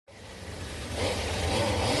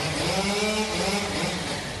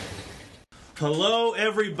Hello,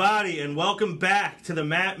 everybody, and welcome back to the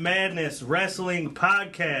Matt Madness Wrestling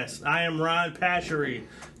Podcast. I am Ron Pashery,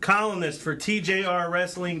 columnist for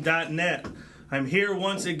TJRWrestling.net. I'm here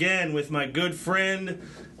once again with my good friend,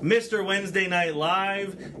 Mr. Wednesday Night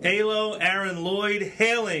Live, Alo Aaron Lloyd,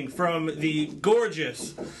 hailing from the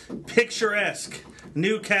gorgeous, picturesque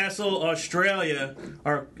Newcastle, Australia,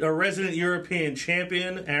 our resident European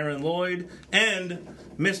champion, Aaron Lloyd, and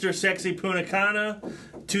Mr. Sexy Punakana,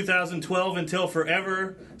 2012 until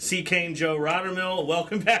forever, C. Kane Joe Rottermill.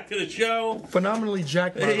 Welcome back to the show. Phenomenally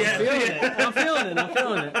jacked. I'm feeling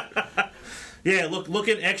it. Yeah,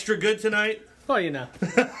 looking extra good tonight. Well, you know,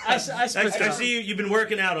 I see you've been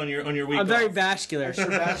working out on your week. I'm very off. vascular.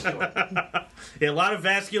 Yeah, a lot of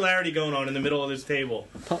vascularity going on in the middle of this table.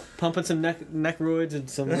 Pumping some neck roids and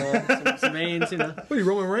some veins, you know. What are you,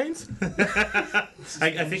 Roman Reigns?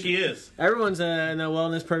 I think he is. Everyone's in a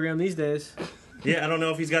wellness program these days. Yeah, I don't know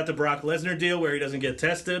if he's got the Brock Lesnar deal where he doesn't get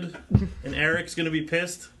tested, and Eric's going to be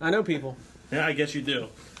pissed. I know people. Yeah, I guess you do.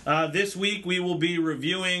 This week we will be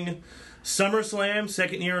reviewing SummerSlam,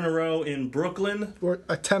 second year in a row in Brooklyn. We're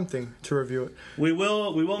attempting to review it. We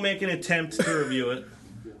will make an attempt to review it.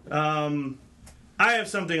 I have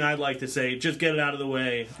something I'd like to say. Just get it out of the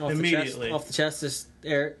way immediately. Off the chest, just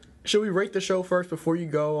Eric. Should we rate the show first before you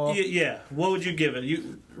go off? Yeah. What would you give it?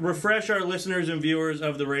 You refresh our listeners and viewers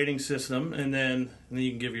of the rating system, and then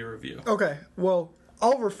you can give your review. Okay. Well,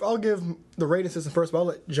 I'll give the rating system first, but I'll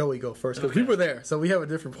let Joey go first because we were there, so we have a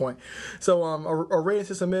different point. So our rating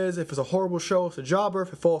system is: if it's a horrible show, it's a jobber.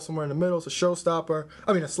 If it falls somewhere in the middle, it's a showstopper.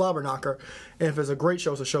 A slobber knocker. And if it's a great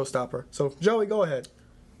show, it's a showstopper. So Joey, go ahead.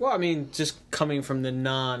 Well, I mean, just coming from the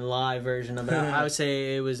non-live version of it, I would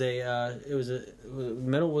say it was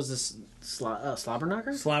middle was this slobber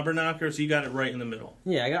knocker. Slobber knocker. So you got it right in the middle.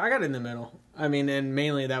 Yeah, I got it in the middle. I mean, and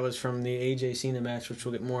mainly that was from the AJ Cena match, which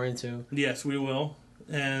we'll get more into. Yes, we will.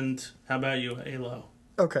 And how about you, Alo?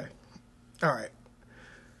 Okay. All right.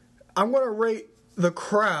 I'm going to rate the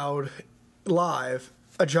crowd live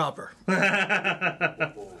a jobber.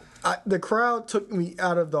 The crowd took me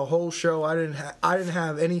out of the whole show. I didn't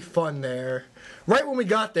have any fun there. Right when we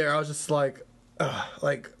got there, I was just like,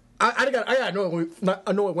 I got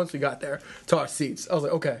annoyed once we got there to our seats. I was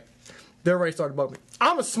like, okay, they're already started above me.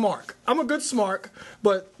 I'm a smark. I'm a good smark,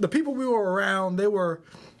 but the people we were around, they were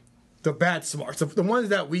the bad smarts, the ones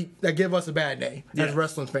that give us a bad name as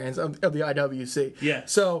wrestling fans of the IWC. Yeah.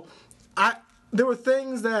 So there were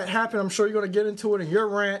things that happened. I'm sure you're going to get into it in your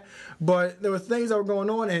rant, but there were things that were going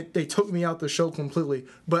on, and they took me out the show completely.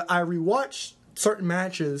 But I rewatched certain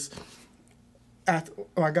matches after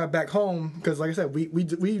I got back home because, like I said, we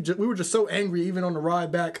were just so angry even on the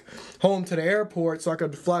ride back home to the airport, so I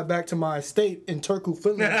could fly back to my estate in Turku,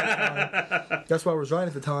 Finland. At the time. That's where I was riding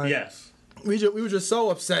at the time. Yes. We were just so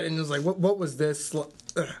upset, and it was like, what was this?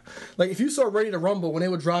 Like, if you saw Ready to Rumble when they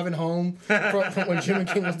were driving home from when Jim and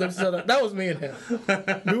King was there, that was me and him.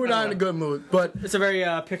 We were not in a good mood, but it's a very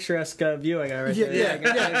picturesque view I got right there.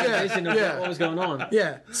 Yeah. What was going on?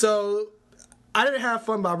 Yeah. So I didn't have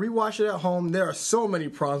fun, but I rewatched it at home. There are so many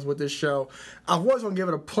problems with this show. I was gonna give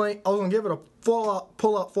it a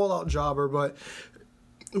Fallout jobber, but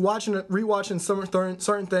rewatching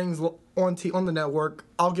certain things on the network,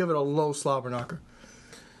 I'll give it a low slobber knocker.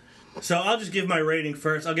 So I'll just give my rating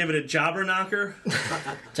first. I'll give it a jobber knocker.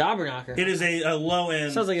 Jobber knocker. It is a low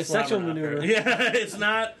end. Sounds like a sexual maneuver. Yeah, it's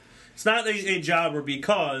not a jobber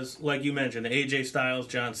because, like you mentioned, the AJ Styles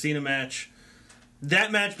John Cena match.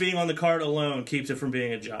 That match being on the card alone keeps it from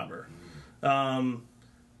being a jobber.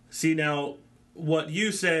 See, now what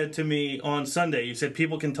you said to me on Sunday, you said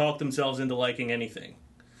people can talk themselves into liking anything.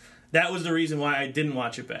 That was the reason why I didn't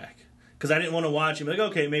watch it back. Because I didn't want to watch it and be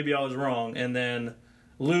like, okay, maybe I was wrong, and then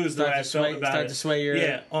lose the way I felt about it. Start to sway your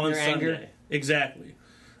on your Sunday. anger. Exactly.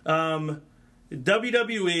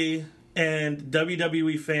 WWE and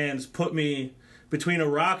WWE fans put me between a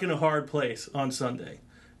rock and a hard place on Sunday.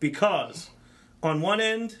 Because on one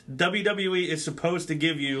end, WWE is supposed to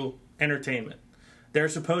give you entertainment. They're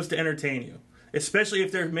supposed to entertain you. Especially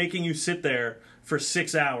if they're making you sit there for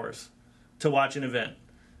 6 hours to watch an event.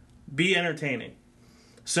 Be entertaining.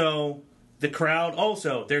 So the crowd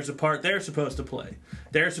also, there's a part they're supposed to play.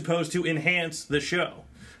 They're supposed to enhance the show.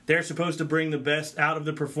 They're supposed to bring the best out of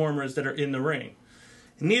the performers that are in the ring.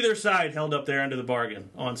 Neither side held up their end of the bargain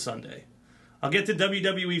on Sunday. I'll get to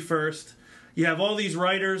WWE first. You have all these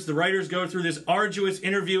writers. The writers go through this arduous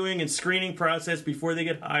interviewing and screening process before they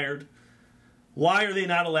get hired. Why are they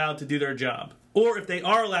not allowed to do their job? Or if they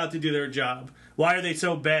are allowed to do their job, why are they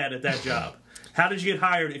so bad at that job? How did you get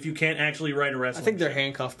hired if you can't actually write a I wrestling think they're show?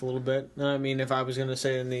 handcuffed a little bit. I mean, if I was going to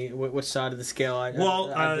say in the which side of the scale, I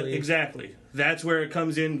believe. Exactly. That's where it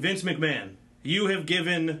comes in. Vince McMahon, you have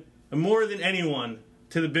given more than anyone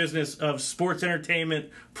to the business of sports entertainment,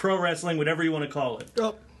 pro wrestling, whatever you want to call it.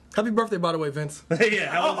 Oh, happy birthday, by the way, Vince. Yeah,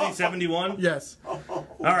 how old is he? 71? Yes. All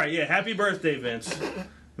right, yeah, happy birthday, Vince.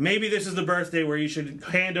 Maybe this is the birthday where you should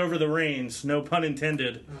hand over the reins, no pun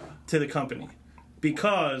intended, to the company.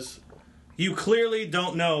 Because you clearly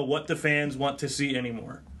don't know what the fans want to see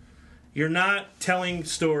anymore. You're not telling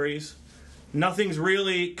stories. Nothing's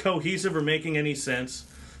really cohesive or making any sense.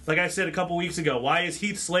 Like I said a couple weeks ago, why is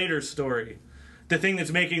Heath Slater's story the thing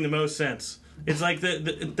that's making the most sense? It's like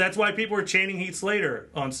that's why people are chanting Heath Slater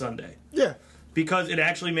on Sunday. Yeah. Because it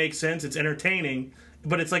actually makes sense, it's entertaining,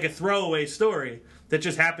 but it's like a throwaway story that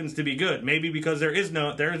just happens to be good. Maybe because there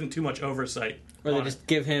isn't too much oversight. Or they on it. just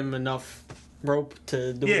give him enough rope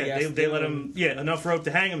to do what he Yeah, has to they do. let him enough rope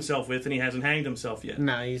to hang himself with, and he hasn't hanged himself yet.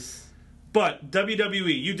 Nah, he's... But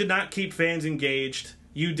WWE, you did not keep fans engaged.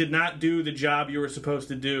 You did not do the job you were supposed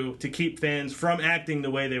to do to keep fans from acting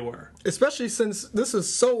the way they were. Especially since this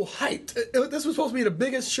is so hyped. This was supposed to be the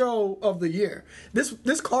biggest show of the year.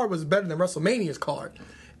 This card was better than WrestleMania's card.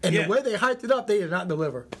 And Yeah. the way they hyped it up, they did not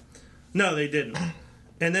deliver. No, they didn't.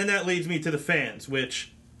 And then that leads me to the fans,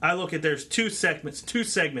 which I look at. There's two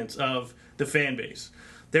segments of the fan base.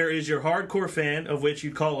 There is your hardcore fan, of which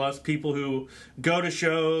you call us, people who go to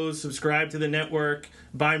shows, subscribe to the network,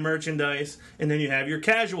 buy merchandise, and then you have your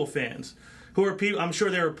casual fans, who are people. I'm sure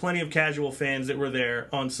there were plenty of casual fans that were there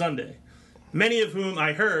on Sunday, many of whom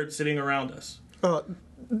I heard sitting around us.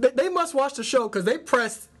 They must watch the show because they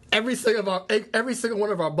pressed every single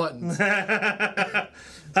one of our buttons.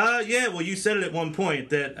 Yeah, well, you said it at one point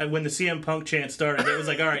that when the CM Punk chant started, it was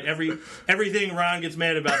like, all right, everything Ron gets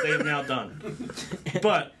mad about, they have now done.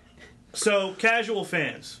 But, so, casual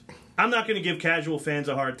fans. I'm not going to give casual fans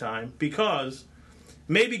a hard time because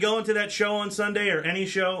maybe going to that show on Sunday or any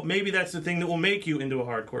show, maybe that's the thing that will make you into a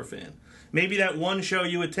hardcore fan. Maybe that one show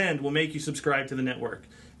you attend will make you subscribe to the network.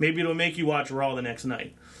 Maybe it'll make you watch Raw the next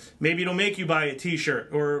night. Maybe it'll make you buy a t-shirt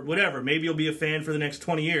or whatever. Maybe you'll be a fan for the next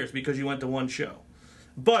 20 years because you went to one show.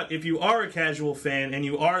 But if you are a casual fan and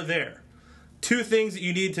you are there, two things that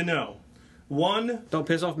you need to know. One, Don't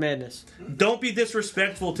piss off Madness. don't be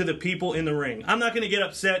disrespectful to the people in the ring. I'm not going to get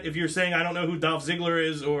upset if you're saying I don't know who Dolph Ziggler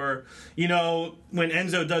is, or, you know, when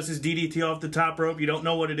Enzo does his DDT off the top rope, you don't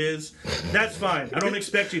know what it is. That's fine. I don't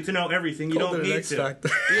expect you to know everything. You Called don't it an need X to. Factor.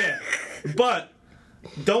 Yeah. But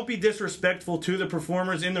don't be disrespectful to the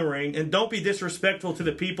performers in the ring, and don't be disrespectful to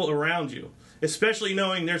the people around you. Especially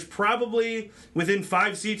knowing there's probably, within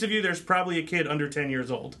 5 seats of you, there's probably a kid under 10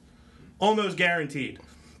 years old. Almost guaranteed.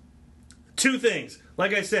 Two things.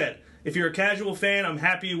 Like I said, if you're a casual fan, I'm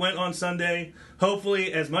happy you went on Sunday.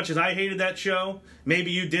 Hopefully, as much as I hated that show,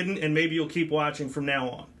 maybe you didn't, and maybe you'll keep watching from now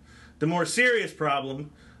on. The more serious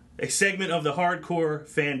problem, a segment of the hardcore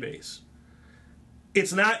fan base.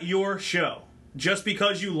 It's not your show. Just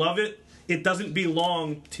because you love it, it doesn't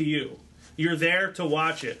belong to you. You're there to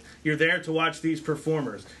watch it. You're there to watch these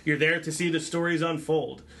performers. You're there to see the stories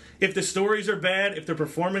unfold. If the stories are bad, if the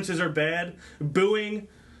performances are bad, booing,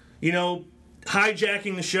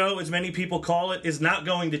 hijacking the show, as many people call it, is not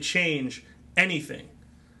going to change anything.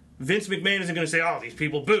 Vince McMahon isn't going to say, oh, these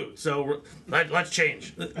people booed, so let's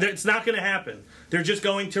change. It's not going to happen. They're just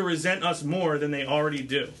going to resent us more than they already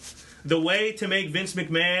do. The way to make Vince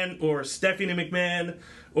McMahon or Stephanie McMahon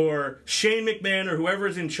or Shane McMahon or whoever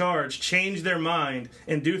is in charge change their mind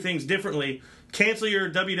and do things differently, cancel your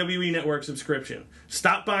WWE Network subscription.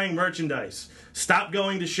 Stop buying merchandise. Stop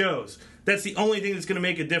going to shows. That's the only thing that's going to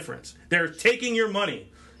make a difference. They're taking your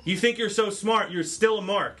money. You think you're so smart, you're still a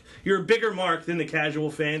mark. You're a bigger mark than the casual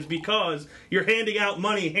fans because you're handing out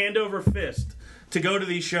money hand over fist to go to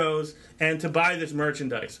these shows and to buy this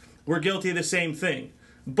merchandise. We're guilty of the same thing.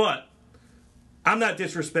 But I'm not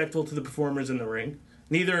disrespectful to the performers in the ring.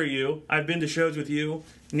 Neither are you. I've been to shows with you.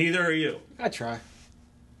 Neither are you. I try.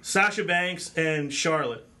 Sasha Banks and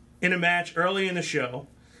Charlotte in a match early in the show.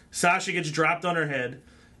 Sasha gets dropped on her head,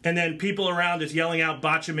 and then people around us yelling out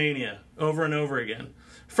Botchamania over and over again.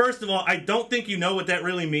 First of all, I don't think you know what that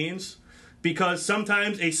really means, because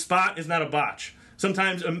sometimes a spot is not a botch.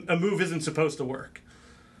 Sometimes a move isn't supposed to work.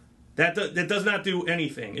 That does not do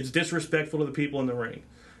anything. It's disrespectful to the people in the ring.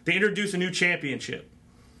 They introduce a new championship.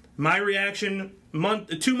 My reaction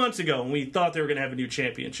 2 months ago when we thought they were going to have a new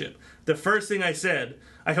championship, the first thing I said,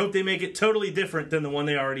 I hope they make it totally different than the one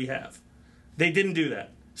they already have. They didn't do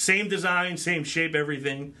that. Same design, same shape,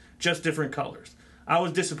 everything, just different colors. I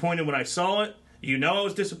was disappointed when I saw it. I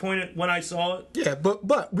was disappointed when I saw it. Yeah, but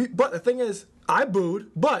the thing is, I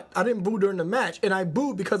booed, but I didn't boo during the match, and I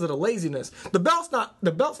booed because of the laziness. The belt's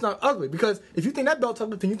not ugly, because if you think that belt's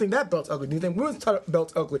ugly, then you think that belt's ugly. Then you think women's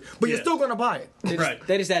belt's ugly, but you're still gonna buy it. Right.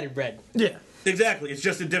 They just added red. Yeah. Exactly. It's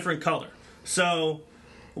just a different color. So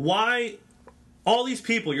why all these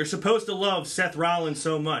people, you're supposed to love Seth Rollins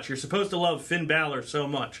so much. You're supposed to love Finn Balor so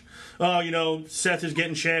much. Oh, Seth is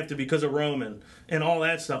getting shafted because of Roman and all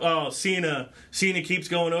that stuff. Oh, Cena keeps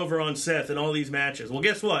going over on Seth in all these matches. Well,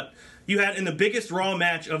 guess what? You had in the biggest Raw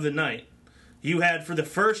match of the night, you had for the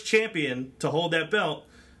first champion to hold that belt,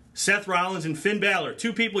 Seth Rollins and Finn Balor,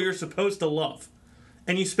 two people you're supposed to love.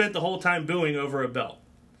 And you spent the whole time booing over a belt.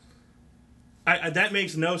 That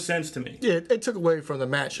makes no sense to me. Yeah, it took away from the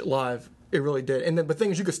match live. It really did. And then the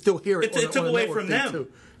thing is, you could still hear it. It took away from them.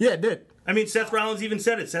 Too. Yeah, it did. I mean, Seth Rollins even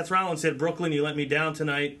said it. Seth Rollins said, "Brooklyn, you let me down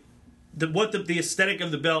tonight." The aesthetic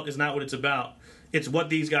of the belt is not what it's about. It's what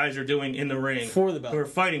these guys are doing in the ring for the belt. Who are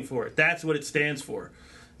fighting for it. That's what it stands for.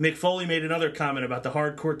 Mick Foley made another comment about the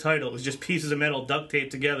hardcore title. It was just pieces of metal duct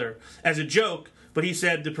taped together as a joke, but he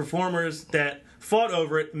said the performers that fought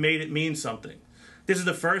over it made it mean something. This is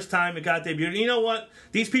the first time it got debuted. And you know what?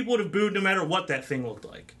 These people would have booed no matter what that thing looked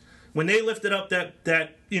like. When they lifted up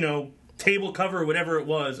that table cover or whatever it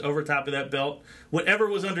was over top of that belt, whatever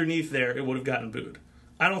was underneath there, it would have gotten booed.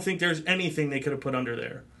 I don't think there's anything they could have put under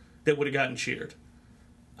there that would have gotten cheered.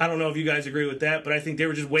 I don't know if you guys agree with that, but I think they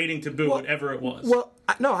were just waiting to boo whatever it was. Well,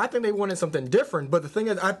 no, I think they wanted something different. But the thing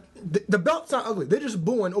is, the belt's not ugly. They're just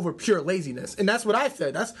booing over pure laziness, and that's what I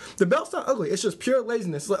said. The belt's not ugly. It's just pure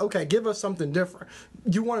laziness. It's like, okay, give us something different.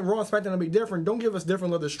 You want Raw and SmackDown to be different? Don't give us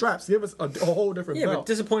different leather straps. Give us a whole different belt. Yeah, but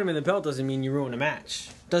disappointment in the belt doesn't mean you ruin a match.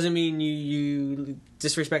 Doesn't mean you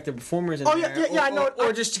disrespect the performers in there. I know.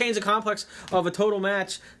 Or just change the complex of a total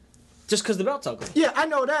match. Just because the belt's ugly. Yeah, I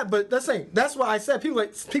know that, but that's why I said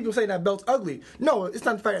people say that belt's ugly. No, it's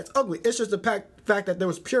not the fact that it's ugly. It's just the fact that there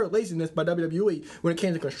was pure laziness by WWE when it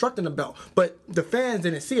came to constructing the belt. But the fans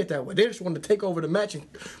didn't see it that way. They just wanted to take over the match. And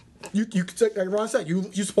you like Ron said,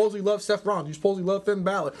 you supposedly love Seth Rollins. You supposedly love Finn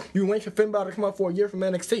Balor. You wait for Finn Balor to come out for a year from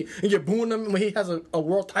NXT, and you're booing him when he has a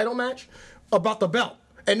world title match about the belt.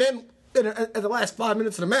 And then at the last 5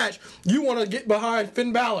 minutes of the match, you want to get behind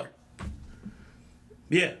Finn Balor.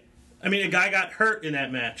 Yeah. I mean, a guy got hurt in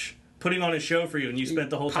that match, putting on a show for you, and you spent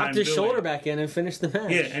the whole time popped his shoulder back in and finished the match.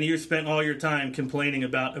 Yeah, and you spent all your time complaining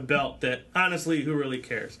about a belt that, honestly, who really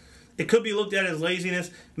cares? It could be looked at as laziness.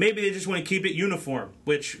 Maybe they just want to keep it uniform,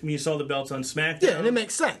 which, when you saw the belts on SmackDown... Yeah, and it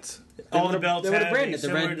makes sense. All the belts have branded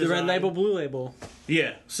the red label, blue label.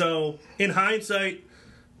 Yeah, so, in hindsight,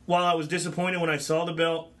 while I was disappointed when I saw the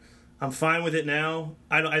belt, I'm fine with it now.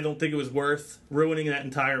 I don't think it was worth ruining that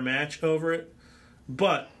entire match over it.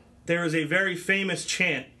 But... there is a very famous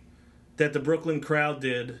chant that the Brooklyn crowd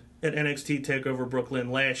did at NXT TakeOver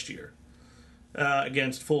Brooklyn last year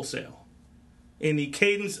against Full Sail. In the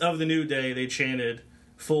cadence of the New Day, they chanted,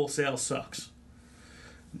 "Full Sail sucks."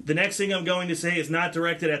 The next thing I'm going to say is not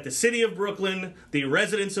directed at the city of Brooklyn, the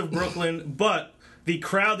residents of Brooklyn, but the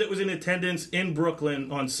crowd that was in attendance in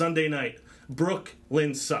Brooklyn on Sunday night.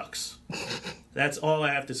 Brooklyn sucks. That's all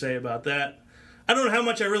I have to say about that. I don't know how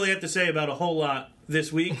much I really have to say about a whole lot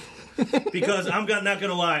this week, because I'm not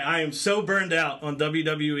going to lie, I am so burned out on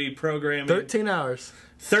WWE programming. 13 hours.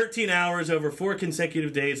 13 hours over 4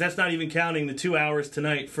 consecutive days. That's not even counting the 2 hours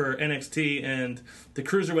tonight for NXT and the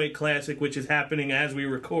Cruiserweight Classic, which is happening as we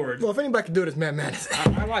record. Well, if anybody can do it, it's Matt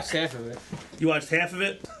Madison. I watched half of it. You watched half of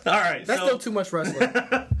it? All right. That's still too much wrestling.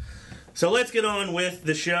 So let's get on with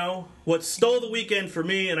the show. What stole the weekend for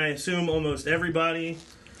me, and I assume almost everybody...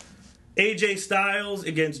 AJ Styles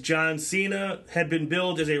against John Cena had been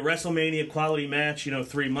billed as a WrestleMania quality match,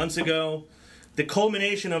 3 months ago. The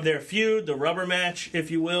culmination of their feud, the rubber match,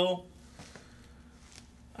 if you will.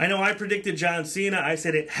 I know I predicted John Cena. I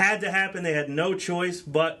said it had to happen. They had no choice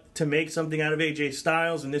but to make something out of AJ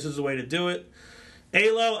Styles, and this is the way to do it.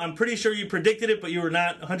 Alo, I'm pretty sure you predicted it, but you were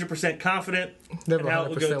not 100% confident Never in how it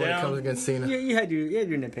would go when down. It comes against Cena. You had your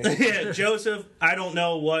nitpick. Yeah, Joseph, I don't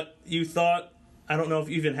know what you thought. I don't know if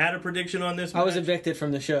you even had a prediction on this match. I was evicted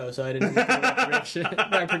from the show, so I didn't make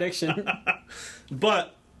my prediction.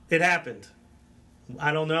 But it happened.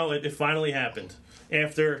 I don't know. It finally happened.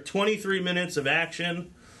 After 23 minutes of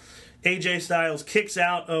action, AJ Styles kicks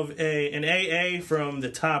out of an AA from the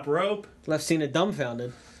top rope. Left Cena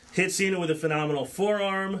dumbfounded. Hit Cena with a phenomenal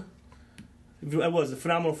forearm. The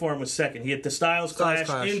phenomenal forearm was second. He hit the Styles Clash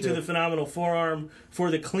into the phenomenal forearm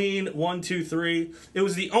for the clean 1, 2, 3. It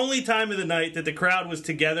was the only time of the night that the crowd was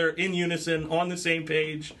together in unison on the same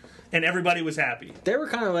page, and everybody was happy. They were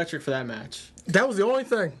kind of electric for that match. That was the only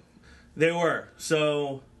thing. They were.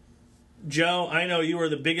 So Joe, I know you are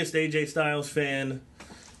the biggest AJ Styles fan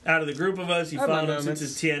out of the group of us. You I have my followed him since moments.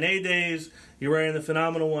 his TNA days. You're wearing the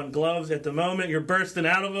Phenomenal One gloves at the moment. You're bursting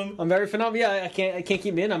out of them. I'm very phenomenal. Yeah, I can't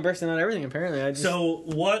keep me in. I'm bursting out everything. Apparently, So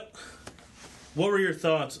what were your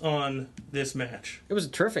thoughts on this match? It was a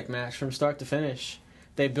terrific match from start to finish.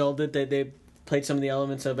 They built it. They played some of the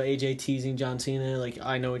elements of AJ teasing John Cena. Like,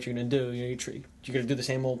 I know what you're gonna do. You're gonna do the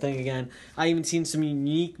same old thing again. I even seen some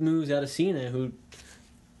unique moves out of Cena, who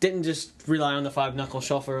didn't just rely on the 5-knuckle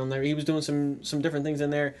shuffle on there. He was doing some different things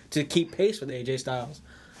in there to keep pace with AJ Styles.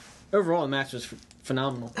 Overall, the match was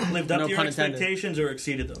phenomenal. Lived up No to your pun intended. expectations or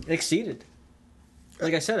exceeded them? Exceeded.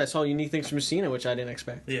 Like I said, I saw unique things from Cena, which I didn't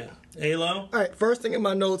expect. Yeah. Alo? All right, first thing in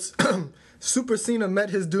my notes, Super Cena met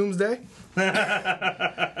his doomsday.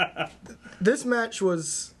 This match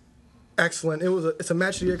was excellent. It's a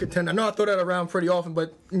match of the year contender. I know I throw that around pretty often,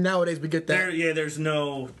 but nowadays we get that. There's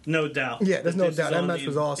no doubt. Yeah, there's no this doubt. is That on match the-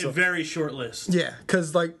 was awesome. A very short list. Yeah,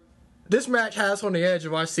 because like this match has us on the edge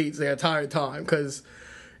of our seats the entire time. Because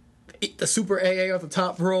the Super AA off the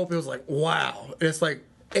top rope, it was like wow. And it's like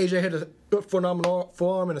AJ hit a phenomenal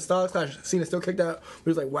forearm and a Styles Clash. Cena still kicked out. We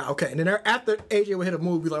was like wow, okay. And then after AJ would hit a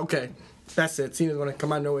move, we like okay. That's it. Cena's gonna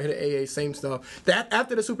come out of nowhere, hit an AA, same stuff. That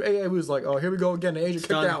after the Super AA, we was like, oh, here we go again. And AJ kicked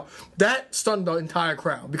Stunned. out. That stunned the entire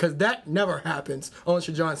crowd because that never happens unless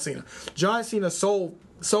you're John Cena. John Cena sold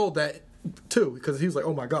that too because he was like,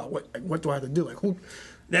 oh my god, what do I have to do? Like who?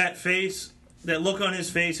 That face, that look on his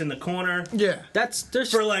face in the corner Yeah,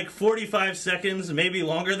 There's for like 45 seconds, maybe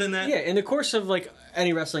longer than that. Yeah, in the course of like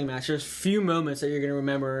any wrestling match, there's few moments that you're gonna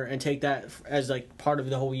remember and take that as like part of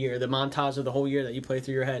the whole year, the montage of the whole year that you play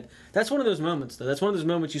through your head. That's one of those moments, though. That's one of those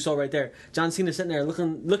moments you saw right there. John Cena sitting there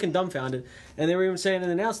looking dumbfounded, and they were even saying in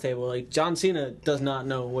the announce table, like John Cena does not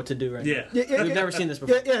know what to do right Yeah. now. We've never seen this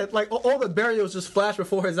before. Yeah, like all the burials just flashed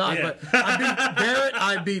before his eyes. Yeah. Like I beat Barrett,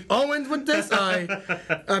 I beat Owens with this,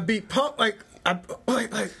 I beat Punk. What do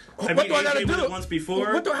I beat gotta AJ with do? it once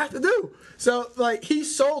before. What do I have to do? So like he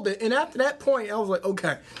sold it, and after that point, I was like,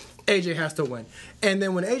 okay, AJ has to win. And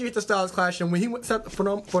then when AJ hit the Styles Clash, and when he set the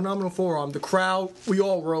phenomenal forearm, the crowd, we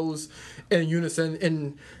all rose in unison,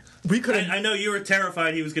 and we could have. I know you were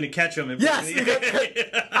terrified he was going to catch him. Yes,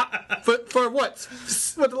 for what?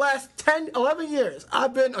 For the last 10, 11 years,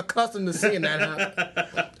 I've been accustomed to seeing that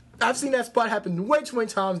happen. I've seen that spot happen way too many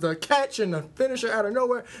times. The catch and the finisher out of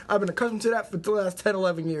nowhere. I've been accustomed to that for the last 10,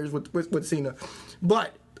 11 years with Cena.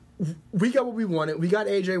 But we got what we wanted. We got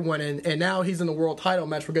AJ winning, and now he's in the world title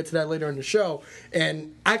match. We'll get to that later in the show.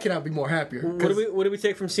 And I cannot be more happier. What do we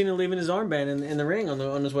take from Cena leaving his armband in the ring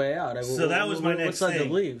on his way out? So that was my next what's led to thing.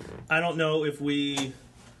 believe? I don't know if we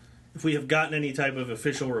have gotten any type of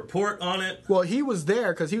official report on it. Well, he was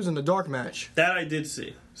there because he was in the dark match. That I did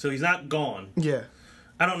see. So he's not gone. Yeah.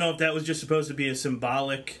 I don't know if that was just supposed to be a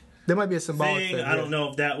symbolic There might be a symbolic thing. thing. I don't know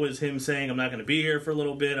if that was him saying, I'm not going to be here for a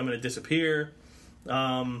little bit. I'm going to disappear.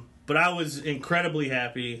 But I was incredibly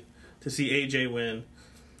happy to see AJ win.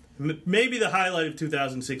 Maybe the highlight of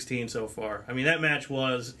 2016 so far. I mean, that match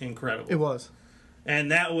was incredible. It was.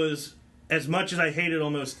 And that was, as much as I hated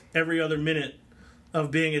almost every other minute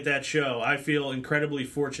of being at that show, I feel incredibly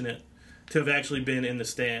fortunate to have actually been in the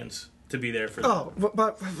stands to be there for that. Oh,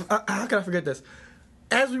 but how can I forget this?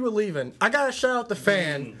 As we were leaving, I gotta shout out the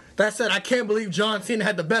fan that said, "I can't believe John Cena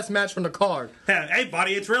had the best match from the card." Hey,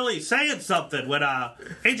 buddy, it's really saying something when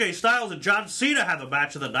AJ Styles and John Cena have the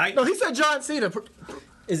match of the night. No, he said John Cena.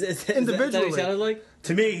 Is that what Individually. he sounded like?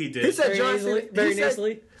 To me, he did. He said Very John nasally? Cena. Very He said,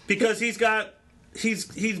 nasally? Because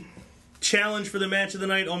he's challenged for the match of the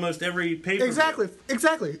night almost every pay-per-view.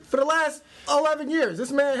 Exactly. For the last 11 years,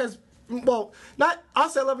 this man has. Well, I'll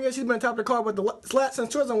say 11 years he's been on top of the card, but since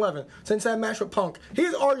 2011, since that match with Punk,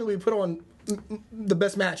 he's arguably put on the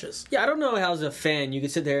best matches. Yeah, I don't know how as a fan you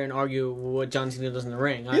could sit there and argue what John Cena does in the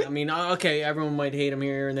ring. I mean, okay, everyone might hate him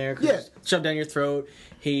here and there because shoved down your throat.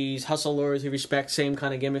 He's hustle lures. He respects same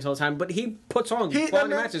kind of gimmicks all the time, but he puts on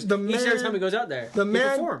quality matches each and every time he goes out there. He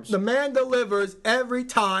performs. The man delivers every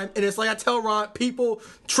time, and it's like I tell Ron, people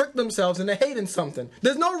trick themselves into hating something.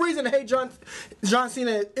 There's no reason to hate John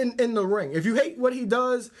Cena in the ring. If you hate what he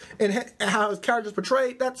does and how his character's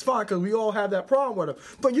portrayed, that's fine because we all have that problem with him.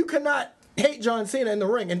 But you cannot hate John Cena in the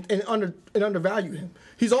ring and undervalue him.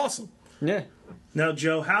 He's awesome. Yeah. Now,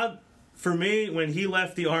 Joe, for me, when he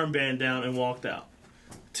left the armband down and walked out,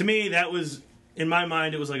 to me, that was, in my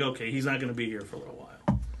mind, it was like, okay, he's not going to be here for a little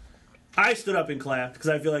while. I stood up and clapped because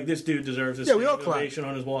I feel like this dude deserves a we all standing ovation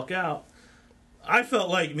on his walk out. I felt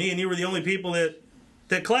like me and you were the only people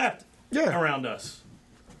that clapped around us.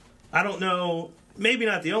 I don't know maybe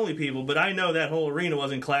not the only people, but I know that whole arena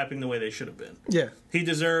wasn't clapping the way they should have been. Yeah. He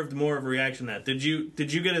deserved more of a reaction than that. Did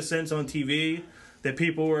you get a sense on TV that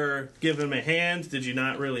people were giving him a hand? Did you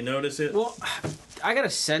not really notice it? Well, I got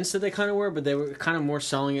a sense that they kind of were, but they were kind of more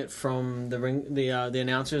selling it from the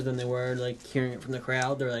announcers than they were like hearing it from the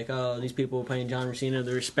crowd. They're like, "Oh, these people are paying John Cena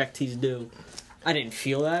the respect he's due." I didn't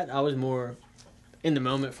feel that. I was more in the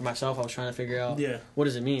moment for myself. I was trying to figure out, what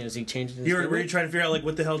does it mean? Is he changing his gimmick? Were you trying to figure out like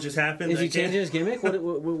what the hell just happened? Is he changing his gimmick?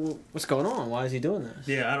 What's going on? Why is he doing this?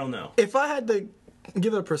 Yeah, I don't know. If I had to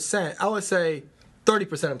give it a percent, I would say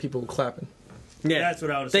 30% of people were clapping. Yeah, that's what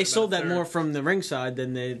I would say. They sold that more from the ringside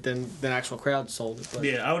than actual crowd sold it. But.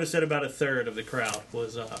 Yeah, I would have said about a third of the crowd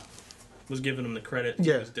was giving him the credit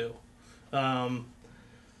he was due. So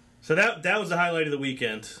that was the highlight of the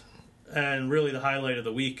weekend, and really the highlight of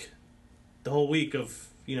the week, the whole week of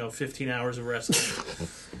 15 hours of wrestling.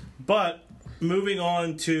 But moving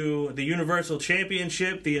on to the Universal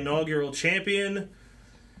Championship, the inaugural champion.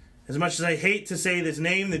 As much as I hate to say this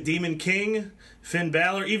name, the Demon King, Finn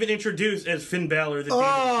Balor, even introduced as Finn Balor, the Demon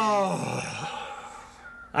King.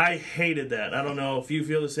 I hated that. I don't know if you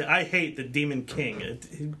feel the same. I hate the Demon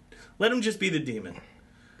King. Let him just be the demon.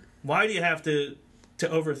 Why do you have to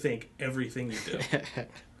overthink everything you do?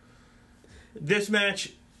 This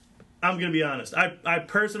match, I'm going to be honest. I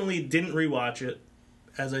personally didn't rewatch it,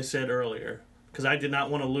 as I said earlier, because I did not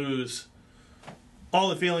want to lose all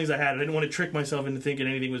the feelings I had. I didn't want to trick myself into thinking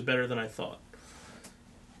anything was better than I thought.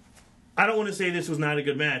 I don't want to say this was not a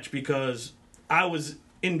good match because I was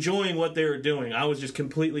enjoying what they were doing. I was just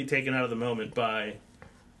completely taken out of the moment by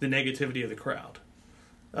the negativity of the crowd.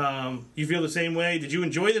 You feel the same way? Did you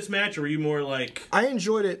enjoy this match, or were you more like... I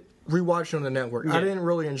enjoyed it rewatching on the network. Yeah. I didn't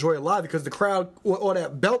really enjoy it live because the crowd, all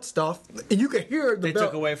that belt stuff, and you could hear the They belt.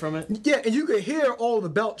 took away from it? Yeah, and you could hear all the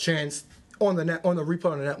belt chants on the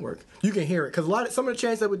replay on the network. You can hear it because some of the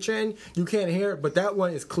chants that would chant you can't hear it, but that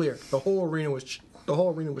one is clear. The whole arena was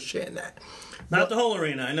chanting that. Not the whole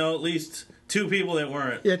arena. I know at least two people that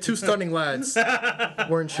weren't. Yeah, two stunning lads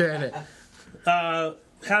weren't chanting it.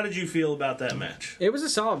 How did you feel about that match? It was a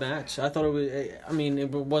solid match. I thought it was. I mean, it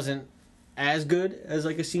wasn't as good as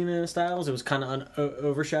like a Cena and Styles. It was kind of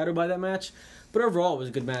overshadowed by that match. But overall, it was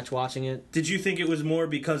a good match watching it. Did you think it was more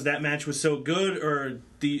because that match was so good, or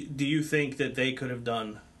do you think that they could have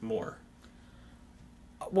done more?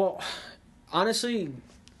 Well, honestly,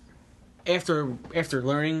 after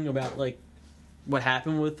learning about like what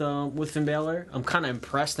happened with Finn Balor, I'm kind of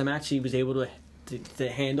impressed the match he was able to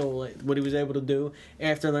handle, like, what he was able to do.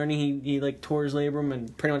 After learning he like tore his labrum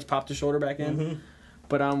and pretty much popped his shoulder back in. Mm-hmm.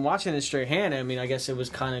 But I'm watching it straight hand. I mean, I guess it was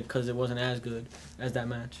kind of because it wasn't as good as that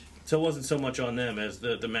match. So it wasn't so much on them as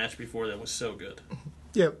the match before that was so good.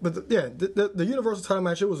 Yeah, but the Universal title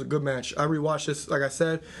match, it was a good match. I rewatched this, like I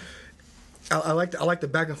said. I like the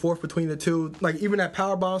back and forth between the two. Like even that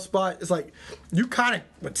powerbomb spot, it's like you kind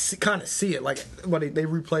of see it. Like they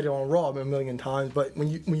replayed it on Raw a million times, but when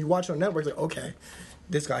you watch it on network, it's like okay,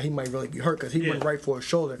 this guy he might really be hurt because he went right for his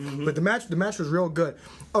shoulder. Mm-hmm. But the match was real good.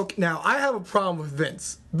 Okay, now I have a problem with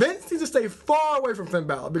Vince. Vince needs to stay far away from Finn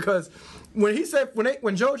Balor because when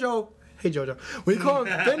JoJo. Hey JoJo, when you call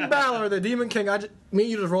him Finn Balor, the Demon King, me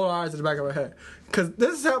and you just roll our eyes to the back of our head because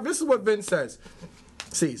this is what Vince says.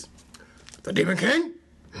 Sees the Demon King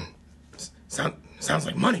sounds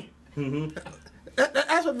like money. Mm-hmm.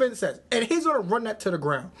 That's what Vince says, and he's gonna run that to the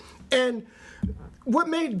ground. And what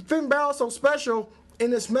made Finn Balor so special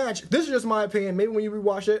in this match? This is just my opinion. Maybe when you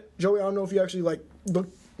rewatch it, Joey, I don't know if you actually like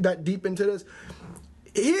looked that deep into this.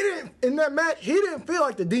 In that match, he didn't feel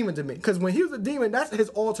like the demon to me. Because when he was a demon, that's his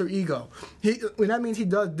alter ego. That means he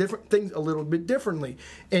does different things a little bit differently,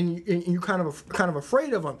 and you kind of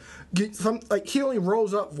afraid of him. He only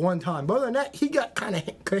rose up one time. But other than that, he got kind of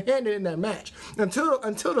handed in that match until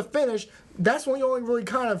the finish. That's when you only really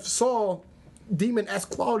kind of saw demon-esque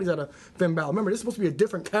qualities out of Finn Balor. Remember, this is supposed to be a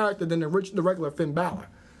different character than the regular Finn Balor.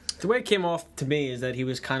 The way it came off to me is that he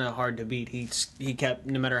was kind of hard to beat. He kept,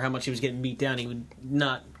 no matter how much he was getting beat down, he would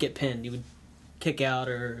not get pinned. He would kick out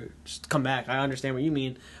or just come back. I understand what you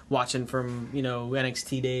mean, watching from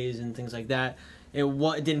NXT days and things like that. It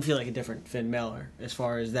didn't feel like a different Finn Balor as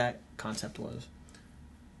far as that concept was.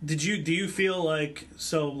 Do you feel like,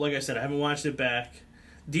 so like I said, I haven't watched it back.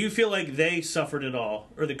 Do you feel like they suffered at all,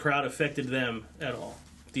 or the crowd affected them at all?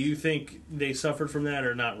 Do you think they suffered from that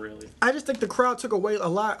or not really? I just think the crowd took away a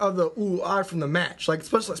lot of the ooh-ah from the match, like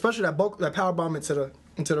especially that powerbomb into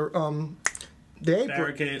the apron,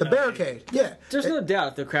 barricade. The barricade. Yeah. There's no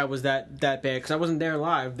doubt if the crowd was that bad, because I wasn't there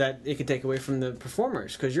live, that it could take away from the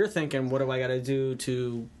performers. Because you're thinking, what do I got to do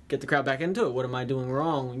to get the crowd back into it. What am I doing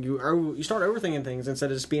wrong? You start overthinking things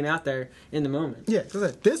instead of just being out there in the moment. Yeah,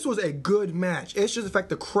 this was a good match. It's just the fact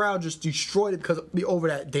the crowd just destroyed it because over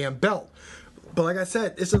that damn belt. But like I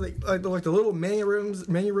said, it's just like the little mannerisms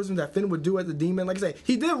that Finn would do at the Demon. Like I say,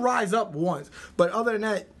 he did rise up once, but other than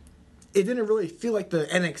that, it didn't really feel like the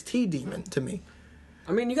NXT Demon to me.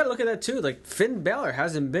 I mean, you got to look at that too. Like Finn Balor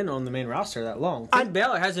hasn't been on the main roster that long. Finn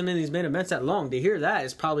Balor hasn't been in these main events that long. To hear that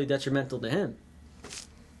is probably detrimental to him.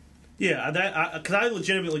 Yeah, because I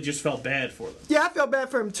legitimately just felt bad for them. Yeah, I felt bad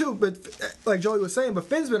for him too. But like Joey was saying, but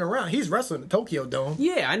Finn's been around. He's wrestling the Tokyo Dome.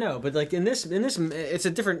 Yeah, I know, but like in this, it's a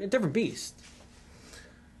different beast.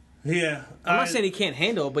 Yeah, I'm not saying he can't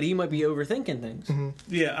handle it, but he might be overthinking things. Mm-hmm.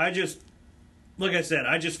 Yeah, like I said,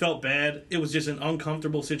 I just felt bad. It was just an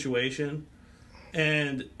uncomfortable situation.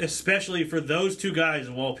 And especially for those two guys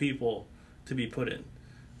of all people to be put in.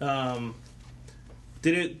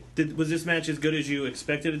 Was this match as good as you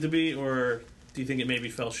expected it to be, or do you think it maybe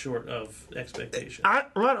fell short of expectation?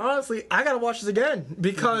 Honestly, I gotta watch this again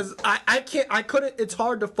because I couldn't. It's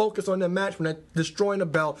hard to focus on the match when they're destroying the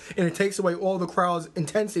belt and it takes away all the crowd's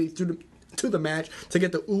intensity to the match to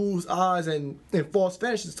get the oohs, ahs, and false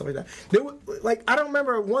finishes and stuff like that. I don't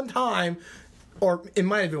remember one time. Or it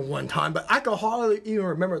might have been one time, but I can hardly even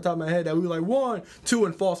remember off the top of my head that we were like 1, 2,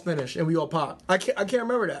 and false finish, and we all popped. I can't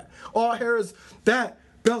remember that. All I hear is that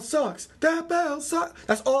belt sucks. That belt sucks.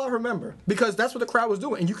 That's all I remember because that's what the crowd was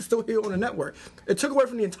doing, and you can still hear it on the network. It took away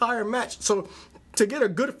from the entire match. So to get a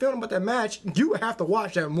good feeling about that match, you would have to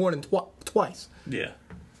watch that more than twice. Yeah.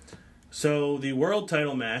 So the world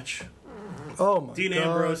title match. Oh my Dean God.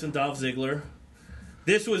 Ambrose and Dolph Ziggler.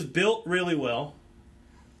 This was built really well.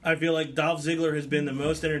 I feel like Dolph Ziggler has been the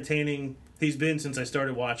most entertaining he's been since I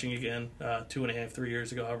started watching again 2.5, 3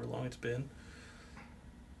 years ago, however long it's been.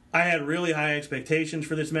 I had really high expectations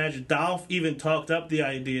for this match. Dolph even talked up the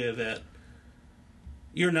idea that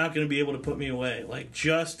you're not going to be able to put me away. Like,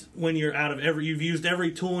 just when you're out of you've used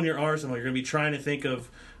every tool in your arsenal, you're going to be trying to think of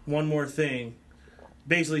one more thing.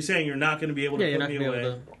 Basically saying you're not going to be able to put me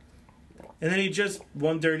away. And then he just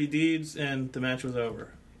won Dirty Deeds, and the match was over.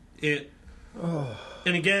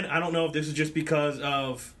 And again, I don't know if this is just because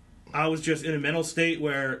of I was just in a mental state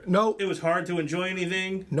where Nope. it was hard to enjoy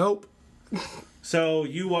anything. Nope. So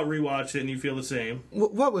you rewatched it and you feel the same.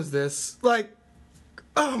 What was this? Like,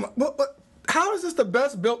 how is this the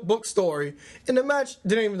best built book story? And the match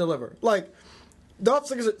didn't even deliver. Like, Dolph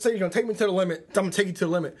Ziggler said, "You're gonna take me to the limit. I'm gonna take you to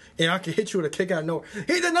the limit, and I can hit you with a kick out of nowhere."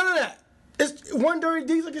 He did none of that. It's one Dirty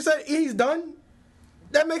Deeds, like you said. He's done.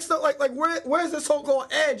 That makes no where's the so-called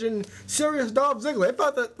edge and serious Dolph Ziggler?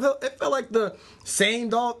 It felt like the same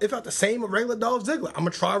Dolph. It felt the same regular Dolph Ziggler. I'm gonna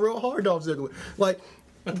try real hard, Dolph Ziggler. Like,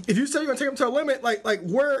 if you say you're gonna take him to a limit, like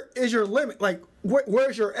where is your limit? Like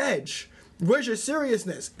where's your edge? Where's your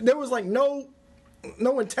seriousness? There was like no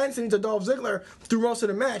intensity to Dolph Ziggler through most of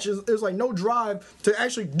the match. It was like no drive to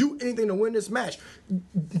actually do anything to win this match.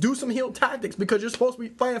 Do some heel tactics because you're supposed to be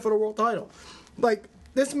fighting for the world title. Like,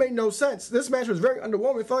 this made no sense. This match was very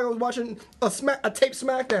underwhelming. I felt like I was watching a taped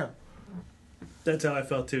SmackDown. That's how I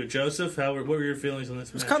felt too. Joseph, what were your feelings on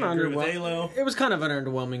this match? It was kind of with Halo? It was kind of an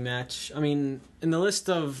underwhelming match. I mean, in the list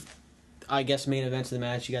of, I guess, main events of the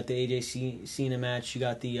match, you got the AJ Cena match, you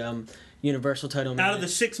got the Universal title match. Out of the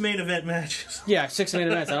 6 main event matches. Yeah, 6 main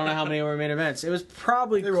events. I don't know how many were main events. It was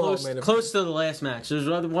probably close to the last match. There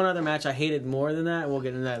was one other match I hated more than that. We'll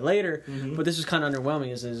get into that later. Mm-hmm. But this was kind of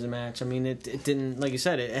underwhelming as a match. I mean, it didn't, like you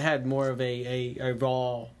said, it had more of a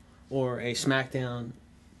Raw or a SmackDown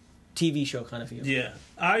TV show kind of feel. Yeah.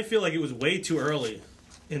 I feel like it was way too early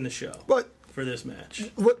in the show for this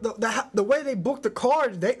match. The way they booked the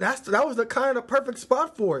card, that was the kind of perfect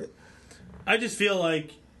spot for it. I just feel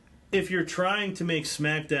like if you're trying to make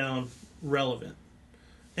SmackDown relevant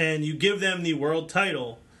and you give them the world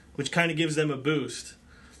title, which kind of gives them a boost,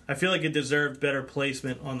 I feel like it deserved better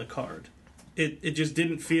placement on the card. It just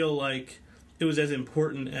didn't feel like it was as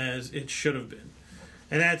important as it should have been.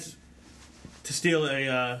 And that's, to steal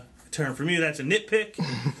a term from you, that's a nitpick.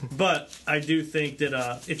 But I do think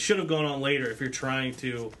that it should have gone on later if you're trying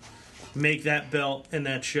to make that belt and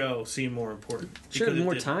that show seem more important. Should have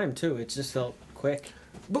more time, too. It just felt quick.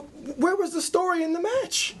 But where was the story in the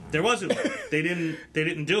match? There wasn't. They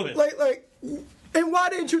didn't do it. And why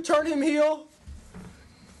didn't you turn him heel?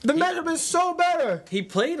 The match would have been so better. He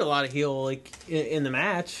played a lot of heel in the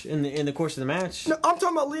match, in the course of the match. No, I'm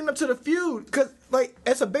talking about leading up to the feud, because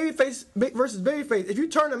it's a babyface versus babyface. If you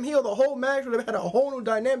turn him heel, the whole match would have had a whole new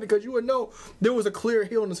dynamic because you would know there was a clear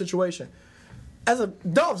heel in the situation. As a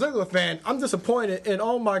Dolph Ziggler fan, I'm disappointed, and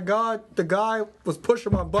oh my God, the guy was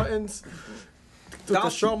pushing my buttons. the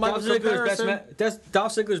Shawn Michaels comparison.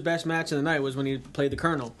 Dolph Ziggler's best match of the night was when he played the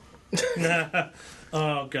Colonel.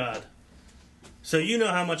 Oh, God. So you know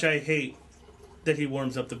how much I hate that he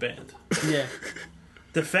warms up the band. Yeah.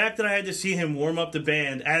 The fact that I had to see him warm up the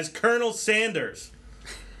band as Colonel Sanders.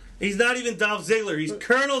 He's not even Dolph Ziggler. He's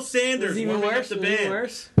Colonel Sanders Was it even warming worse? up the Was it even band.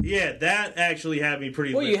 worse? Yeah, that actually had me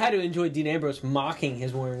pretty Well, lit. you had to enjoy Dean Ambrose mocking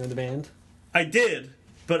his warming of the band. I did,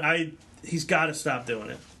 but he's got to stop doing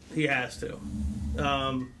it. He has to.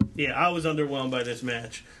 Yeah, I was underwhelmed by this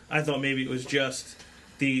match. I thought maybe it was just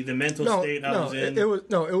the mental state I was in. It wasn't.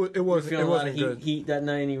 Feeling It a lot wasn't of good. heat that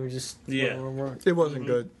night, and you were just Yeah. It wasn't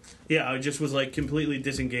good. Yeah, I just was like completely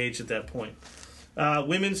disengaged at that point.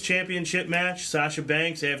 Women's championship match. Sasha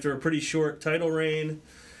Banks, after a pretty short title reign,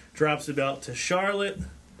 drops the belt to Charlotte.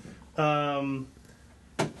 I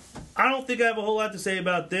don't think I have a whole lot to say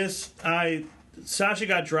about this. Sasha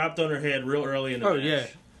got dropped on her head real early in the match.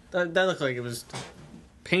 Oh yeah, that looked like it was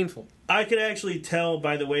painful. I could actually tell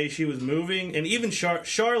by the way she was moving, and even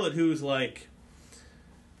Charlotte, who's like,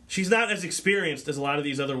 she's not as experienced as a lot of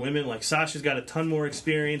these other women. Like Sasha's got a ton more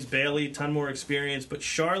experience, Bayley, ton more experience, but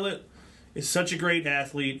Charlotte is such a great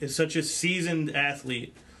athlete, is such a seasoned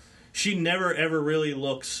athlete. She never ever really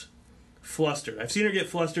looks flustered. I've seen her get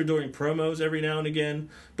flustered during promos every now and again,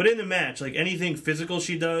 but in the match, like anything physical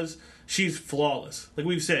she does, she's flawless. Like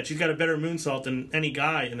we've said, she's got a better moonsault than any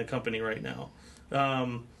guy in the company right now.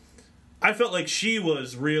 I felt like she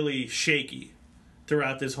was really shaky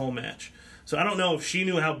throughout this whole match. So I don't know if she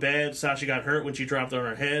knew how bad Sasha got hurt when she dropped on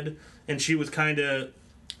her head, and she was kind of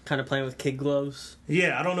playing with kid gloves.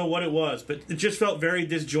 Yeah, I don't know what it was, but it just felt very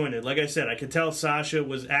disjointed. Like I said, I could tell Sasha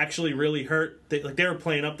was actually really hurt. They were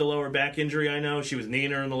playing up the lower back injury, I know. She was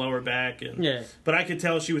kneeing her in the lower back. But I could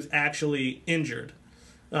tell she was actually injured.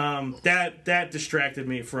 That distracted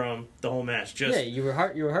me from the whole match. You were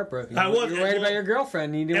heartbroken. I was. You were worried about your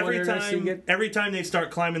girlfriend. And you didn't want her to see get... Every time they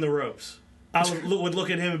start climbing the ropes, I would look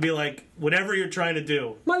at him and be like, whatever you're trying to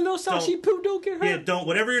do. My little Sashi Poo, don't get hurt. Yeah, don't.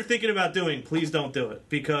 Whatever you're thinking about doing, please don't do it.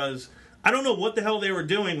 Because I don't know what the hell they were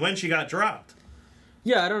doing when she got dropped.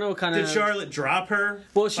 Yeah, I don't know what kind of... Did Charlotte drop her?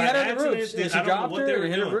 Well, she had her in the accident? ropes. I She don't know dropped what her they were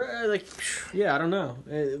and hit doing. her. I don't know.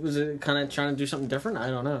 It was kind of trying to do something different. I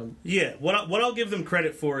don't know. Yeah, what I'll give them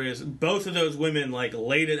credit for is both of those women like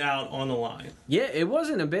laid it out on the line. Yeah, it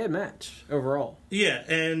wasn't a bad match overall. Yeah,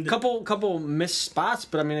 and couple missed spots,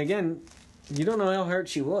 but I mean, again, you don't know how hurt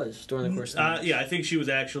she was during the course of the match. yeah, I think she was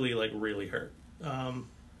actually like really hurt.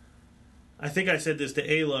 I think I said this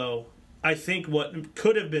to Alo. I think what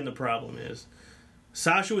could have been the problem is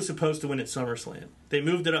Sasha was supposed to win at SummerSlam. They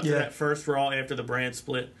moved it up to that first Raw after the brand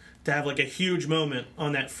split to have like a huge moment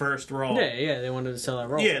on that first Raw. Yeah, they wanted to sell that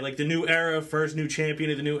Raw. Yeah, like the new era, first new champion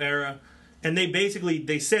of the new era. And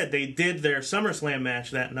they said they did their SummerSlam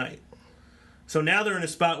match that night. So now they're in a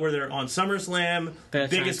spot where they're on SummerSlam,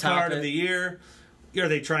 biggest card of the year. Are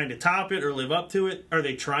they trying to top it or live up to it? Are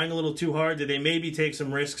they trying a little too hard? Did they maybe take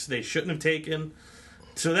some risks they shouldn't have taken?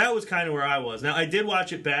 So that was kind of where I was. Now, I did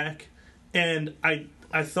watch it back, and I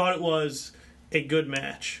thought it was a good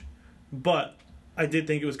match. But I did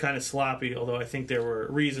think it was kind of sloppy, although I think there were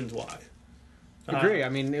reasons why. Agree. I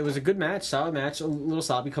mean, it was a good match, solid match, a little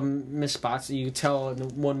sloppy, missed spots. You could tell in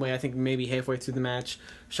one way, I think maybe halfway through the match,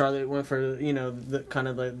 Charlotte went for, the kind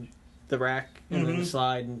of the rack and then the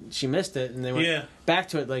slide, and she missed it, and they went back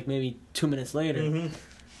to it like maybe 2 minutes later.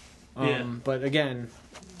 But again,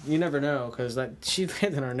 you never know, because she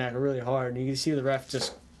landed on her neck really hard, and you can see the ref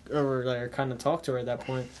just over there kind of talk to her at that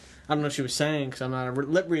point. I don't know what she was saying, because I'm not a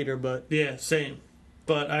lip reader, but... Yeah, same.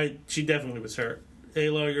 But she definitely was hurt.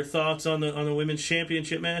 Alo, your thoughts on the women's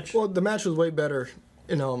championship match? Well, the match was way better,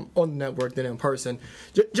 on the network than in person.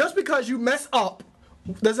 Just because you mess up,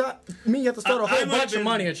 does that mean you have to start a whole bunch of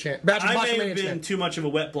money in chant? I may have been too much of a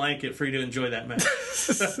wet blanket for you to enjoy that match.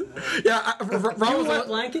 Ron was wet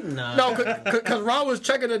blanket? No. No, because Ron was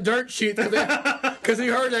checking the dirt sheet because he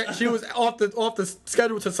heard that she was off the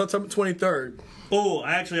schedule to September 23rd. Oh,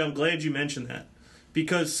 I'm glad you mentioned that,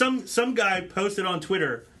 because some guy posted on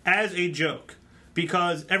Twitter as a joke,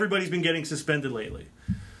 because everybody's been getting suspended lately.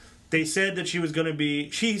 They said that she was going to be.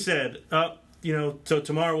 She said, so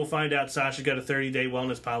tomorrow we'll find out Sasha got a 30-day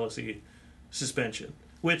wellness policy suspension,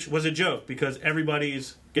 which was a joke because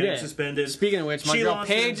everybody's getting suspended. Speaking of which, my girl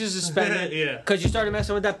Paige is suspended because you started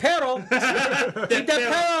messing with that pedal. Keep that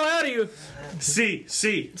pedal out of you. C.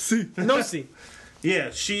 No C.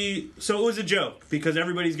 Yeah, so it was a joke because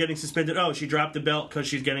everybody's getting suspended. Oh, she dropped the belt because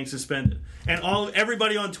she's getting suspended. And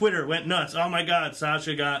everybody on Twitter went nuts. Oh my God,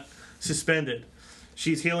 Sasha got suspended.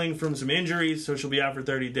 She's healing from some injuries, so she'll be out for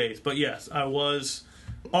 30 days. But yes, I was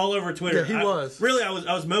all over Twitter. Yeah, he was. Really, I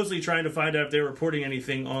was mostly trying to find out if they were reporting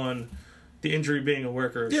anything on the injury being a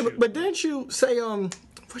worker issue. Yeah, but didn't you say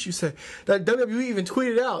what you say that WWE even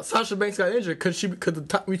tweeted out Sasha Banks got injured because she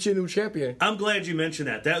could reach a new champion? I'm glad you mentioned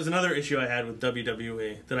that. That was another issue I had with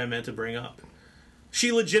WWE that I meant to bring up.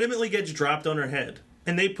 She legitimately gets dropped on her head.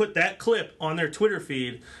 And they put that clip on their Twitter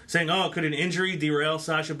feed saying, oh, could an injury derail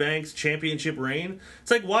Sasha Banks' championship reign? It's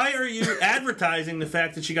like, why are you advertising the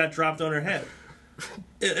fact that she got dropped on her head?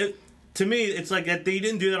 To me, it's like that they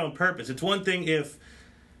didn't do that on purpose. It's one thing if,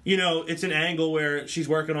 it's an angle where she's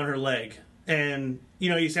working on her leg. And,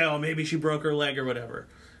 you say, oh, maybe she broke her leg or whatever.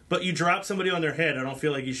 But you drop somebody on their head, I don't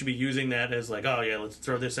feel like you should be using that as like, oh, yeah, let's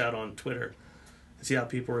throw this out on Twitter and see how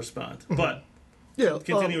people respond. But... Yeah,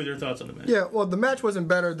 continue with your thoughts on the match. Yeah, well, the match wasn't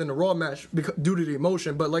better than the Raw match due to the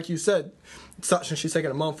emotion, but like you said, Sasha, she's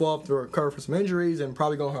taking a month off to recover from some injuries and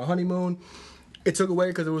probably going on her honeymoon. It took away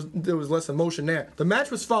because there was less emotion there. The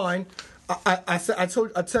match was fine. I said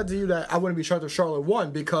to you that I wouldn't be shocked if Charlotte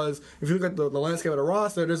won because if you look at the landscape of the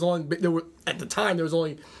roster, at the time there was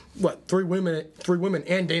only 3 women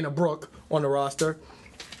and Dana Brooke on the roster,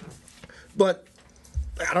 but.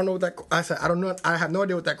 I don't know what that. I said I don't know. I have no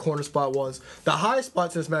idea what that corner spot was. The high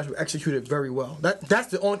spots in this match were executed very well. That's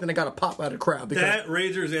the only thing that got a pop out of the crowd. Because, that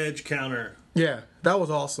Razor's Edge counter. Yeah, that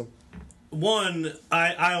was awesome. One,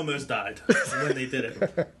 I almost died when they did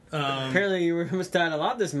it. Apparently, you almost died a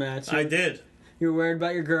lot this match. I did. You were worried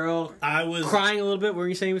about your girl. I was crying a little bit. Were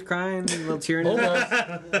you saying he was crying? A little tear in his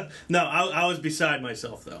eyes? No, I was beside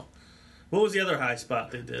myself though. What was the other high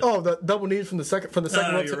spot they did? Oh, the double knees from the second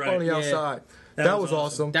rope right. on the outside. That was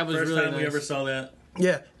awesome. That was First really time nice. we ever saw that.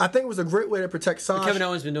 Yeah, I think it was a great way to protect Sasha. Kevin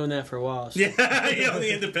Owens been doing that for a while. So. Yeah, on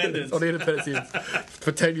the Independence. On the Independence season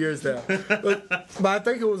for 10 years now. But I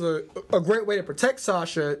think it was a great way to protect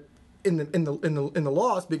Sasha in the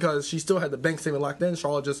loss because she still had the bank statement locked in.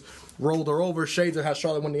 Charlotte just rolled her over. Shades of how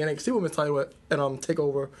Charlotte won the NXT Women's title at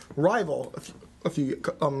Takeover Rival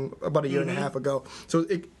about a year and a half ago. So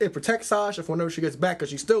it protects Sasha for whenever she gets back because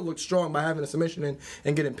she still looks strong by having a submission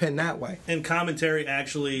and getting pinned that way. And commentary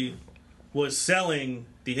actually was selling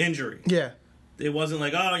the injury. Yeah. It wasn't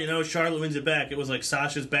like, Charlotte wins it back. It was like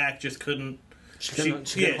Sasha's back just couldn't. She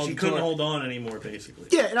couldn't hold on anymore, basically.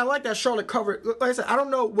 Yeah, and I like that Charlotte covered. Like I said, I don't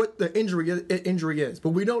know what the injury is, but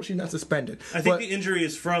we know she's not suspended. I think the injury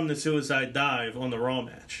is from the suicide dive on the Raw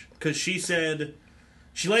match because she said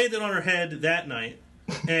she laid it on her head that night,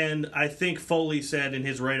 and I think Foley said in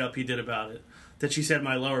his write-up he did about it that she said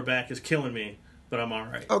my lower back is killing me, but I'm all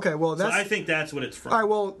right. Okay, well so I think that's what it's from. All right,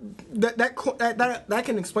 well that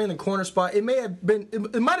can explain the corner spot. It may have been.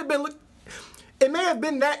 It might have been. It may have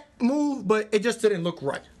been that move, but it just didn't look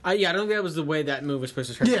right. I don't think that was the way that move was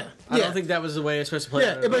supposed to turn out. I don't think that was the way it was supposed to play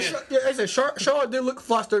out. But I said Charlotte did look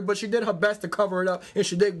flustered, but she did her best to cover it up, and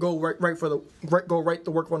she did go right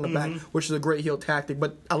to work on the back, which is a great heel tactic.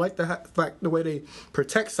 But I like the way they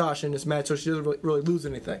protect Sasha in this match, so she doesn't really lose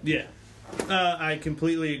anything. Yeah, I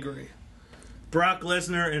completely agree. Brock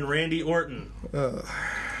Lesnar and Randy Orton.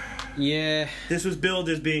 Yeah, this was billed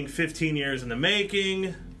as being 15 years in the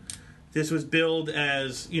making. This was billed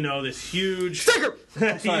as, this huge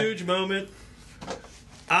moment.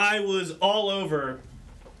 I was all over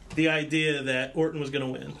the idea that Orton was going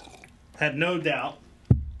to win. Had no doubt.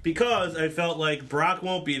 Because I felt like Brock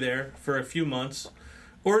won't be there for a few months.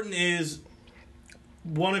 Orton is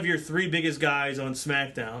one of your 3 biggest guys on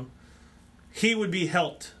SmackDown. He would be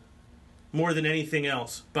helped more than anything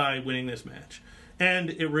else by winning this match. And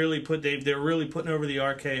it really they're really putting over the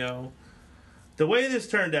RKO. The way this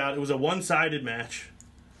turned out, it was a one-sided match.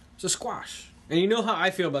 It's a squash. And you know how I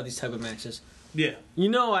feel about these type of matches. Yeah. You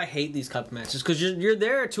know I hate these type of matches because you're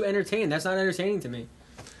there to entertain. That's not entertaining to me.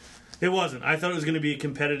 It wasn't. I thought it was going to be a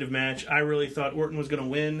competitive match. I really thought Orton was going to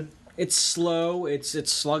win. It's slow. It's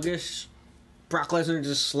sluggish. Brock Lesnar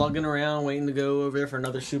just slugging around, waiting to go over there for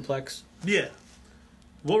another suplex. Yeah.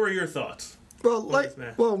 What were your thoughts?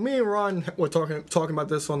 Well, me and Ron were talking about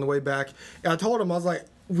this on the way back. And I told him, I was like,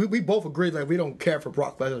 we both agreed we don't care for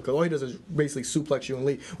Brock Lesnar because all he does is basically suplex you and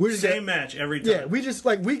leave. We just Same match every time. Yeah, we just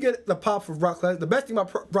we get the pop for Brock Lesnar. The best thing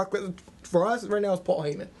about Brock Lesnar for us right now is Paul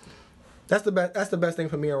Heyman. That's the best. That's the best thing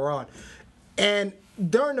for me and Ron. And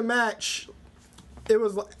during the match, it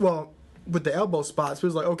was with the elbow spots, it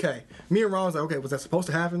was like, okay. Me and Ron was like, okay, was that supposed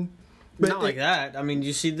to happen? But not like that. I mean,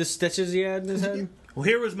 you see the stitches he had in his head? Well,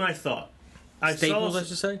 here was my thought. I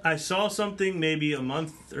saw something maybe a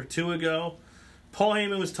month or 2 ago. Paul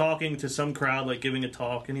Heyman was talking to some crowd, giving a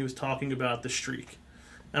talk, and he was talking about the streak.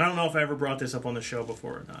 And I don't know if I ever brought this up on the show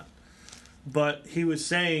before or not. But he was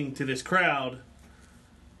saying to this crowd,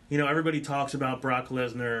 everybody talks about Brock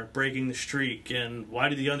Lesnar breaking the streak, and why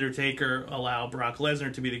did The Undertaker allow Brock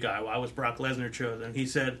Lesnar to be the guy? Why was Brock Lesnar chosen? He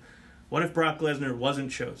said, what if Brock Lesnar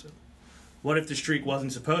wasn't chosen? What if the streak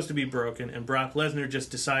wasn't supposed to be broken, and Brock Lesnar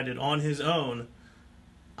just decided on his own,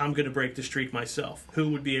 I'm going to break the streak myself? Who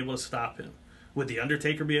would be able to stop him? Would The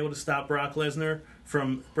Undertaker be able to stop Brock Lesnar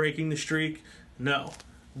from breaking the streak? No.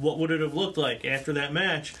 What would it have looked like after that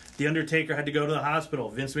match? The Undertaker had to go to the hospital.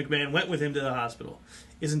 Vince McMahon went with him to the hospital.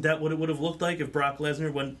 Isn't that what it would have looked like if Brock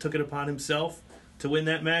Lesnar took it upon himself to win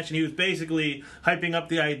that match? And he was basically hyping up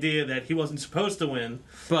the idea that he wasn't supposed to win.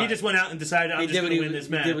 But he just went out and decided, I'm just going to win this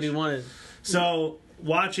match. He did what he wanted. So,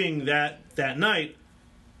 watching that night,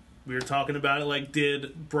 we were talking about it like,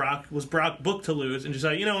 was Brock booked to lose? And just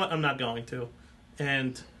like, you know what, I'm not going to.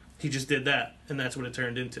 And he just did that, and that's what it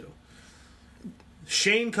turned into.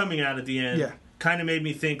 Shane coming out at the end kind of made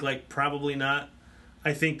me think, like, probably not.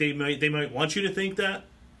 I think they might want you to think that.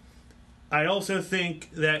 I also think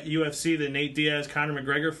that UFC, the Nate Diaz Conor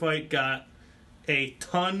McGregor fight, got a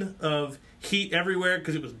ton of heat everywhere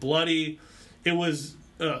because it was bloody. It was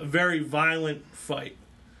a very violent fight.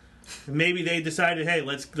 Maybe they decided, hey,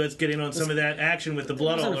 let's get in on some of that action with the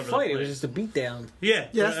blood all over the place. It was just a beatdown. Yeah,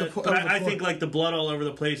 but I think like the blood all over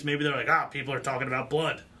the place. Maybe they're like, people are talking about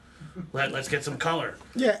blood. Let's get some color.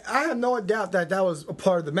 Yeah, I have no doubt that was a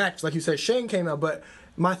part of the match. Like you said, Shane came out, but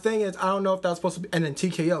my thing is, I don't know if that was supposed to be, and then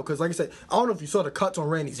TKO, because like I said, I don't know if you saw the cuts on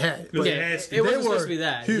Randy's head. But it wasn't supposed to be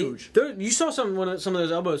that huge. You saw some of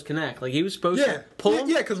those elbows connect. Like he was supposed to pull him.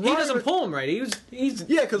 Yeah, because he doesn't pull him right. He's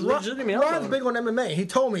because Ron's big on MMA. He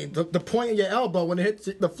told me the point of your elbow when it hits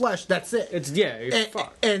the flesh, that's it. You're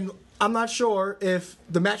fucked. And I'm not sure if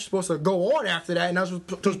the match is supposed to go on after that, and that was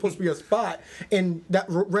supposed to be a spot, and that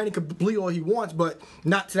Randy could bleed all he wants, but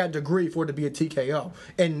not to that degree for it to be a TKO.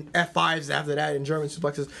 And F5s after that and German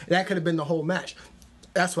suplexes, that could have been the whole match.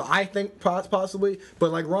 That's what I think possibly, but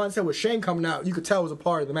like Ron said, with Shane coming out, you could tell it was a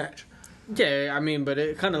part of the match. Yeah, I mean, but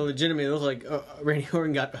it kind of legitimately looked like Randy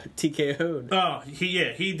Orton got TKO'd. Oh, he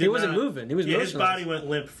did. He wasn't moving. He was motionless. His body went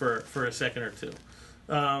limp for a second or two.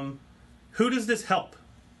 Who does this help?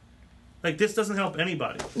 Like, this doesn't help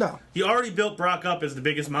anybody. No. You already built Brock up as the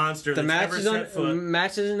biggest monster the that's ever set foot. The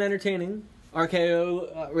match isn't entertaining.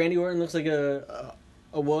 RKO, Randy Orton looks like a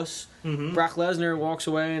wuss. Mm-hmm. Brock Lesnar walks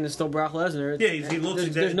away and it's still Brock Lesnar. Yeah, he looks...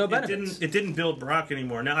 There's no benefits. It didn't build Brock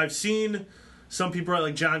anymore. Now, I've seen some people,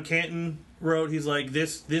 like John Canton wrote, he's like,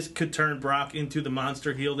 this could turn Brock into the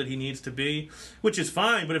monster heel that he needs to be, which is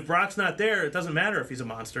fine, but if Brock's not there, it doesn't matter if he's a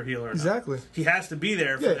monster heel or not. Exactly. He has to be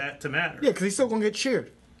there for that to matter. Yeah, because he's still going to get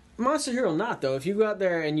cheered. Monster hero not, though. If you go out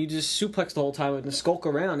there and you just suplex the whole time and skulk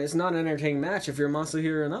around, it's not an entertaining match if you're a monster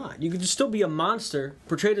hero or not. You could just still be a monster,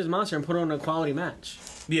 portrayed as a monster, and put on a quality match.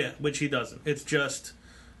 Yeah, which he doesn't. It's just,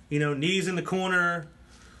 knees in the corner,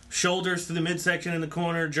 shoulders to the midsection in the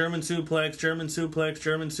corner, German suplex, German suplex,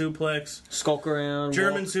 German suplex. Skulk around.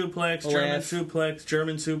 German suplex, German suplex,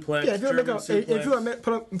 German suplex, yeah, if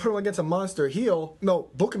you put him against a monster heel,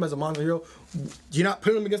 book him as a monster heel, you're not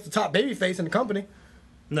putting him against the top babyface in the company.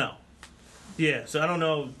 No. Yeah, so I don't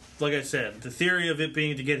know, like I said, the theory of it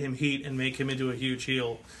being to get him heat and make him into a huge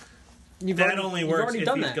heel, only works if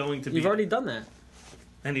he's going to be. You've already done that.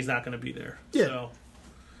 And he's not going to be there. Yeah. So,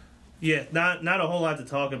 yeah, not a whole lot to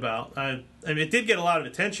talk about. I mean, it did get a lot of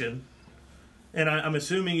attention, and I'm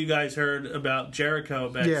assuming you guys heard about Jericho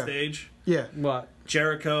backstage. Yeah. What?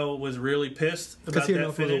 Jericho was really pissed about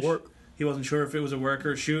that finish. Work. He wasn't sure if it was a work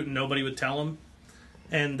or a shoot, and nobody would tell him.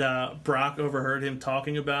 And Brock overheard him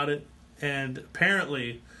talking about it, and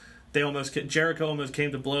apparently, Jericho almost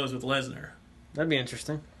came to blows with Lesnar. That'd be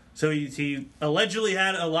interesting. So he allegedly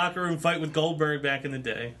had a locker room fight with Goldberg back in the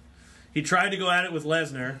day. He tried to go at it with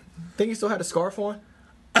Lesnar. Think he still had a scarf on?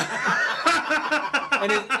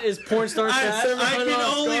 And his porn star I can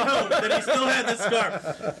only hope that he still had the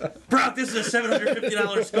scarf. Brock, this is a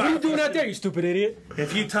 $750 scarf. What are you doing out there, you stupid idiot?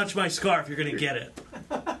 If you touch my scarf, you're going to get it.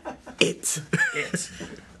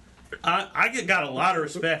 I got a lot of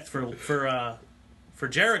respect for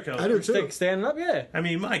Jericho. I do too. Standing up, yeah. I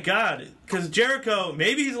mean, my God, because Jericho,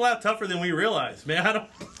 maybe he's a lot tougher than we realize. Man, I don't.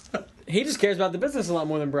 He just cares about the business a lot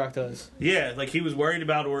more than Brock does. Yeah, like he was worried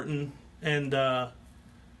about Orton, and I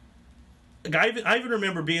even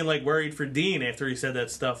remember being like worried for Dean after he said that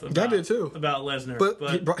stuff. I did too about Lesnar,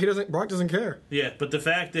 but Brock doesn't care. Yeah, but the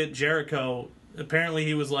fact that Jericho apparently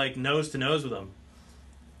he was like nose to nose with him.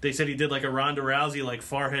 They said he did like a Ronda Rousey like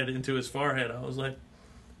forehead into his forehead. I was like,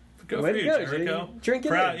 go for you, Jericho. Drink it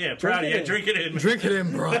proud, in. Yeah, proud. Yeah, drink it in. Drink it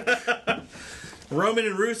in, bro. Roman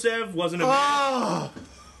and Rusev wasn't a match.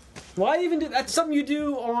 Why even do that's something you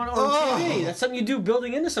do on TV? That's something you do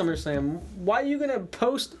building into SummerSlam. Why are you gonna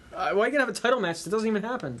post? Why are you gonna have a title match that doesn't even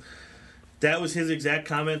happen? That was his exact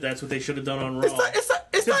comment. That's what they should have done on Raw.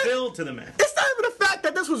 It's to not, build to the match. It's not even the fact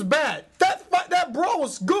that this was bad. That brawl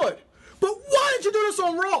was good. But why did you do this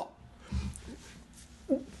on Raw?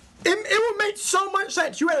 It would make so much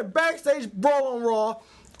sense. You had a backstage brawl on Raw,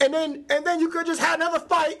 and then you could just have another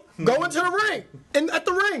fight, go into the ring, at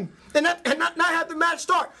the ring, and not have the match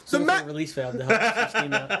start. So the release valve to help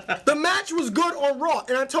steam out. The match was good on Raw,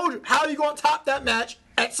 and I told you, how are you going to top that match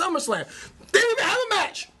at SummerSlam? They didn't even have a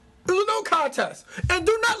match. There was no contest. And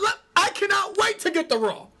I cannot wait to get the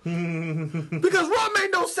Raw. Because Raw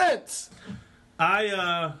made no sense.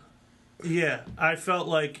 I felt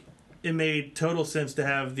like it made total sense to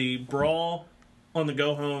have the brawl on the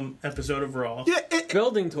go home episode of Raw. Yeah,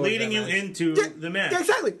 building towards leading you into the match. Yeah,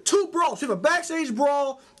 exactly. 2 brawls. You have a backstage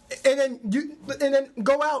brawl, and then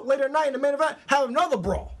go out later at night in the main event, have another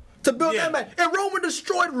brawl to build that match. And Roman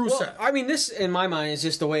destroyed Rusev. Well, I mean, this, in my mind, is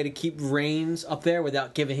just a way to keep Reigns up there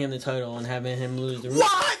without giving him the title and having him lose the Rusev.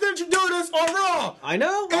 Why didn't you do this on Raw? I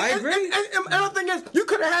know. I agree. And the thing is, you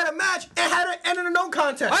could have had a match and had it end in a no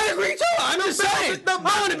contest. I agree too. I'm just saying. I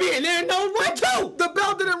want to be in there and no way too. The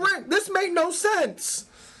bell didn't ring. This made no sense.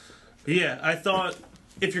 Yeah, I thought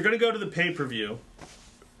if you're going to go to the pay-per-view,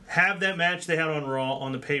 have that match they had on Raw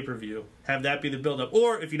on the pay-per-view. Have that be the build-up.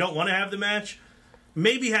 Or if you don't want to have the match,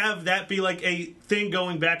 maybe have that be like a thing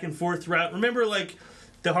going back and forth throughout. Remember, like,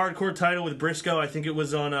 the hardcore title with Briscoe? I think it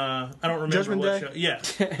was on, I don't remember Judgment what Day? show. Yeah.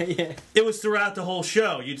 Yeah. It was throughout the whole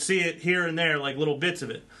show. You'd see it here and there, like little bits of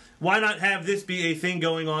it. Why not have this be a thing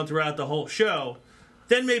going on throughout the whole show?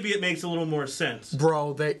 Then maybe it makes a little more sense.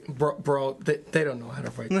 Bro, they don't know how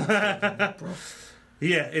to fight. Bro.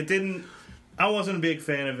 Yeah, it didn't. I wasn't a big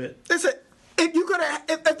fan of it. Listen, if you could have,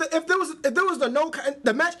 if there was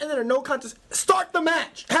the match ended in a no contest, start the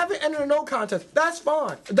match. Have it end in a no contest. That's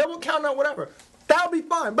fine. That will count out whatever. That'll be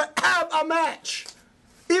fine. But have a match.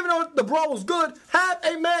 Even though the brawl was good, have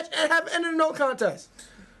a match and have it end in a no contest.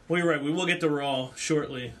 Well, you're right. We will get to Raw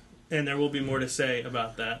shortly, and there will be more to say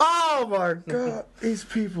about that. Oh my God, these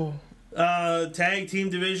people. Tag team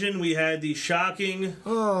division, we had the shocking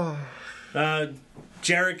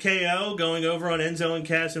Jericho going over on Enzo and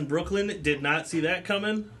Cass in Brooklyn. Did not see that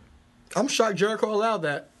coming. I'm shocked Jericho allowed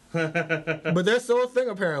that. But there's still a thing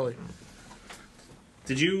apparently.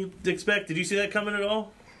 Did you see that coming at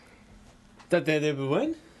all? That they would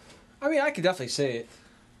win? I mean, I could definitely see it.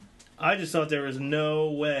 I just thought there was no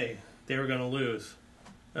way they were going to lose.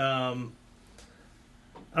 I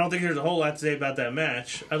don't think there's a whole lot to say about that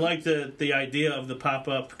match. I like the idea of the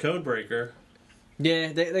pop-up code breaker.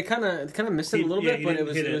 Yeah, they kind of missed it a little bit, but it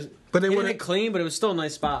was but they hit wouldn't it clean, but it was still a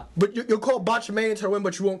nice spot. But you'll call Botchamania to win,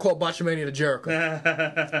 but you won't call Botchamania to Jericho.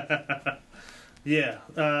 Yeah,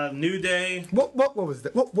 New Day. What was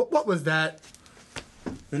that? What was that?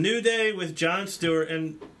 The New Day with Jon Stewart,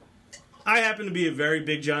 and I happen to be a very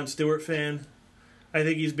big Jon Stewart fan. I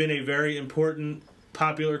think he's been a very important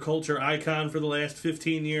popular culture icon for the last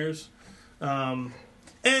 15 years. And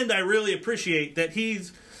I really appreciate that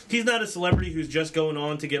he's not a celebrity who's just going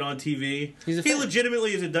on to get on TV. He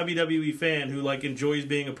legitimately is a WWE fan who like enjoys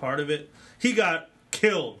being a part of it. He got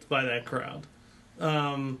killed by that crowd.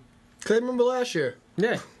 Cause I remember last year.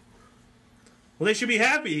 Yeah. Well, they should be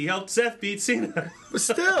happy. He helped Seth beat Cena. But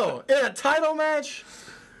still, in a title match.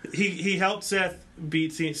 He helped Seth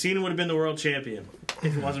beat Cena. Cena would have been the world champion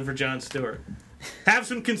if it wasn't for Jon Stewart. Have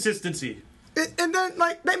some consistency. And then,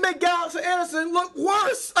 like, they make Gallows and Anderson look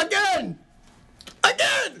worse again.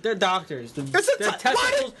 Again! They're doctors.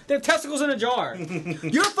 They're testicles in a jar.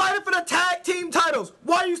 You're fighting for the tag team titles.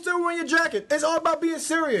 Why are you still wearing your jacket? It's all about being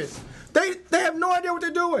serious. They have no idea what they're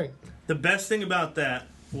doing. The best thing about that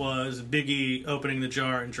was Big E opening the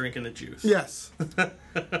jar and drinking the juice. Yes.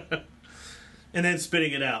 And then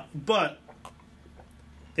spitting it out. But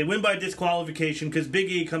they win by disqualification because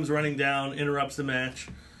Big E comes running down, interrupts the match,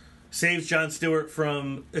 saves Jon Stewart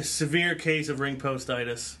from a severe case of ring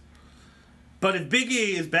postitis. But if Big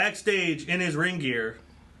E is backstage in his ring gear,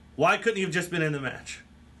 why couldn't he have just been in the match?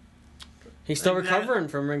 He's still recovering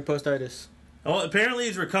from ring postitis. Oh, apparently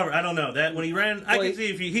he's recovered. I don't know. That when he ran, I can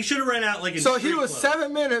see if he should have ran out like in So he street was clothes.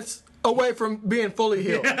 7 minutes away from being fully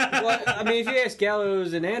healed. Well, I mean, if you ask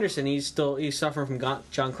Gallows and Anderson, he's suffering from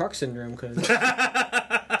John Crux syndrome. Cause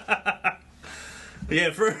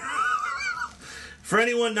Yeah, for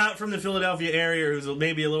anyone not from the Philadelphia area who's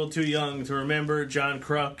maybe a little too young to remember John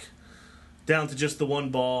Kruk, down to just the one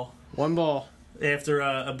ball one ball. after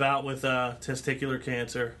a bout with testicular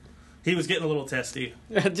cancer. He was getting a little testy.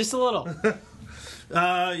 Just a little.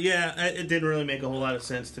 Yeah, it didn't really make a whole lot of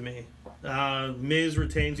sense to me. Miz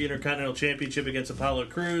retains the Intercontinental Championship against Apollo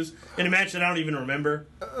Crews in a match that I don't even remember.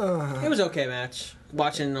 It was okay match.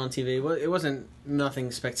 Watching it on TV, it wasn't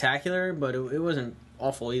nothing spectacular, but it wasn't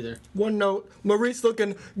awful either. One note: Maurice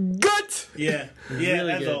looking good. Yeah,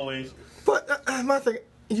 Really as good. always. But my thing,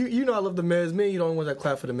 you know, I love the Miz. Me, you the only ones that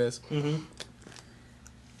clap for the Miz. Mm-hmm.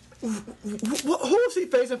 Who is he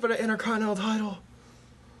facing for the Intercontinental title?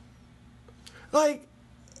 Like,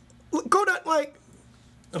 go down like.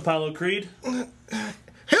 Apollo Creed.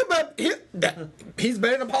 He's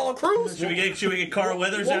better than Apollo Crews. Should we get Carl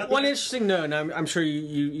Weathers out One there? interesting note, and I'm sure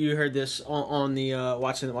you heard this on the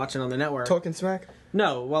watching on the network. Talking smack.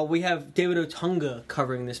 No, well, we have David Otunga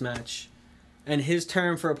covering this match, and his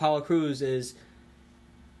term for Apollo Crews is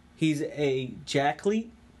he's a jacklete.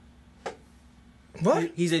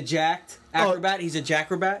 What? He's a jacked acrobat. He's a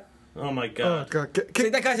jackrabat. Oh my Oh god. God!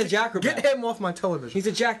 That guy's a jackrabat. Get him off my television. He's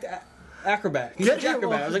a jacked acrobat. He's a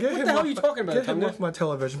jackrabat. I was like, what the hell are you talking about? Get him Otunga? off my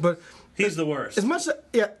television. But He's the worst. as much,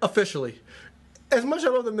 officially, as much as I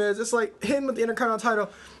love the Miz, it's like him with the Intercontinental title.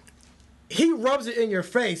 He rubs it in your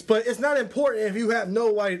face, but it's not important if you have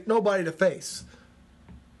nobody to face.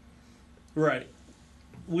 Right.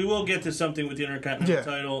 We will get to something with the Intercontinental Yeah.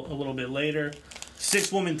 title a little bit later.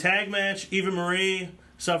 6-woman tag match. Eva Marie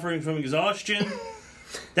suffering from exhaustion.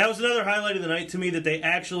 That was another highlight of the night to me, that they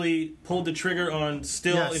actually pulled the trigger on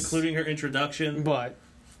still Yes. including her introduction. But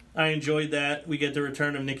I enjoyed that. We get the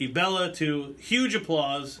return of Nikki Bella to huge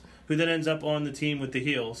applause, who then ends up on the team with the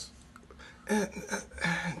heels.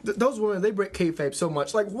 Those women, they break kayfabe so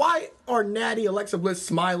much. Like, why are Natty, Alexa Bliss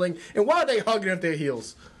smiling, and why are they hugging at their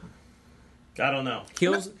heels? I don't know.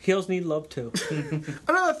 heels need love too.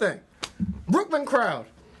 Another thing, Brooklyn crowd.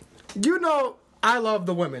 You know, I love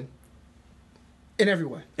the women in every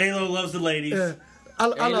way. Alo loves the ladies. I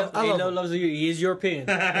love Alo them. loves you. He is European.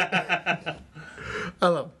 I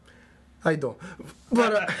love them. How you doing?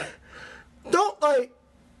 But don't like.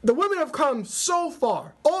 The women have come so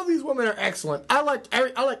far. All these women are excellent. I like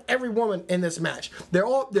every woman in this match.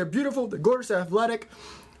 They're beautiful. They're gorgeous. They're athletic.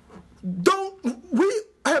 We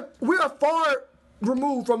are far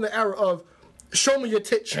removed from the era of show me your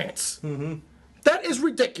tit chance. Mm-hmm. That is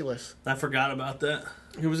ridiculous. I forgot about that.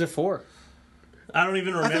 Who was it for? I don't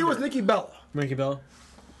even remember. I think it was Nikki Bella. Ricky Bella.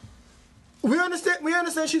 We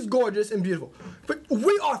understand she's gorgeous and beautiful. But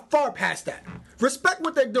we are far past that. Respect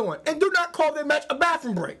what they're doing. And do not call their match a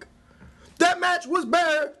bathroom break. That match was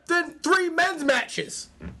better than 3 men's matches.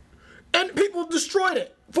 And people destroyed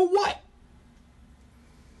it. For what?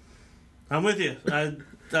 I'm with you.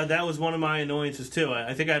 That was one of my annoyances too.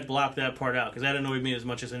 I think I'd block that part out because that annoyed me as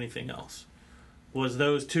much as anything else. Was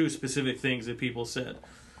those 2 specific things that people said.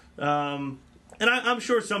 And I'm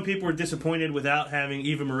sure some people were disappointed without having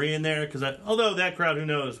Eva Marie in there, because although that crowd, who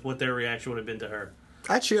knows what their reaction would have been to her.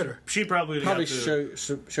 I cheered her. She probably would have Probably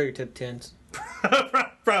show your tit tins.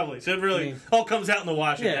 Probably. So it really all comes out in the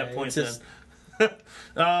wash at that point it's then.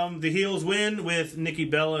 just- The heels win with Nikki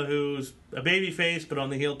Bella, who's a babyface, but on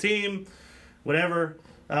the heel team. Whatever.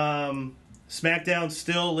 SmackDown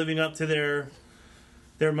still living up to their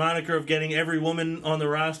moniker of getting every woman on the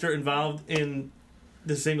roster involved in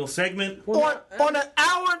the single segment. On a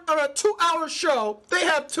 2-hour show, they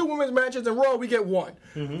have 2 women's matches in Raw. We get 1.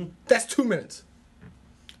 Mm-hmm. That's 2 minutes.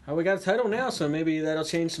 Oh, we got a title now, so maybe that'll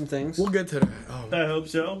change some things. We'll get to that. I hope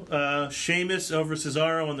so. Sheamus over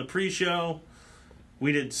Cesaro on the pre-show.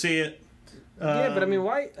 We didn't see it. Yeah, but I mean,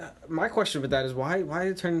 why? My question with that is why did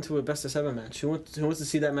it turn into a best of 7 match? Who wants to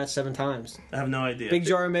see that match 7 times? I have no idea. Big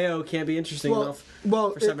Jar Mayo can't be interesting enough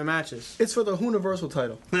for 7 matches. It's for the Universal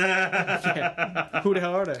title. Yeah. Who the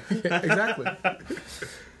hell are they? Exactly.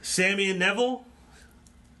 Sammy and Neville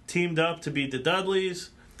teamed up to beat the Dudleys.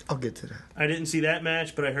 I'll get to that. I didn't see that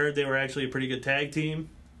match, but I heard they were actually a pretty good tag team.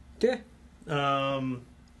 Yeah.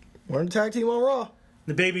 We're in the tag team on Raw.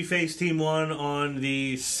 The babyface team won on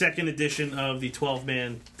the 2nd edition of the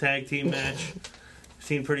 12-man tag team match.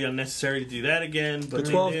 Seemed pretty unnecessary to do that again, but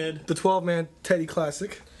they did. The 12-man Teddy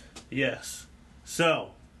Classic. Yes.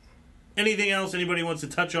 So, anything else anybody wants to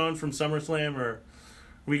touch on from SummerSlam, or are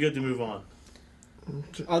we good to move on?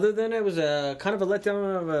 Other than it was a kind of a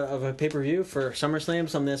letdown of a pay-per-view for SummerSlam,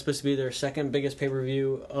 something that's supposed to be their 2nd biggest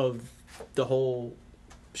pay-per-view of the whole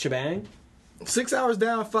shebang. 6 hours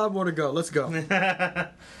down, 5 more to go. Let's go.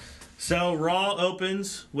 So, Raw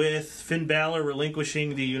opens with Finn Balor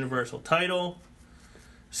relinquishing the Universal title.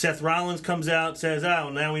 Seth Rollins comes out, says, "Oh,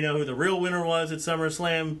 now we know who the real winner was at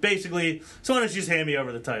SummerSlam." Basically, so why don't you just hand me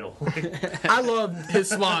over the title? I loved his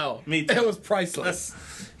smile. Me too. It was priceless.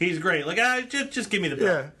 He's great. Like, just give me the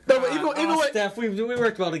belt. Yeah. No, but even when, Steph, we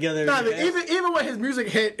worked well together. nah, but even when his music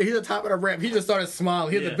hit, he's at the top of the ramp. He just started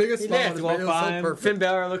smiling. He had Yeah. the biggest He smile. did. On his Walk face. It was by so him. perfect. Finn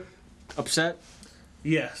Balor looked upset.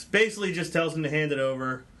 Yes. Basically, just tells him to hand it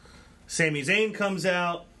over. Sami Zayn comes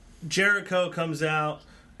out. Jericho comes out.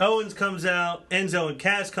 Owens comes out. Enzo and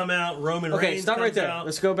Cass come out. Roman Okay, Reigns stop comes right there. out.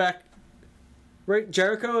 Let's go back. Right,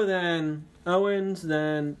 Jericho, then Owens,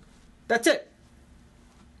 then that's it.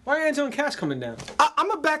 Why are Enzo and Cass coming down? I'm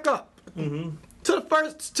gonna back up to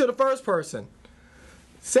the first person.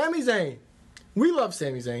 Sami Zayn. We love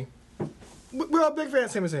Sami Zayn. We're a big fan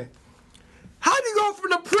of Sami Zayn. How do you go from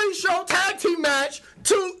the pre-show tag team match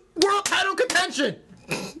to world title contention?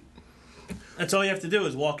 That's all you have to do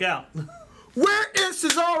is walk out. Where is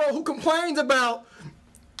Cesaro, who complains about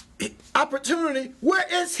opportunity? Where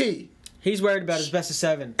is he? He's worried about his best of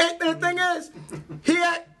 7. And the thing is,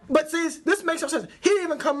 but see, this makes no sense. He didn't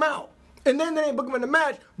even come out. And then they didn't book him in the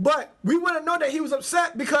match. But we wouldn't know that he was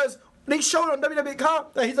upset because they showed on WWE.com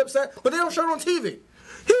that he's upset, but they don't show it on TV.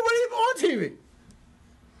 He wasn't even on TV.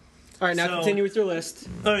 All right, now So- continue with your list.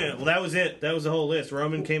 Oh, yeah. Well, that was it. That was the whole list.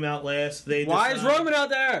 Roman came out last. Why is Roman out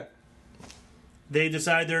there? They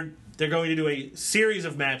decide they're going to do a series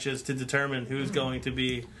of matches to determine who's going to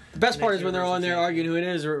be. The best part is when they're Universal on there Champion. arguing who it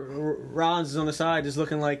is. Rollins is on the side, just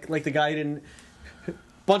looking like the guy who didn't.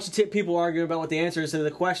 Bunch of people arguing about what the answer is to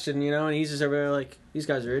the question, and he's just over there like, these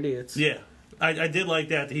guys are idiots. Yeah. I did like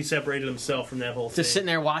that he separated himself from that whole thing. Just sitting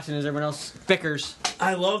there watching as everyone else bickers.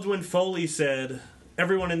 I loved when Foley said,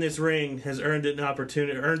 "Everyone in this ring has earned an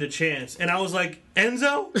opportunity, earned a chance," and I was like,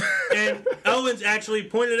 "Enzo?" And Owens actually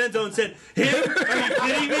pointed at Enzo and said, "Him? Are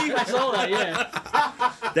you kidding me?" I saw that,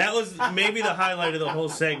 yeah. That was maybe the highlight of the whole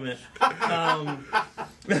segment.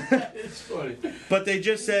 It's funny. But they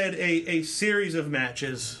just said a series of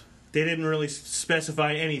matches. They didn't really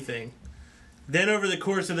specify anything. Then over the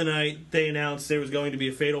course of the night, they announced there was going to be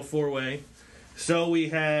a fatal 4-way. So we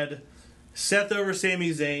had Seth over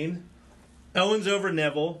Sami Zayn, Owens over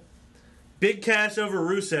Neville, Big Cass over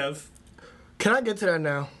Rusev, Can I get to that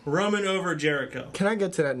now? Roman over Jericho. Can I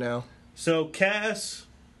get to that now? So Cass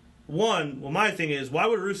won. Well, my thing is, why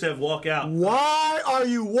would Rusev walk out? Why are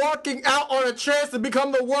you walking out on a chance to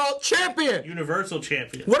become the world champion? Universal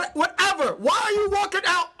champion. Whatever. Why are you walking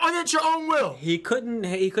out against your own will? He couldn't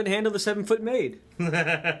handle the 7-foot maid.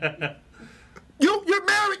 You're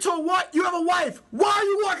married to a wife. You have a wife. Why are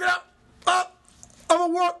you walking out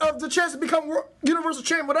of the chance to become universal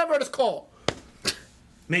champion, whatever it is called?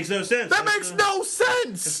 Makes no sense. That That's makes the- no It's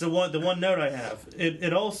sense. the one note I have.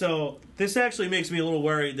 It also, this actually makes me a little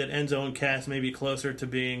worried that Enzo and Cass may be closer to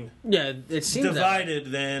being Yeah, it seems that way.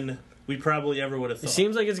 divided than we probably ever would have It thought.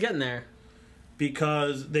 seems like it's getting there.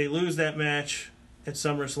 Because they lose that match at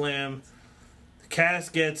SummerSlam. Cass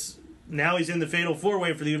now he's in the Fatal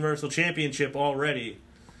 4-Way for the Universal Championship already.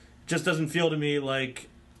 Just doesn't feel to me like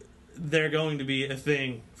they're going to be a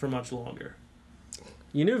thing for much longer.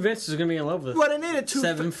 You knew Vince was going to be in love with Well, they needed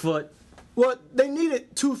 7-foot. Well, they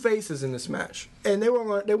needed two faces in this match, and they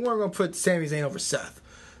weren't going to put Sami Zayn over Seth.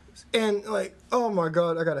 And oh my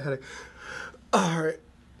God, I got a headache. All right.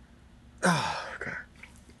 Oh, okay.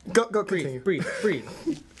 Go continue. Breathe.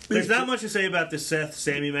 There's not much to say about the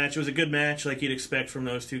Seth-Sami match. It was a good match like you'd expect from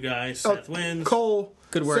those two guys. Seth wins. Cole.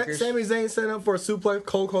 Good workers. Sami Zayn set up for a suplex.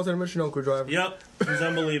 Cole calls it a Michinoku driver. Yep, he's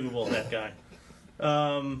unbelievable, that guy.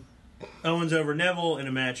 Owens over Neville in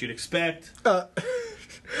a match you'd expect.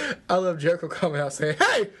 I love Jericho coming out saying,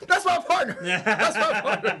 "Hey, that's my partner. That's my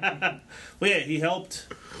partner." Well, yeah, he helped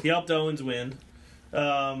Owens win.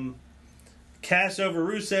 Cass over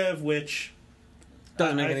Rusev, which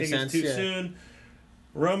Doesn't make I any think sense. is too Yeah. soon.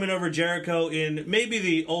 Roman over Jericho in maybe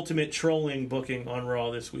the ultimate trolling booking on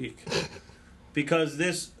Raw this week. Because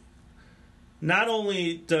this, not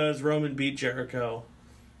only does Roman beat Jericho,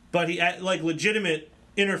 but he, legitimate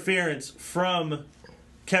interference from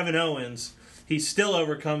Kevin Owens, he still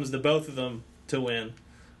overcomes the both of them to win.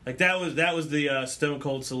 That was the Stone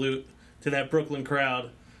Cold salute to that Brooklyn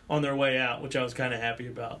crowd on their way out, which I was kind of happy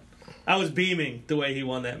about. I was beaming the way he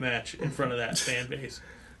won that match in front of that fan base.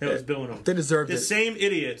 It was booing him. They deserved the it. same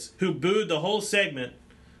idiots who booed the whole segment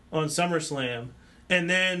on SummerSlam, and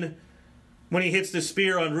then when he hits the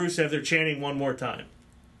spear on Rusev, they're chanting one more time.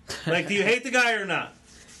 Do you hate the guy or not?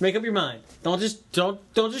 Make up your mind. Don't just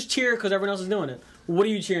cheer because everyone else is doing it. What are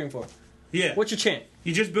you cheering for? Yeah. What's your chant?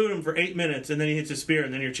 You just booed him for 8 minutes, and then he hits a spear,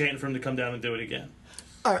 and then you're chanting for him to come down and do it again.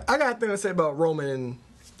 All right, I got a thing to say about Roman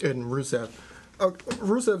and Rusev.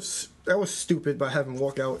 Rusev, that was stupid by having him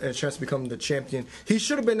walk out and a chance to become the champion. He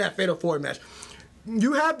should have been that Fatal 4 match.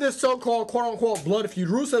 You have this so-called quote-unquote blood feud.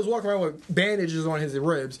 Rusev's walking around with bandages on his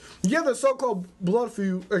ribs. You have the so-called blood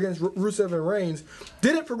feud against Rusev and Reigns.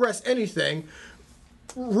 Didn't progress anything.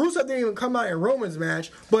 Rusev didn't even come out in Roman's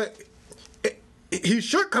match, but he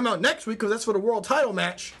should come out next week because that's for the world title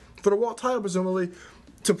match, for the world title presumably,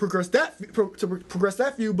 to progress that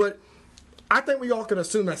feud. But I think we all can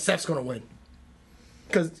assume that Seth's going to win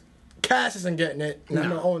because Cass isn't getting it, and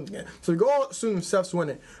no. Owens getting it. So we go all assume Seth's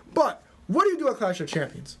winning. But what do you do at Clash of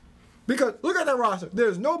Champions? Because look at that roster.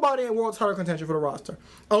 There's nobody in world title contention for the roster,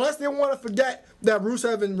 unless they want to forget that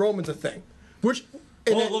Rusev and Roman's a thing. Which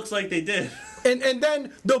it looks like they did. And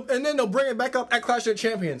then they'll bring it back up at Clash of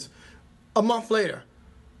Champions a month later.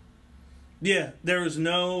 Yeah,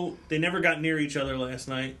 they never got near each other last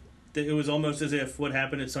night. It was almost as if what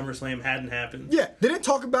happened at SummerSlam hadn't happened. Yeah, they didn't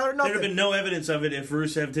talk about it. Nothing. There'd have been no evidence of it if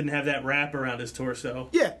Rusev didn't have that wrap around his torso.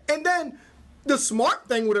 Yeah, and then the smart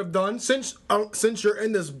thing would have done, since you're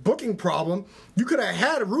in this booking problem, you could have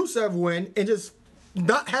had Rusev win and just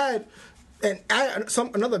not had and add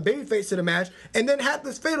another babyface to the match, and then have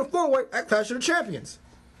this Fatal 4-Way at Clash of the Champions.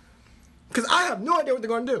 Because I have no idea what they're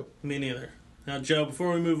going to do. Me neither. Now, Joe,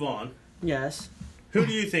 before we move on, yes, who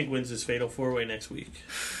do you think wins this Fatal 4-Way next week?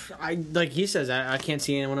 Like he says, I can't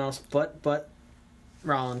see anyone else but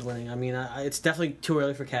Rollins winning. I mean, it's definitely too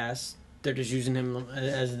early for Cass. They're just using him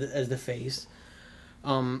as the face.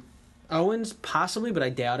 Owens possibly, but I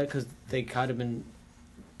doubt it because they kind of been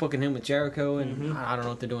booking him with Jericho, and I don't know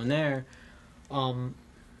what they're doing there.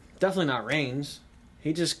 Definitely not Reigns.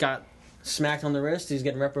 He just got smacked on the wrist. He's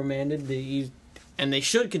getting reprimanded. And they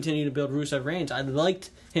should continue to build Rusev Reigns. I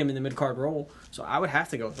liked him in the mid-card role, so I would have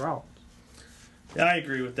to go with Rollins. I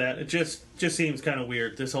agree with that. It just seems kind of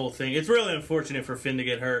weird, this whole thing. It's really unfortunate for Finn to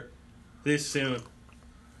get hurt this soon.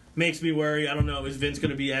 Makes me worry. I don't know. Is Vince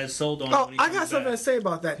going to be as sold on it when he I got something to say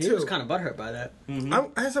about that, too. He was kind of butthurt by that. Mm-hmm.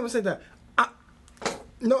 I had something to say that.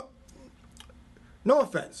 No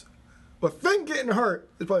offense, but Finn getting hurt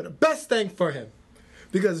is probably the best thing for him.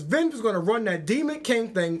 Because Vince was going to run that Demon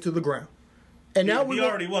King thing to the ground. And now he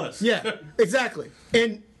already was. Yeah, exactly.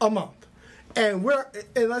 In a month. And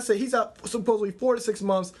let's say he's out supposedly 4 to 6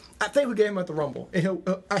 months. I think we get him at the Rumble. And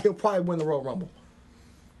he'll probably win the Royal Rumble.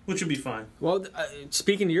 Which would be fine. Well,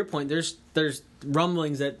 speaking to your point, there's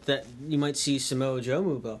rumblings that you might see Samoa Joe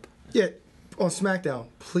move up. Yeah, on SmackDown,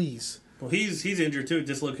 please. Well, he's injured too,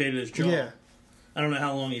 dislocated his jaw. Yeah. I don't know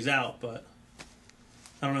how long he's out, but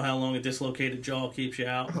I don't know how long a dislocated jaw keeps you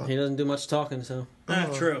out. He doesn't do much talking, so.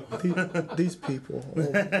 True. These people.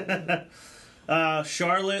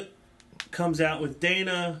 Charlotte comes out with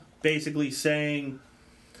Dana, basically saying,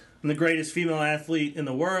 I'm the greatest female athlete in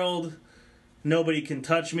the world. Nobody can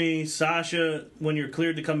touch me. Sasha, when you're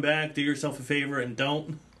cleared to come back, do yourself a favor and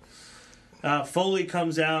don't. Foley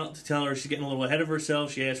comes out to tell her she's getting a little ahead of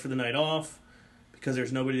herself. She asked for the night off because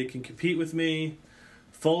there's nobody that can compete with me.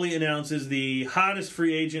 Foley announces the hottest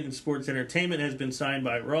free agent in sports entertainment has been signed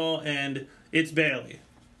by Raw, and it's Bayley.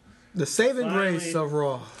 The saving grace of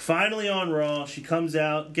Raw. Finally on Raw, she comes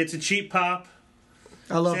out, gets a cheap pop.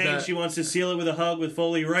 I love saying that. She wants to seal it with a hug with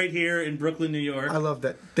Foley right here in Brooklyn, New York. I love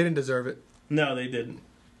that. They didn't deserve it. No, they didn't.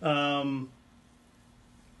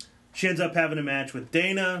 She ends up having a match with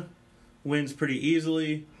Dana, wins pretty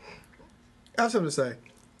easily. I have something to say.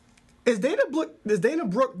 Is Dana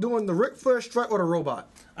Brooke doing the Ric Flair strike or the robot?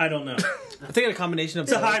 I don't know. I think a combination of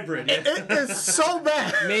It's a hybrid. Yeah. It is so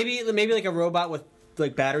bad. Maybe like a robot with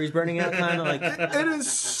like batteries burning out, kind of like. It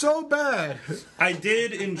is so bad. I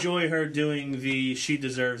did enjoy her doing the "She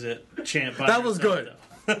Deserves It" chant. That was good.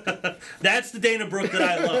 That's the Dana Brooke that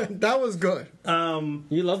I love. That was good.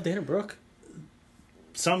 You love Dana Brooke?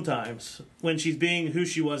 Sometimes when she's being who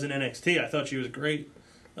she was in NXT, I thought she was great.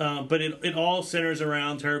 But it all centers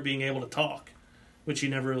around her being able to talk, which she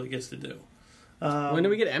never really gets to do. When do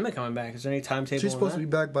we get Emma coming back? Is there any timetable? She's supposed to be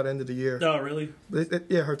back by the end of the year. Oh, really?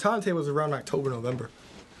 Yeah, her timetable is around October, November.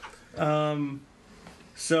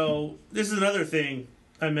 So this is another thing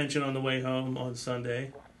I mentioned on the way home on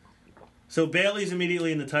Sunday. So Bayley's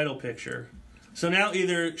immediately in the title picture. So now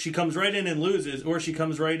either she comes right in and loses, or she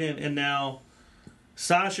comes right in and now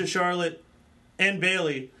Sasha, Charlotte, and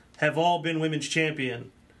Bayley have all been women's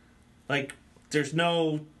champion. Like, there's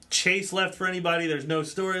no chase left for anybody. There's no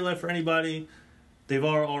story left for anybody. They've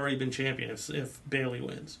all already been champions if Bayley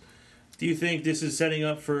wins. Do you think this is setting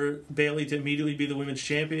up for Bayley to immediately be the women's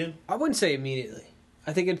champion? I wouldn't say immediately.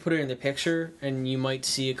 I think it'd put her in the picture, and you might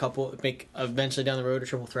see a couple make eventually down the road a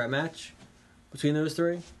triple threat match between those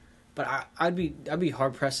three. But I'd be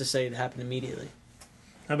hard pressed to say it happened immediately.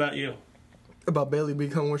 How about you? about Bailey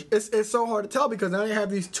becoming. It's so hard to tell because now you have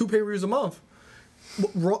these 2 pay-per-views a month.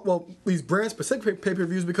 Well, these brand specific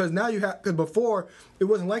pay-per-views because now you have because before it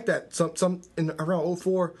wasn't like that. Some in around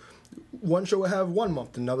 04, one show would have 1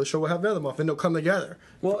 month, another show would have another month, and they'll come together.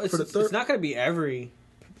 Well, it's not going to be every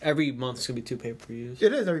month. It's going to be 2 pay-per-views.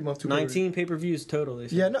 It is every month 2. 19 pay-per-views total. They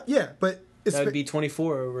said. But that would be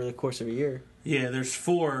 24 over the course of a year. Yeah, there's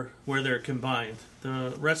 4 where they're combined.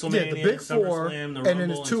 The WrestleMania, the big 4, SummerSlam, the Rumble, and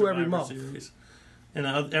then it's 2 every month. Series.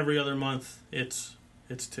 And every other month, it's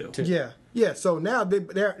 2. Yeah. So now they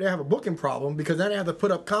have a booking problem because now they have to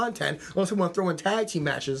put up content. Unless they want to throw in tag team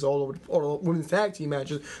matches all over women's tag team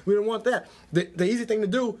matches, we don't want that. The easy thing to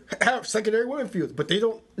do have secondary women feuds, but they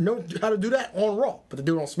don't know how to do that on Raw. But they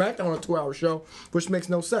do it on SmackDown on a 2-hour show, which makes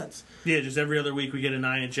no sense. Yeah, just every other week we get a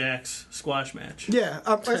Nia Jax squash match. Yeah.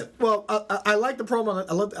 I like the promo.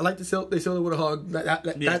 I like they seal it with a hug.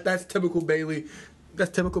 That's typical Bailey.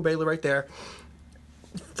 That's typical Bailey right there.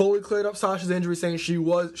 Fully cleared up Sasha's injury, saying she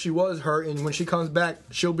was hurt, and when she comes back,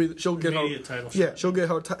 she'll get immediate her title shot. Yeah, she'll get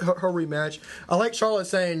her rematch. I like Charlotte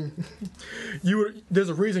saying, there's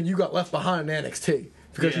a reason you got left behind in NXT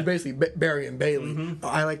because she's basically burying Bailey. Mm-hmm.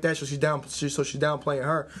 I like that, so she's downplaying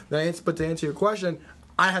her. But to answer your question,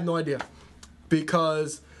 I have no idea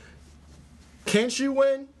because can she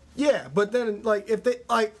win? Yeah, but then if they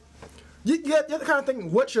you have to kind of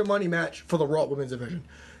think, what's your money match for the Raw Women's Division?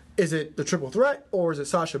 Is it the triple threat or is it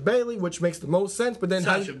Sasha Bailey, which makes the most sense? But then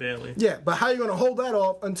Sasha Bailey. Yeah, but how are you going to hold that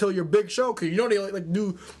off until your big show? Because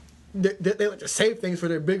they they like to save things for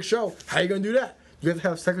their big show. How are you going to do that? You have to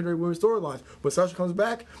have secondary women's storylines. When Sasha comes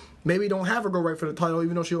back, maybe don't have her go right for the title,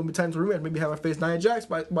 even though she'll be time to rematch. Maybe have her face Nia Jax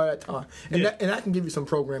by that time, and that can give you some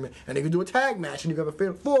programming. And they can do a tag match, and you can have a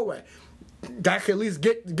fatal 4-way. That can at least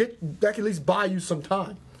that can at least buy you some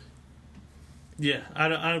time. Yeah,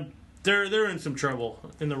 They're in some trouble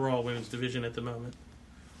in the Raw Women's Division at the moment.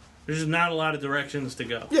 There's just not a lot of directions to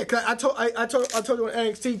go. Yeah, cause I told you on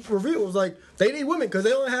NXT review, it was like they need women because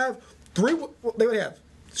they only have 3. They only have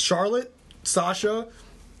Charlotte, Sasha,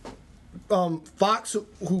 Fox,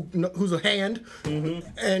 who's a hand,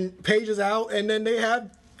 and Paige is out, and then they have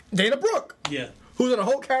Dana Brooke, who's in a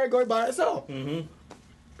whole category by herself. Mm-hmm.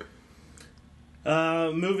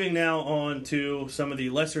 Moving now on to some of the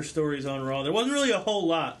lesser stories on Raw. There wasn't really a whole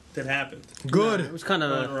lot that happened. Good. No, it was kind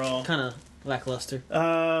of lackluster.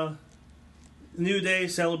 New Day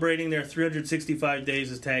celebrating their 365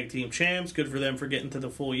 days as tag team champs. Good for them for getting to the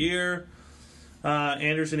full year.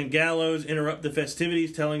 Anderson and Gallows interrupt the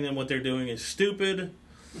festivities, telling them what they're doing is stupid.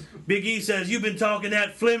 Big E says, "You've been talking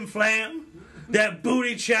that flim flam, that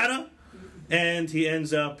booty chatter," and he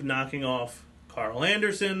ends up knocking off Carl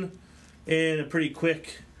Anderson in a pretty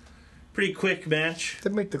quick match. They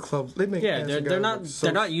make the club. They make they're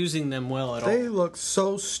not using them well at all. They look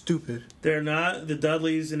so stupid. They're not. The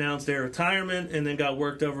Dudleys announced their retirement and then got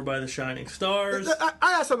worked over by the Shining Stars.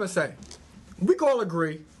 I have something to say. We can all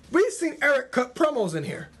agree. We've seen Eric cut promos in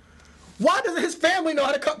here. Why doesn't his family know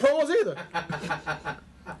how to cut promos either?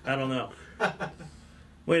 I don't know.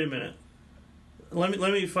 Wait a minute. Let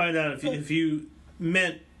me find out if you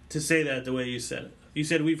meant to say that the way you said it. You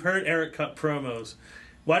said we've heard Eric cut promos.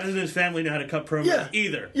 Why doesn't his family know how to cut promos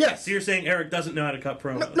either? Yes. So you're saying Eric doesn't know how to cut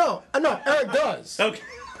promos? No, Eric does.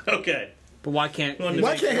 Okay. But why can't his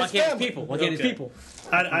people? Why can't his people?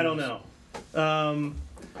 I don't know.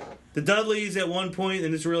 The Dudleys at one point,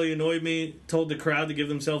 and this really annoyed me, told the crowd to give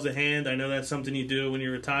themselves a hand. I know that's something you do when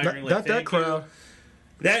you're retiring. That crowd.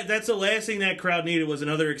 That's the last thing that crowd needed was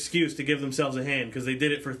another excuse to give themselves a hand because they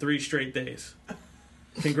did it for 3 straight days,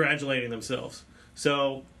 congratulating themselves.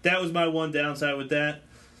 So that was my one downside with that.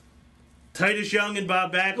 Titus Young and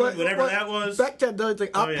Bob Backlund, whatever that was. Back that Dudley thing,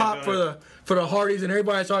 I popped for the Hardys and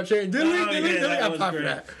everybody started chanting. That was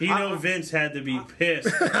great. You know Vince had to be pissed.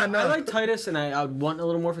 I know. I like Titus, and I would want a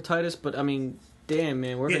little more for Titus, but I mean, damn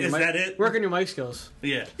man, work on your mic skills.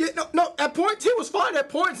 Yeah. No. At points he was fine. At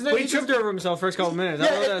points, and then he tripped over himself first couple minutes.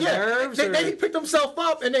 Nerves. Then he picked himself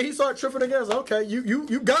up, and then he started tripping again. I was like, okay,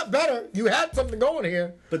 you got better. You had something going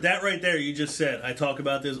here. But that right there, you just said. I talk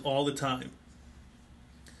about this all the time.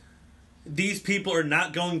 These people are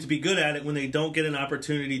not going to be good at it when they don't get an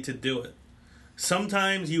opportunity to do it.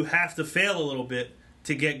 Sometimes you have to fail a little bit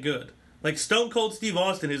to get good. Like Stone Cold Steve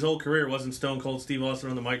Austin, his whole career wasn't Stone Cold Steve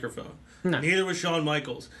Austin on the microphone. No. Neither was Shawn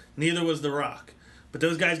Michaels. Neither was The Rock. But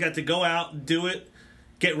those guys got to go out, do it,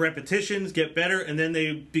 get repetitions, get better, and then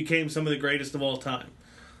they became some of the greatest of all time.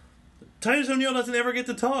 Titus O'Neil doesn't ever get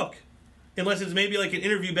to talk. Unless it's maybe like an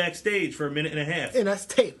interview backstage for a minute and a half. And that's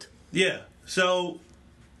taped. Yeah. So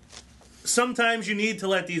sometimes you need to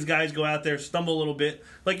let these guys go out there, stumble a little bit.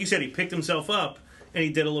 Like you said, he picked himself up, and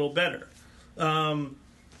he did a little better.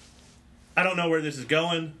 I don't know where this is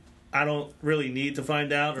going. I don't really need to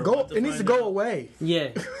find out. Or want to It needs to find go out. away. Yeah,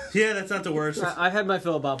 Yeah, that's not the worst. I've had my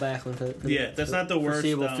fill about Backlund. For Yeah, that's not the worst.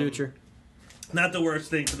 foreseeable future. Not the worst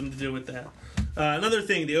thing for them to do with that. Another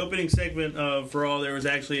thing, the opening segment of Raw, there was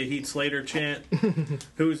actually a Heath Slater chant,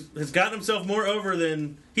 has gotten himself more over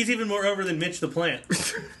than he's even more over than Mitch the Plant.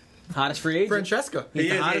 Hottest free agent. Francesca. He's He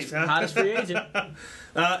the is, hottest, huh? hottest free agent.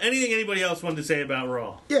 Anything anybody else wanted to say about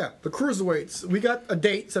Raw? Yeah, the cruiserweights. We got a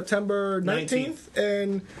date, September 19th,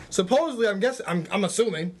 and supposedly, I'm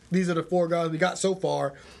assuming these are the 4 guys we got so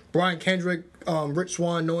far: Brian Kendrick, Rich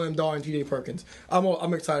Swann, Noam Dar, and T.J. Perkins.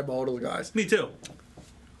 I'm excited about all those guys. Me too.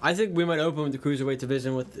 I think we might open with the cruiserweight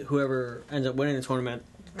division with whoever ends up winning the tournament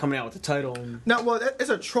coming out with the title. Now, well, it's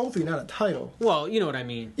a trophy, not a title. Well, you know what I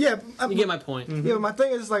mean. Yeah, You get my point. Yeah, but my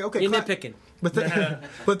thing is like, okay, You're nitpicking. but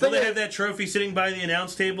Will thing they is, have that trophy sitting by the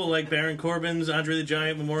announce table like Baron Corbin's Andre the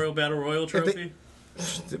Giant Memorial Battle Royal trophy?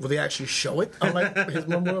 will they actually show it? Unlike his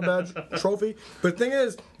Memorial Badge trophy. But the thing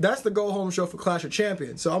is, that's the go home show for Clash of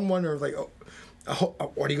Champions. So I'm wondering, like,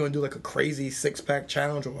 are you going to do like a crazy 6-pack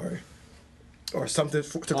challenge or something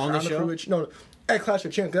to On crown the the show? cruiserweight? No, at Clash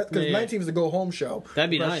of Champions, because Yeah. 19th is the go home show. That'd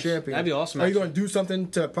be for Clash nice. of Champions. That'd be awesome, Are you actually. going to do something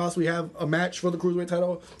to possibly have a match for the cruiserweight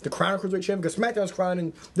title to crown a cruiserweight champion? Because SmackDown's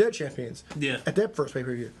crowning their champions. Yeah. At their first pay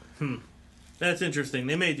per view. That's interesting.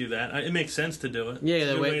 They may do that. It makes sense to do it. Yeah, It's a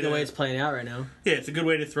the good way to- it's playing out right now. Yeah, it's a good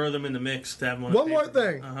way to throw them in the mix to have them on One more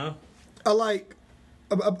thing. Uh-huh. I like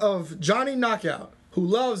of Johnny Knockout, who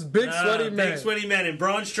loves big sweaty men. Big sweaty men. And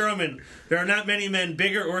Braun Strowman. There are not many men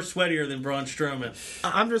bigger or sweatier than Braun Strowman.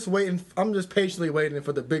 I'm just waiting. I'm just patiently waiting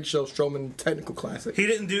for the Big Show Strowman Technical Classic. He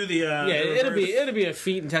didn't do the. Yeah, it'll be a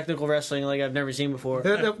feat in technical wrestling like I've never seen before.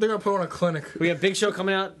 They're gonna put on a clinic. We have Big Show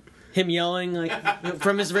coming out, him yelling like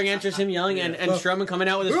from his ring entrance, him yelling, and Strowman coming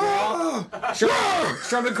out with his growl.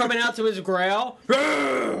 Strowman coming out to his growl.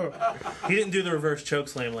 He didn't do the reverse choke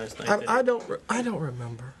slam last night. did he? I don't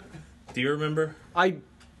remember. Uh, Do you remember? I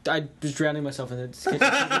was drowning myself in the kitchen.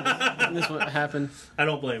 And this one happened. I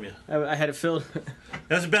don't blame you. I had it filled.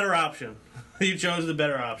 That's a better option. You chose the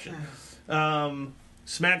better option.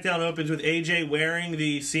 SmackDown opens with AJ wearing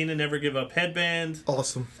the Cena Never Give Up headband,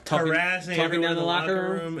 Awesome. harassing talking everyone down in the the locker locker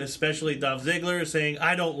room, especially Dolph Ziggler, saying,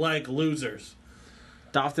 "I don't like losers."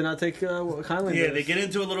 Dolph did not take kindly. to Yeah, this. they get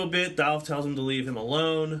into a little bit. Dolph tells him to leave him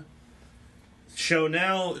alone. Show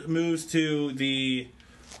now moves to the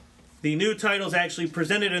new titles actually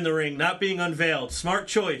presented in the ring, not being unveiled. Smart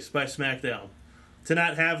choice by SmackDown to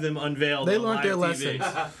not have them unveiled. They on learned their live TV.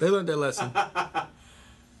 lesson. They learned their lesson.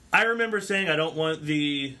 I remember saying I don't want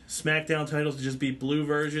the SmackDown titles to just be blue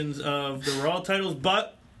versions of the Raw titles,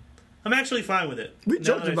 but I'm actually fine with it. We now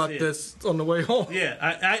joked that I about see it. this on the way home. Yeah,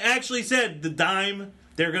 I actually said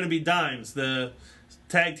they're going to be dimes, the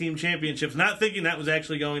tag team championships, not thinking that was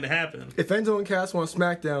actually going to happen. If Enzo and Cass won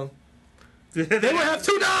SmackDown, they would have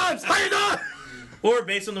 2 dimes. How you doing? Or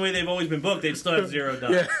based on the way they've always been booked, they'd still have 0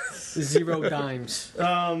 dimes. Yeah. 0 dimes.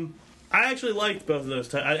 I actually liked both of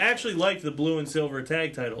those. I actually liked the blue and silver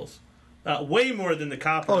tag titles way more than the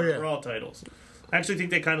copper Oh, yeah. and Raw titles. I actually think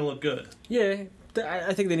they kind of look good. Yeah,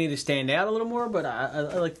 I think they need to stand out a little more, but I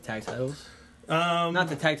like the tag titles. Not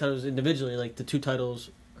the tag titles individually, like the 2 titles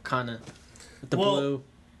kind of the blue.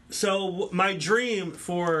 So my dream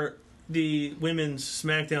for the women's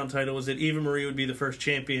SmackDown title was that Eva Marie would be the first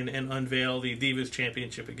champion and unveil the Divas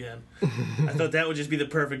Championship again. I thought that would just be the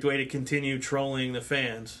perfect way to continue trolling the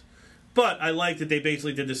fans. But I like that they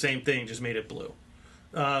basically did the same thing, just made it blue.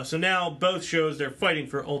 So now both shows, they're fighting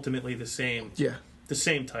for ultimately the same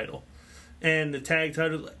title. And the tag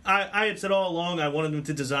title, I had said all along I wanted them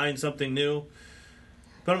to design something new.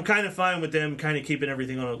 But I'm kind of fine with them kind of keeping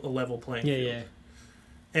everything on a level playing field. Yeah.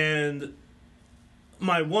 And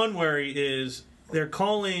my one worry is they're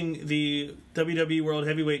calling the WWE World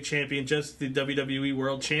Heavyweight Champion just the WWE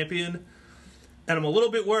World Champion. And I'm a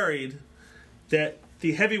little bit worried that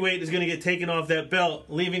the heavyweight is going to get taken off that belt,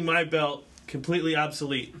 leaving my belt completely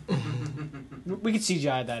obsolete. We could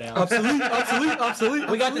CGI that out. Obsolete.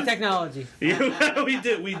 We got the technology.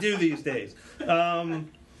 we do these days.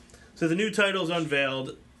 So the new title's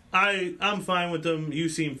unveiled. I'm fine with them. You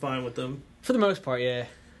seem fine with them. For the most part, yeah.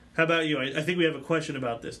 How about you? I think we have a question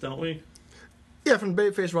about this, don't we? Yeah, from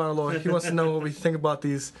Babyface Ronald Lloyd. He wants to know what we think about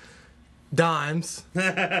these dimes.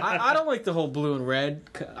 I don't like the whole blue and red.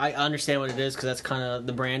 I understand what it is because that's kind of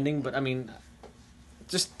the branding, but I mean,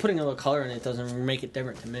 just putting a little color in it doesn't make it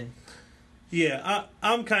different to me. Yeah,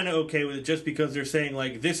 I'm kind of okay with it just because they're saying,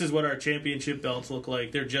 like, this is what our championship belts look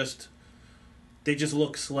like. They just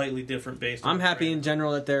look slightly different based on I'm the happy brand. in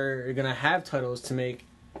general that they're going to have titles to make,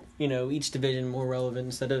 each division more relevant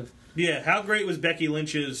instead of. Yeah, how great was Becky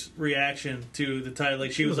Lynch's reaction to the title?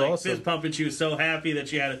 Like, she was like awesome. fist pumping. She was so happy that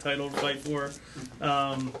she had a title to fight for.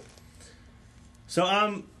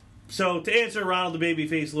 So to answer Ronald the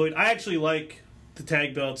Babyface Lloyd, I actually like the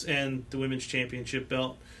tag belts and the women's championship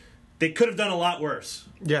belt. They could have done a lot worse.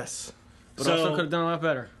 Yes. But also could have done a lot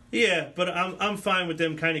better. Yeah, but I'm fine with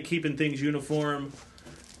them kind of keeping things uniform.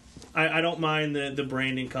 I don't mind the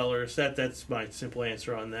branding colors. That's my simple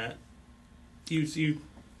answer on that. You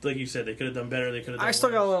like you said, they could have done better. They could have. Done I still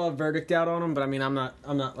worse. got a little verdict out on them, but I mean, I'm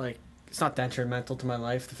not like it's not detrimental to my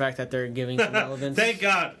life. The fact that they're giving some relevance, Thank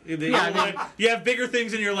God. You have bigger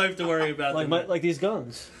things in your life to worry about. like these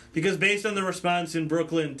guns. Because based on the response in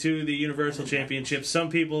Brooklyn to the Universal Championship, some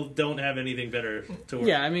people don't have anything better to worry.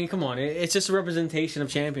 Yeah, I mean, come on, it's just a representation of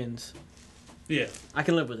champions. Yeah. I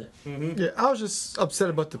can live with it. Mm-hmm. Yeah, I was just upset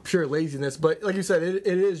about the pure laziness, but like you said, it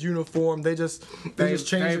is uniform. They just Very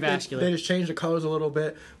change vascular. they just change the colors a little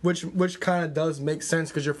bit, which kind of does make sense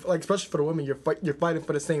because you're like, especially for the women, you're fighting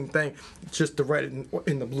for the same thing, it's just the red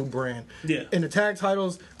in the blue brand. Yeah. In the tag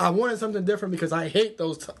titles, I wanted something different because I hate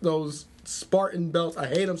those Spartan belts. I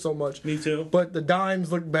hate them so much. Me too. But the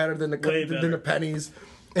dimes look better than Way than better. the pennies.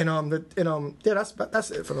 And yeah,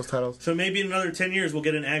 that's it for those titles. So maybe in another 10 years we'll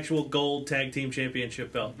get an actual gold tag team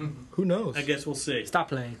championship belt. Who knows? I guess we'll see. Stop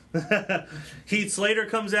playing. Heath Slater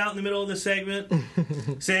comes out in the middle of the segment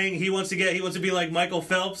saying he wants to be like Michael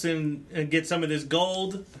Phelps and get some of this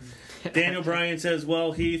gold. Daniel Bryan says,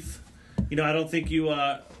 "Well, Heath, I don't think you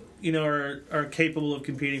are capable of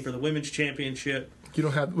competing for the women's championship." You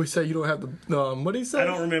don't have. We say you don't have the. What did he say? I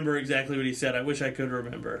don't remember exactly what he said. I wish I could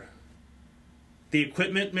remember. The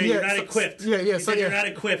equipment, man, Yeah, you're not so- equipped. yeah, He so said yeah. you're not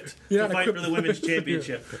equipped You're to not fight equipped for the women's for the-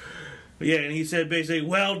 championship. Yeah, and he said basically,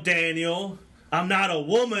 "Well, Daniel, I'm not a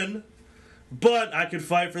woman, but I could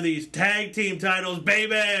fight for these tag team titles,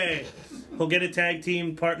 baby." He'll get a tag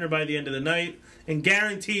team partner by the end of the night, and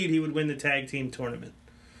guaranteed he would win the tag team tournament.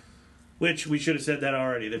 Which we should have said that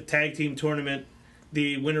already. The tag team tournament,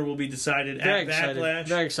 the winner will be decided Very at excited. Backlash.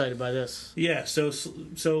 Very excited by this. Yeah, so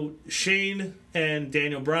Shane and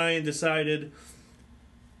Daniel Bryan decided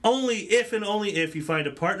only if you find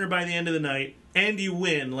a partner by the end of the night and you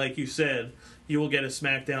win, like you said, you will get a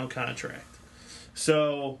SmackDown contract.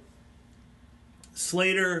 So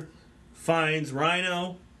Slater finds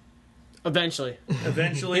Rhino Eventually.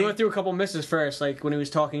 eventually. He went through a couple misses first, like when he was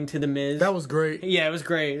talking to The Miz. That was great. Yeah, it was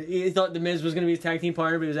great. He thought The Miz was going to be his tag team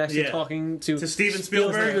partner, but he was actually Yeah. talking to Steven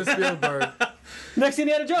Spielberg. Steven Spielberg. Next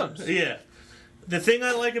Indiana Jones. Yeah. The thing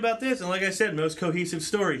I like about this, and like I said, most cohesive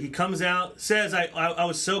story, he comes out, says, I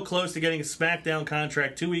was so close to getting a SmackDown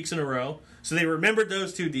contract 2 weeks in a row. So they remembered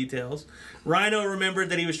those two details. Rhino remembered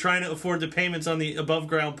that he was trying to afford the payments on the above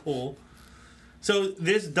ground pool. So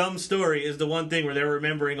this dumb story is the one thing where they're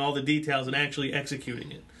remembering all the details and actually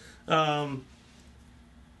executing it.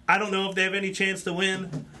 I don't know if they have any chance to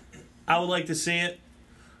win. I would like to see it.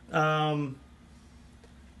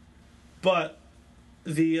 But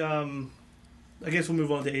the I guess we'll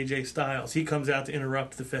move on to AJ Styles. He comes out to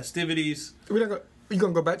interrupt the festivities. You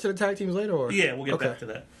gonna go back to the tag teams later, or Yeah, we'll get back to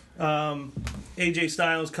that. AJ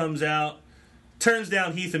Styles comes out, turns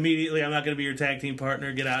down Heath immediately. I'm not going to be your tag team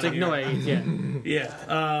partner. Get out It's of like, here. no way. Yeah.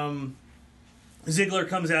 Yeah. Ziggler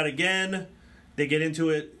comes out again. They get into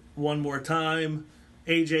it one more time.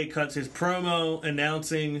 AJ cuts his promo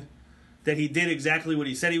announcing that he did exactly what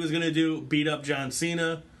he said he was going to do, beat up John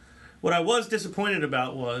Cena. What I was disappointed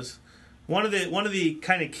about was one of the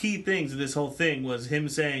kind of key things of this whole thing was him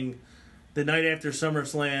saying the night after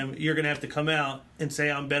SummerSlam, you're going to have to come out and say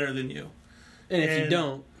I'm better than you. And if you And-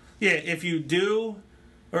 don't, Yeah, if you do,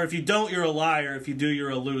 or if you don't, you're a liar. If you do, you're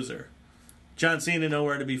a loser. John Cena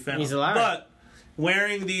nowhere to be found. He's a liar. But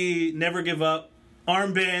wearing the Never Give Up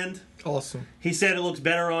armband, awesome. he said it looks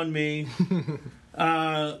better on me.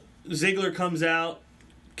 Ziggler comes out.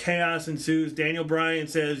 Chaos ensues. Daniel Bryan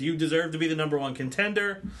says, you deserve to be the number one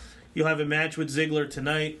contender. You'll have a match with Ziggler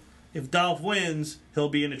tonight. If Dolph wins, he'll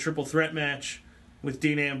be in a triple threat match with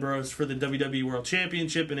Dean Ambrose for the WWE World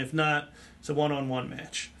Championship. And if not, it's a one-on-one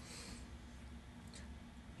match.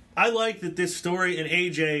 I like that this story and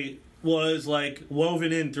AJ was like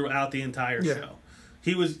woven in throughout the entire Yeah. show.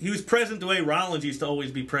 He was present the way Rollins used to always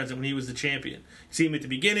be present when he was the champion. You'd see him at the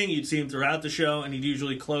beginning, you'd see him throughout the show, and he'd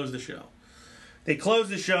usually close the show. They closed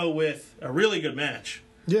the show with a really good match.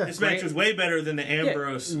 Yeah, This match was way better than the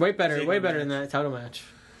Ambrose. way better Ziggler than match. that title match.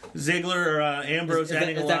 Ziggler or Ambrose Is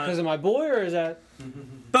adding that a lot. because of my boy, or is that?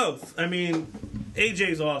 Both. I mean,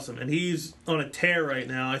 AJ's awesome, and he's on a tear right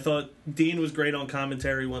now. I thought Dean was great on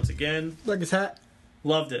commentary once again. like his hat.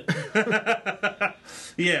 Loved it.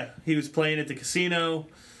 Yeah, he was playing at the casino.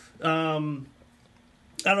 I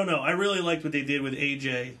don't know. I really liked what they did with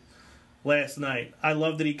AJ last night. I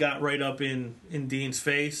love that he got right up in Dean's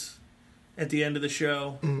face at the end of the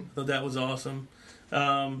show. I thought that was awesome.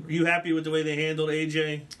 Are you happy with the way they handled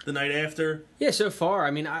AJ the night after? Yeah, so far.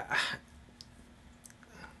 I mean, I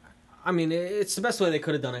mean, it's the best way they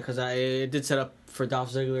could have done it because it did set up for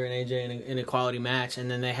Dolph Ziggler and AJ in a quality match, and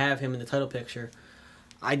then they have him in the title picture.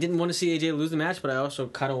 I didn't want to see AJ lose the match, but I also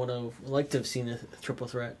kind of would have liked to have seen a triple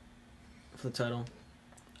threat for the title.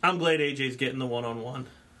 I'm glad AJ's getting the one-on-one.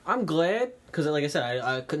 I'm glad because, like I said,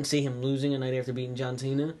 I couldn't see him losing a night after beating John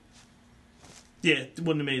Cena. Yeah, it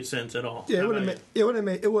wouldn't have made sense at all. Yeah, it wouldn't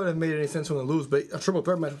have made any sense when they lose, but a triple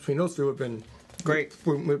threat match between those three would have been Great.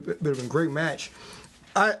 Would have been a great match.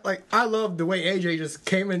 I love the way AJ just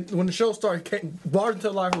came in when the show started, barged into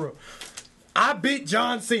the locker room. I beat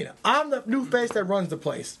John Cena. I'm the new face that runs the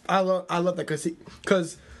place. I love that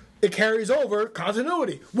because it carries over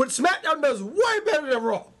continuity. What SmackDown does way better than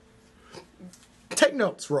Raw. Take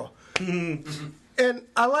notes, Raw. And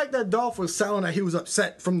I like that Dolph was sounding that he was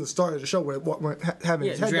upset from the start of the show when having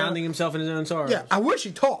his head drowning down. himself in his own sorrows. Yeah, I wish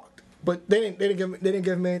he talked, but they didn't give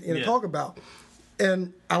him anything to talk about.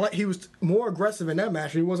 And he was more aggressive in that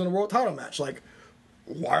match than he was in a world title match. Like,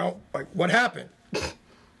 what happened?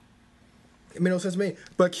 It made no sense to me.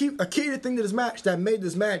 But a key thing to this match that made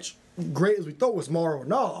this match great as we thought was Mauro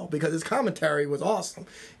Ranallo, because his commentary was awesome.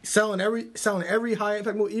 Selling every high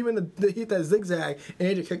impact move, even the hit that zigzag,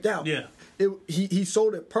 and AJ kicked out. Yeah. He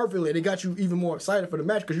sold it perfectly, and it got you even more excited for the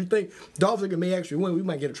match because you think Dolph Ziggler may actually win. We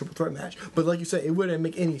might get a triple threat match, but like you said, it wouldn't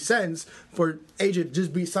make any sense for AJ to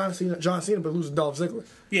just beat John Cena but lose to Dolph Ziggler.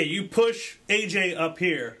 Yeah, you push AJ up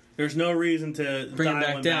here. There's no reason to bring him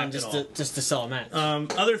dial back down at just to sell a match.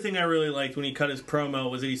 Other thing I really liked when he cut his promo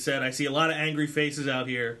was that he said, "I see a lot of angry faces out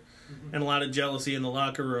here, and a lot of jealousy in the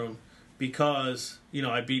locker room because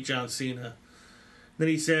I beat John Cena." Then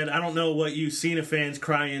he said, "I don't know what you Cena fans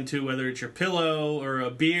cry into, whether it's your pillow or a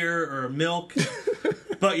beer or milk,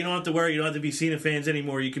 but you don't have to worry. You don't have to be Cena fans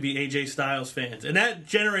anymore. You could be AJ Styles fans." And that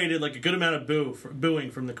generated like a good amount of booing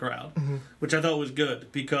from the crowd, which I thought was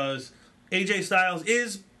good because AJ Styles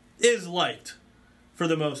is liked for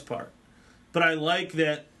the most part. But I like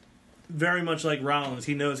that very much like Rollins,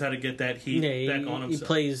 he knows how to get that heat back on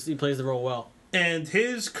himself. He plays the role well. And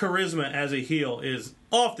his charisma as a heel is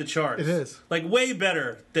off the charts. It is. Like way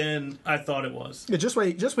better than I thought it was. Yeah, just when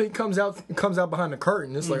he comes out behind the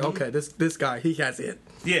curtain, it's like, okay, this guy, he has it.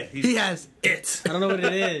 Yeah, he has it. I don't know what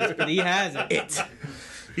it is, but he has it.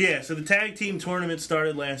 Yeah, so the tag team tournament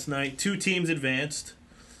started last night. 2 teams advanced.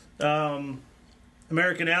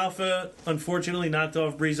 American Alpha, unfortunately, knocked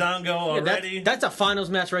off Breezango already. That's a finals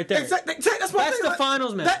match right there. Exactly. That's the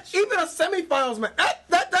finals match. Even a semifinals match.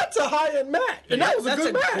 That's a high-end match. And that was a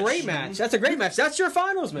good match. That's a great match. That's a great match. That's your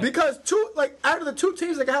finals match. Because out of the 2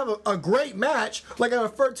 teams that can have a great match, like I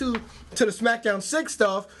referred to the SmackDown 6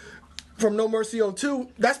 stuff from No Mercy 02,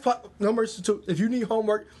 No Mercy 2, if you need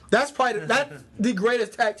homework, that's the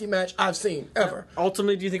greatest tag team match I've seen ever.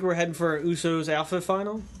 Ultimately, do you think we're heading for Usos Alpha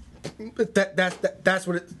final? That's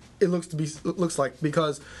what it looks like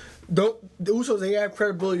because the Usos, they have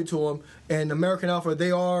credibility to them, and American Alpha,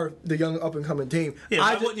 they are the young up and coming team. Yeah,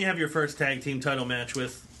 why wouldn't you have your first tag team title match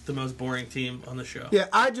with the most boring team on the show? Yeah,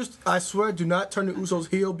 I swear, do not turn the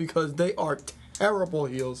Usos heel because they are terrible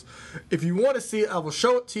heels. If you want to see it, I will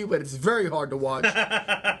show it to you, but it's very hard to watch.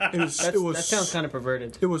 That sounds kind of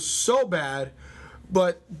perverted. It was so bad.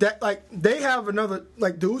 But they have another,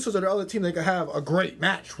 the Usos are the other team they could have a great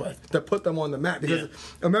match with to put them on the map because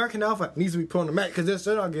American Alpha needs to be put on the map because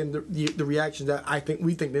they're not getting the reactions that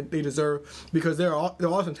we think that they deserve because they're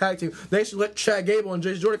awesome tag team. They should let Chad Gable and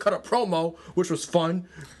Jason Jordan cut a promo, which was fun.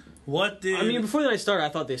 Before the night started, I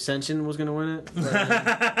thought the Ascension was going to win it.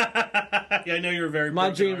 Yeah, I know you were very. My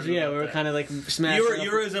dreams, we were kind of like smashed.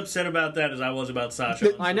 You were as upset about that as I was about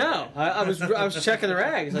Sasha. I know. I was checking the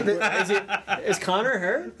rags. Like, is Connor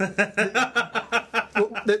hurt?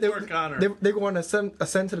 Poor Connor. They going to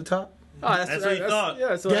ascend to the top. Oh, that's what you thought. Yeah,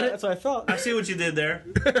 that's what I thought. I see what you did there.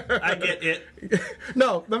 I get it.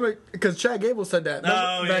 No, remember because Chad Gable said that.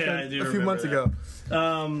 I do a few months ago.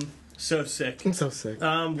 So sick. I'm so sick.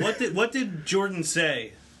 What did Jordan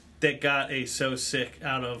say that got a so sick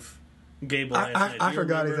out of Gable last night? I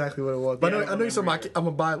forgot exactly what it was, but I know you said I'm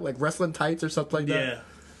gonna buy wrestling tights or something like that.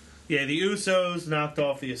 Yeah. The Usos knocked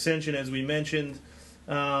off the Ascension as we mentioned.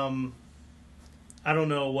 I don't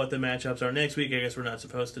know what the matchups are next week. I guess we're not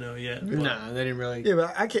supposed to know yet. No, they didn't really. Yeah,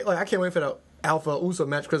 but I can't wait for the Alpha Uso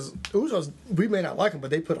match because Usos, we may not like them,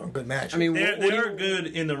 but they put on good matches. I mean, they are good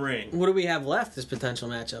in the ring. What do we have left as potential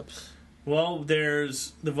matchups? Well,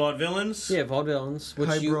 there's the Vaudevillains. Yeah, Vaudevillains.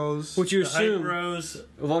 Hype Bros. Which you The Hype assume Bros,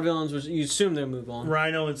 Vaudevillains was you assume they'll move on.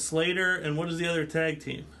 Rhino and Slater, and what is the other tag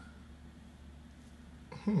team?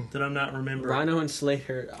 That I'm not remembering. Rhino and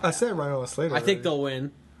Slater. I said Rhino and Slater. I think already. they'll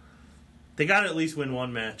win. They got to at least win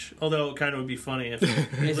one match. Although it kind of would be funny if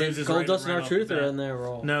he Is loses it Gold Dust and right our off Truth the or bat. in their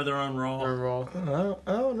Raw? No, they're on Raw. They're on Raw.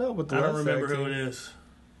 I don't know what the I don't last remember tag who team. it is.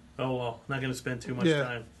 Oh well, not going to spend too much Yeah.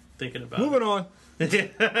 time thinking about Moving on.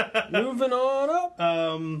 it. Moving on up.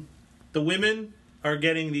 The women are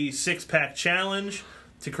getting the 6-pack challenge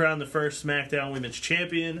to crown the first SmackDown Women's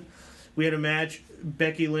Champion. We had a match,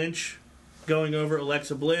 Becky Lynch going over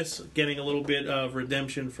Alexa Bliss, getting a little bit of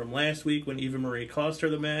redemption from last week when Eva Marie cost her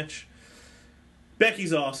the match.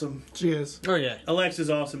 Becky's awesome. She is. Oh yeah. Alexa's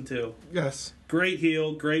awesome too. Yes. Great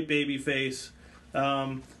heel, great baby face.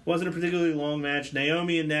 Wasn't a particularly long match.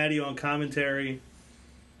 Naomi and Natty on commentary.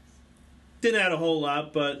 Didn't add a whole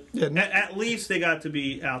lot, but Yeah. at least they got to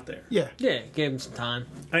be out there. Yeah. Yeah, gave him some time.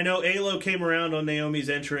 I know Alo came around on Naomi's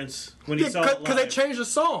entrance when he Yeah, saw it because they live. changed the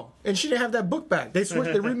song, and she didn't have that book back. They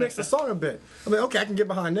switched, they remixed the song a bit. I mean, okay, I can get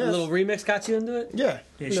behind A this. little remix got you into it? Yeah.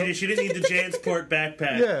 Yeah, You know. she didn't need the Jansport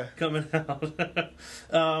backpack Yeah. coming out.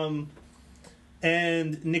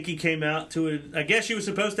 And Nikki came out to it. I guess she was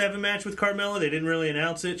supposed to have a match with Carmella. They didn't really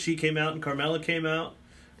announce it. She came out and Carmella came out.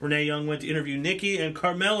 Renee Young went to interview Nikki, and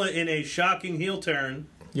Carmella, in a shocking heel turn,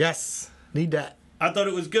 Yes. Need that. I thought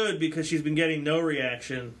it was good because she's been getting no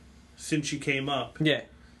reaction since she came up. Yeah.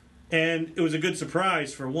 And it was a good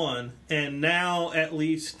surprise for one. And now, at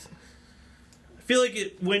least, I feel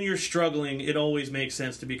like when you're struggling, it always makes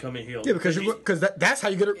sense to become a heel. Yeah, because that's how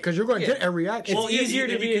you get it. Because you're going to Yeah. get a reaction. well, It's easier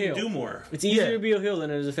to and be you a can heel. do more. It's easier Yeah. to be a heel than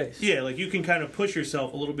it is a face. Yeah, like you can kind of push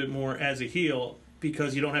yourself a little bit more as a heel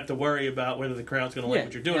because you don't have to worry about whether the crowd's going to like Yeah,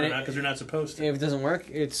 what you're doing and or not because you're not supposed to. If it doesn't work,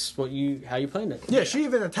 it's how you planned it. Yeah, she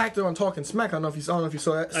even attacked her on Talking Smack. I don't know if you saw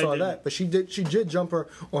that, I didn't. but she did jump her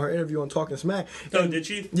on her interview on Talking Smack. Oh, And- did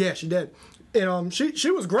she? Yeah, she did. And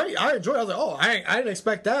she was great. I enjoyed it. I was like, oh, I didn't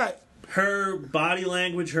expect that. Her body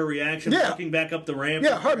language, her reaction, Yeah. walking back up the ramp.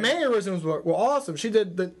 Yeah, her mannerisms were awesome. She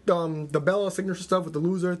did the Bella signature stuff with the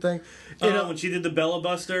loser thing. When she did the Bella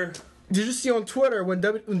Buster. Did you see on Twitter when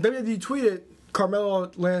WWE tweeted Carmelo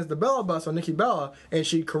lands the Bella Buster on Nikki Bella, and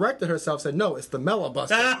she corrected herself, said, no, it's the Mella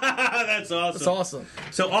Buster. That's awesome. It's awesome.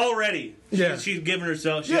 So already, Yeah. she's given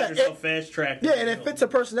herself, Yeah, has herself fast tracked. Yeah, and it fits her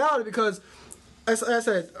personality because, as I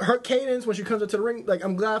said, her cadence when she comes into the ring, like,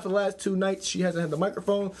 I'm glad for the last 2 nights she hasn't had the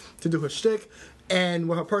microphone to do her shtick. And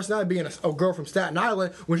with her personality being a girl from Staten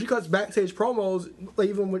Island, when she cuts backstage promos, like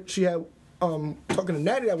even when she had talking to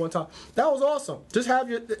Natty that one time, that was awesome. Just have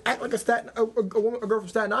your act like a girl from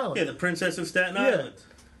Staten Island. Yeah, the Princess of Staten Island.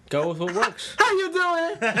 Go with what works. How you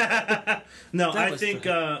doing? No, That I was think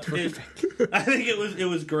it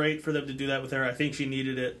was great for them to do that with her. I think she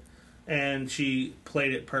needed it, and she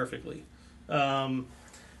played it perfectly.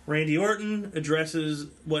 Randy Orton addresses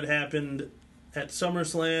what happened at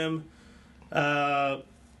SummerSlam.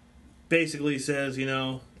 Basically says, I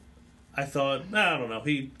don't know. I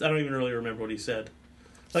don't even really remember what he said.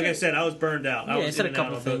 Like I said, I was burned out. I Yeah, he was said a in and out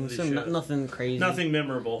couple on both of things. these shows. Nothing crazy. Nothing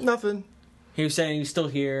memorable. Nothing. He was saying he's still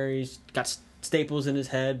here. He's got staples in his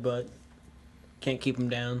head, but can't keep him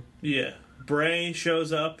down. Yeah. Bray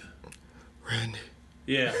shows up. Randy.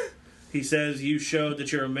 Yeah. He says, you showed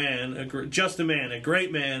that you're a man, just a man, a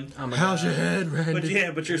great man. I'm a How's god. your head,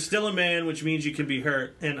 Randy? But you're still a man, which means you can be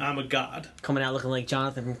hurt, and I'm a god. Coming out looking like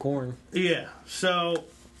Jonathan from Korn. Yeah. So,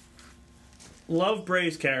 love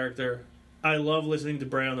Bray's character. I love listening to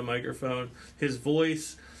Bray on the microphone. His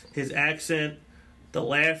voice, his accent, the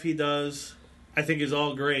laugh he does, I think is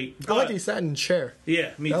all great. I like But- he sat in the chair.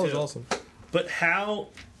 Yeah, me That too. was awesome. But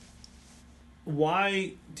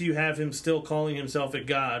why do you have him still calling himself a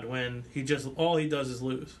god when all he does is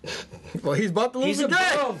lose? Well, he's about to lose He's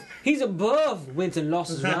again. above. He's above wins and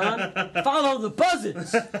losses, Ron. Follow the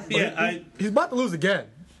buzzards. Yeah, He's about to lose again.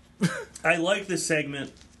 I like this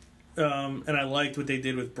segment, and I liked what they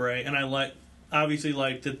did with Bray, and I obviously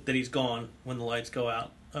liked that he's gone when the lights go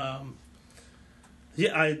out.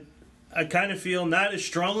 I kind of feel not as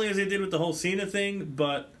strongly as they did with the whole Cena thing,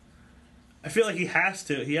 but I feel like he has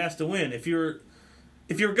to win. If you're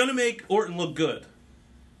going to make Orton look good,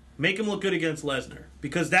 make him look good against Lesnar,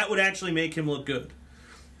 because that would actually make him look good.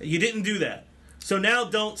 You didn't do that. So now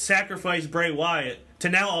don't sacrifice Bray Wyatt to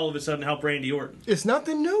now all of a sudden help Randy Orton. It's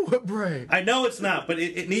nothing new with Bray. I know it's not, but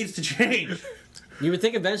it needs to change. You would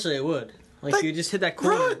think eventually it would. Like you just hit that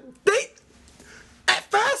corner. Bro, at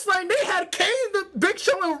Fastlane, they had Kane, the Big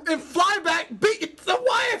Show, and Flyback beat the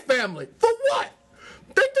Wyatt family. For what?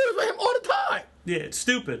 They do this with him all the time. Yeah, it's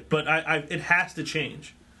stupid, but it has to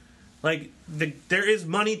change. Like, there is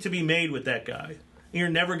money to be made with that guy. You're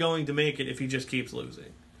never going to make it if he just keeps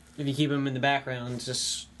losing. If you keep him in the background,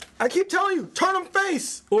 just... I keep telling you, turn him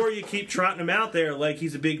face. Or you keep trotting him out there like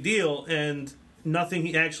he's a big deal, and nothing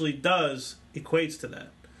he actually does equates to that.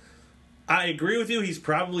 I agree with you, he's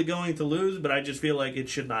probably going to lose, but I just feel like it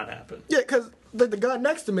should not happen. Yeah, because the guy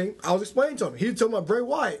next to me, I was explaining to him. He told me Bray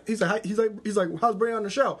Wyatt. He's like, how's Bray on the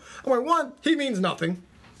show? I'm like, 1, he means nothing.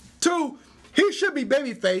 2, he should be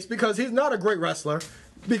babyface because he's not a great wrestler.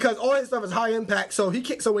 Because all his stuff is high impact, so he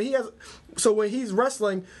can't. So when he's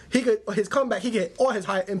wrestling, his comeback, he get all his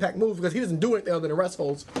high impact moves because he doesn't do anything other than rest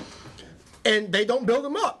holds, and they don't build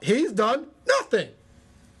him up. He's done nothing.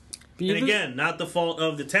 And again, not the fault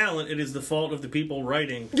of the talent; it is the fault of the people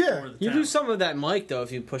writing. Yeah, for the you talent. lose some of that mic though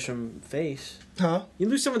if you push him face. Huh? You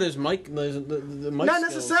lose some of those mic, the mic. Not skills.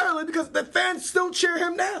 necessarily because the fans still cheer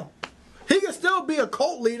him now. He can still be a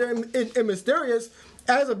cult leader in Mysterious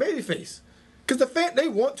as a babyface. Because the they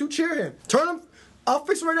want to cheer him. Turn him. I'll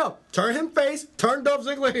fix it right now. Turn him face. Turn Dolph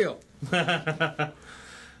Ziggler heel.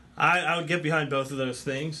 I would get behind both of those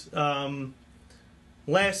things.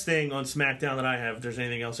 Last thing on SmackDown that I have, if there's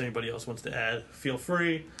anything else anybody else wants to add, feel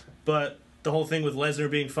free. But the whole thing with Lesnar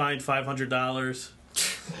being fined $500,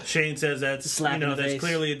 Shane says that's that's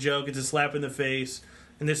clearly a joke. It's a slap in the face.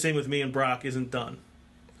 And this thing with me and Brock isn't done.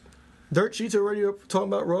 Dirt sheets already talking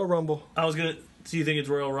about Royal Rumble. I was gonna. Do you think it's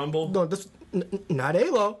Royal Rumble? No, this not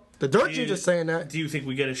ALO. The Dirt sheets just saying that. Do you think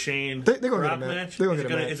we get a Shane they're gonna Brock get a match? match? They're gonna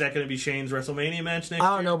get a match. Is that going to be Shane's WrestleMania match next year?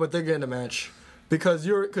 I don't know, but they're getting a match. Because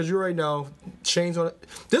you already know Shane's on it.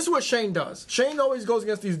 This is what Shane does. Shane always goes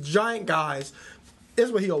against these giant guys. This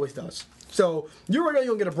is what he always does. So you already know you're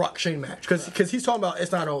going to get a Brock Shane match. Because he's talking about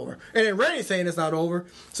it's not over. And then Randy's saying it's not over.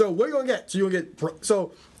 So what are you going to get? So you're going to get...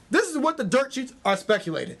 So this is what the Dirt sheets are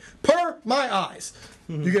speculating. Per my eyes.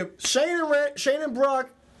 Mm-hmm. You get Shane and Brock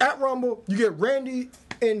at Rumble. You get Randy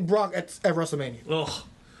and Brock at WrestleMania. Ugh.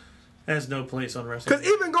 That has no place on WrestleMania. Because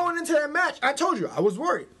even going into that match, I told you, I was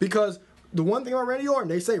worried. Because... The one thing about Randy Orton,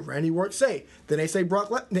 they say Randy worked safe. Then they say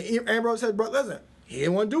Ambrose said Brock Lesnar. He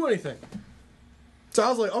didn't want to do anything. So I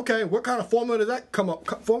was like, okay, what kind of formula does that come up?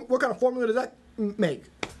 What kind of formula does that make?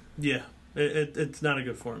 Yeah, it's not a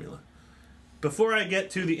good formula. Before I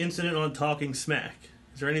get to the incident on Talking Smack,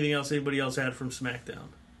 is there anything else anybody else had from SmackDown?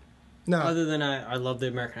 No. Other than I love the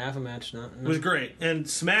American Alpha match. No. It was great, and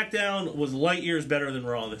SmackDown was light years better than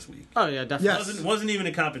Raw this week. Oh yeah, definitely. Yes. Wasn't even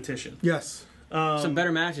a competition. Yes. Some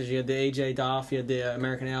better matches. You had the AJ Dolph, you had the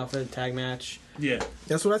American Alpha tag match. Yeah.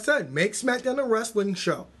 That's what I said. Make SmackDown a wrestling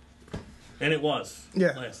show. And it was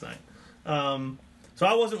last night. So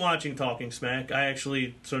I wasn't watching Talking Smack.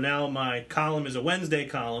 So now my column is a Wednesday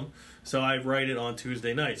column, so I write it on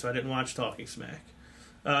Tuesday night, so I didn't watch Talking Smack.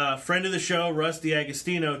 Friend of the show, Rusty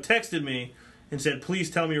Agostino, texted me and said, please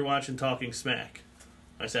tell me you're watching Talking Smack.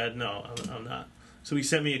 I said, no, I'm not. So he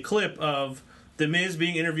sent me a clip of The Miz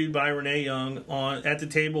being interviewed by Renee Young at the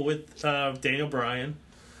table with Daniel Bryan.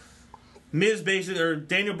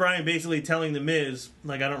 Daniel Bryan basically telling The Miz,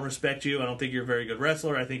 like, I don't respect you, I don't think you're a very good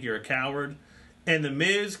wrestler, I think you're a coward. And The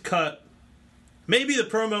Miz cut maybe the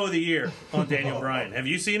promo of the year on Daniel Bryan. Have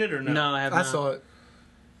you seen it or no? No, I have not. I saw it.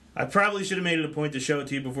 I probably should have made it a point to show it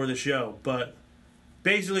to you before the show, but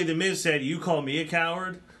basically The Miz said, you call me a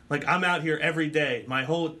coward? Like, I'm out here every day.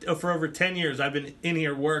 For over 10 years, I've been in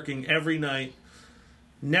here working every night.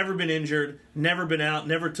 Never been injured, never been out,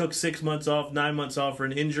 never took 6 months off, 9 months off for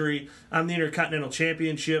an injury. I'm the Intercontinental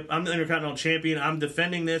Championship. I'm the Intercontinental Champion. I'm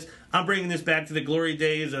defending this. I'm bringing this back to the glory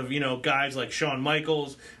days of, guys like Shawn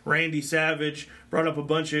Michaels, Randy Savage, brought up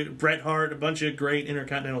Bret Hart, a bunch of great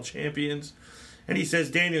Intercontinental Champions. And he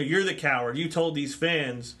says, Daniel, you're the coward. You told these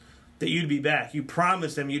fans that you'd be back. You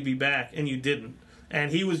promised them you'd be back, and you didn't.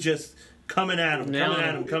 And he was just coming at him.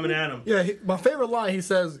 Yeah, my favorite line, he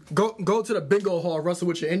says, go to the bingo hall, wrestle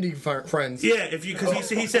with your indie friends. Yeah, because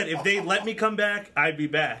he said, if they let me come back, I'd be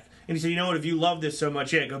back. And he said, you know what, if you love this so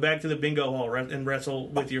much, go back to the bingo hall and wrestle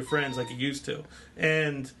with your friends like you used to.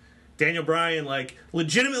 And Daniel Bryan,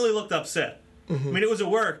 legitimately looked upset. Mm-hmm. I mean, it was a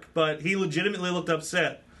work, but he legitimately looked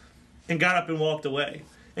upset and got up and walked away.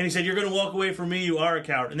 And he said, you're going to walk away from me, you are a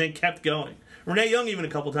coward. And then kept going. Renee Young even a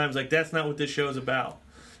couple times, that's not what this show is about.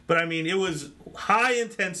 But, I mean, it was high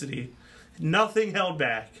intensity, nothing held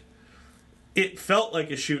back. It felt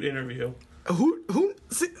like a shoot interview. Who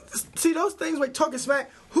see those things like Talking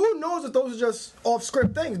Smack, who knows if those are just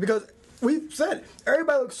off-script things? Because we've said,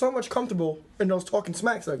 everybody looks so much comfortable in those Talking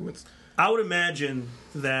Smack segments. I would imagine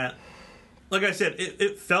that, like I said,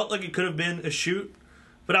 it felt like it could have been a shoot,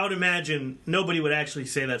 but I would imagine nobody would actually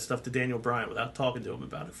say that stuff to Daniel Bryan without talking to him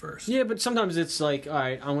about it first. Yeah, but sometimes it's like, all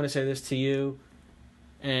right, I'm going to say this to you.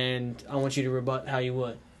 and I want you to rebut how you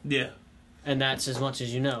would. Yeah. And that's as much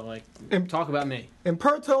as you know. Like, And- talk about me. And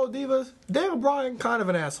per Total Divas, Daniel Bryan kind of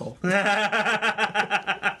an asshole.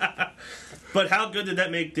 But how good did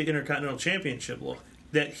that make the Intercontinental Championship look?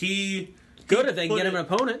 That he Good if they can put get him it- an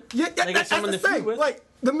opponent. Yeah, They get that's someone the to feud thing. with. Like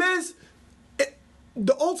the Miz,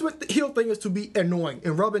 the ultimate heel thing is to be annoying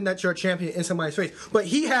and rubbing that you're a champion in somebody's face. But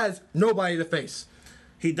he has nobody to face.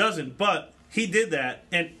 He doesn't, but he did that,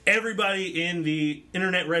 and everybody in the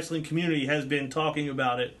internet wrestling community has been talking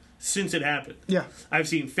about it since it happened. Yeah. I've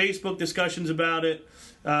seen Facebook discussions about it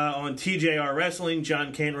on TJR Wrestling.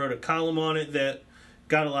 John Kane wrote a column on it that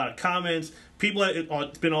got a lot of comments. People,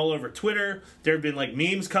 it's been all over Twitter. There have been like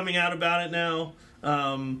memes coming out about it now.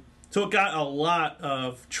 So it got a lot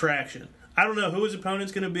of traction. I don't know who his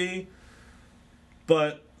opponent's going to be,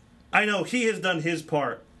 but I know he has done his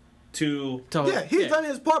part to. Yeah, he's done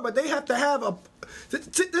his part, but they have to have a.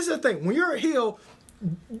 This is the thing. When you're a heel,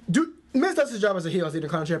 Miz does his job as a heel, as the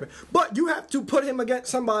Intercontinental champion. But you have to put him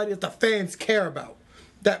against somebody that the fans care about,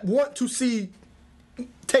 that want to see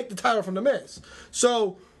take the title from the Miz.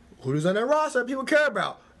 So, who's on that roster that people care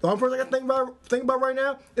about? The only person I can think about right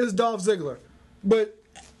now is Dolph Ziggler. But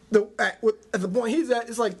at the point he's at,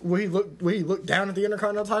 it's like will he look down at the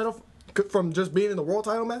Intercontinental title from just being in the World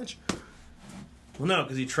Title match? Well, no,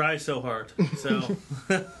 because he tries so hard. So,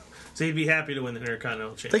 so he'd be happy to win the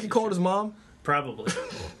Intercontinental Championship. Think he called his mom? Probably.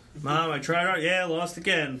 Mom, I tried hard. Yeah, lost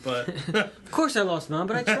again, but Of course I lost, Mom,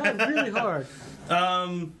 but I tried really hard.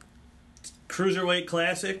 Cruiserweight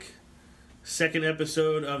Classic, second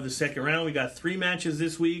episode of the second round. We got 3 matches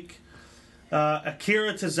this week.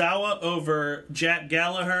 Akira Tozawa over Jack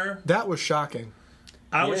Gallagher. That was shocking.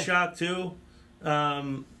 I was Yeah. shocked too.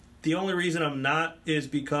 The only reason I'm not is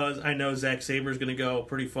because I know Zack Saber's going to go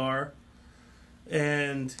pretty far,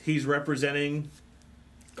 and he's representing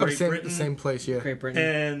Great Britain. Same place, yeah. Great Britain.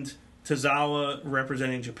 And Tozawa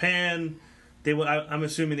representing Japan. I'm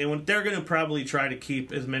assuming they're going to probably try to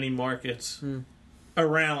keep as many markets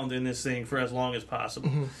around in this thing for as long as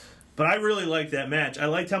possible. But I really liked that match. I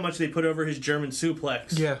liked how much they put over his German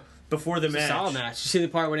suplex. Yeah. Before the It's a match. solid match. You see the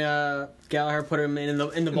part when Gallagher put him in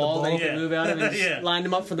the ball, then he Yeah. could move out of it and Yeah. just lined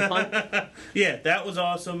him up for the punt. Yeah, that was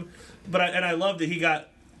awesome. But I loved that he got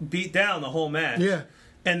beat down the whole match. Yeah.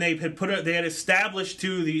 And they had established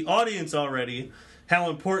to the audience already how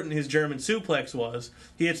important his German suplex was.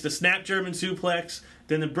 He hits the snap German suplex,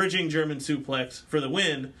 then the bridging German suplex for the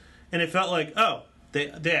win, and it felt like, oh, they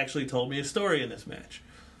actually told me a story in this match.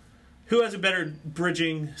 Who has a better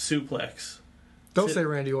bridging suplex? Don't say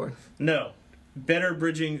Randy Orton. No. Better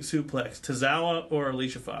bridging suplex, Tozawa or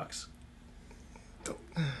Alicia Fox?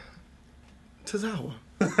 Tozawa.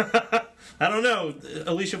 I don't know.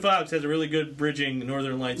 Alicia Fox has a really good bridging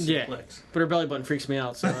Northern Lights Yeah. suplex. But her belly button freaks me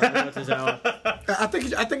out, so I don't know what to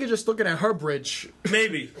say. I think you're just looking at her bridge.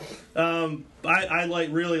 Maybe. I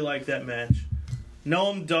really like that match.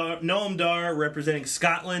 Noam Dar representing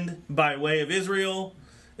Scotland by way of Israel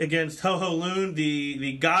against Ho Ho Lun,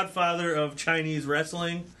 the godfather of Chinese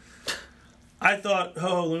wrestling. I thought Ho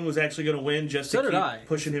Ho Lun was actually going to win just So to did keep I.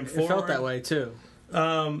 pushing him It forward. felt that way, too.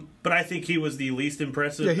 But I think he was the least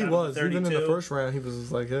impressive. Yeah, he out of was. the Even in the 32. first round, he was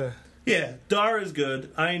just like, yeah. Yeah, Dar is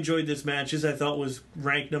good. I enjoyed this match. This I thought was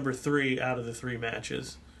ranked number 3 out of the 3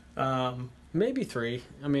 matches. Maybe 3.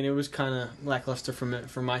 I mean, it was kind of lackluster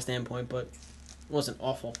from my standpoint, but it wasn't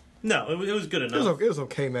awful. No, it was good enough. It was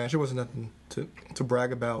okay match. It wasn't nothing to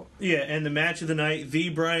brag about. Yeah, and the match of the night, the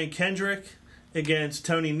Brian Kendrick against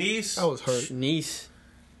Tony Nese. I was hurt. Nice.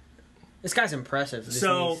 This guy's impressive. This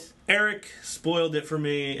So Nice. Eric spoiled it for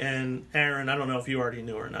me, and Aaron, I don't know if you already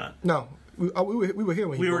knew or not. No, we were here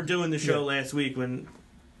when We he were won. doing the show Yeah. last week when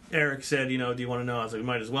Eric said, do you want to know? I was like, we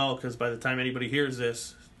might as well, because by the time anybody hears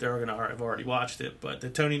this, they're going to have already watched it. But the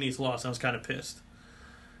Tony Nese loss, I was kind of pissed.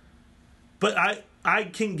 But I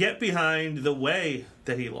can get behind the way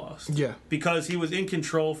that he lost. Yeah. Because he was in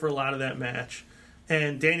control for a lot of that match.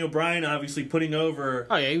 And Daniel Bryan obviously putting over.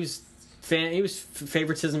 Oh, yeah, he was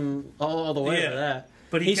favoritism all the way Yeah. for that.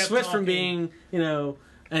 But he kept switched from talking- being,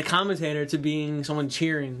 a commentator to being someone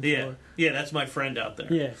cheering. Yeah. Yeah, that's my friend out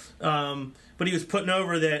there. Yeah. But he was putting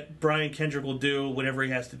over that Brian Kendrick will do whatever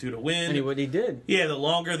he has to do to win. And what he did. Yeah, the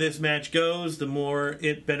longer this match goes, the more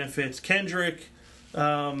it benefits Kendrick.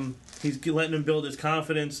 He's letting him build his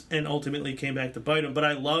confidence, and ultimately came back to bite him. But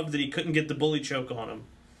I love that he couldn't get the bully choke on him.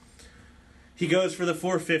 He goes for the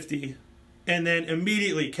 450, and then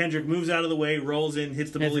immediately Kendrick moves out of the way, rolls in,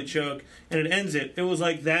 hits the bully choke, and it ends it. It was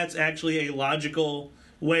like that's actually a logical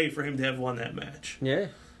way for him to have won that match. Yeah.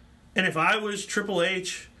 And if I was Triple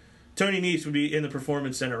H, Tony Nese would be in the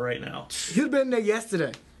Performance Center right now. He'd been there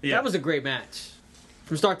yesterday. Yeah. That was a great match.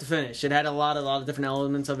 from start to finish. It had a lot of different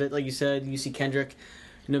elements of it. Like you said, you see Kendrick,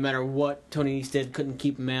 no matter what Tony Nese did, couldn't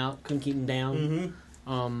keep him out, couldn't keep him down.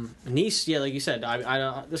 Nese, yeah, like you said,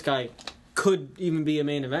 I this guy could even be a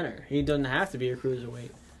main eventer. He doesn't have to be a cruiserweight.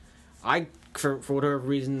 For whatever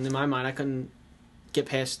reason, in my mind, I couldn't get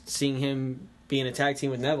past seeing him be in a tag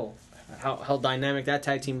team with Neville. How dynamic that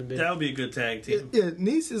tag team would be. That would be a good tag team. Yeah,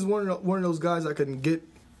 Nese is one of those guys I can get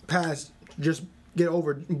past, just get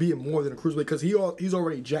over being more than a cruiserweight because he's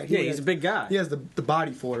already jacked. He's a big guy. He has the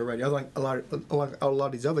body for it already. I like a lot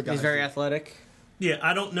of these other guys. He's very athletic. Yeah,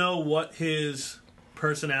 I don't know what his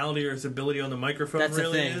personality or his ability on the microphone That's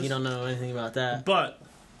really the thing. is. You don't know anything about that. But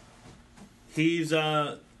he's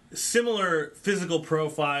a similar physical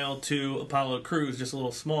profile to Apollo Crews, just a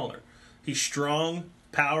little smaller. He's strong,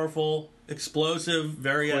 powerful, explosive,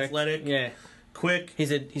 very Quick. athletic, quick.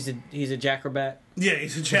 He's a jackrabat. Yeah,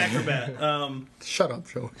 he's a jackrabat. Shut up,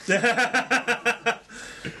 Joe.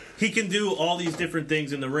 He can do all these different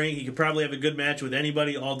things in the ring. He could probably have a good match with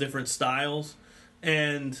anybody, all different styles.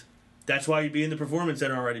 And that's why he'd be in the Performance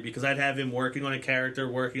Center already, because I'd have him working on a character,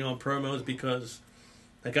 working on promos, because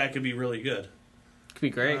that guy could be really good. Could be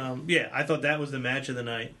great. Yeah, I thought that was the match of the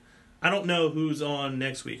night. I don't know who's on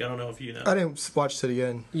next week. I don't know if you know. I didn't watch to the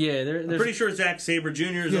end. Yeah, I'm pretty sure Zack Sabre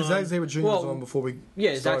Jr. is on. Zack Sabre Jr. was on before we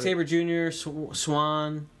Zack started. Sabre Jr.,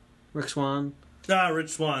 Swan, Rick Swan. Rich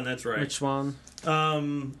Swann, that's right. Rich Swan.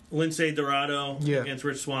 Lince Dorado against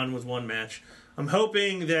Rich Swann was one match. I'm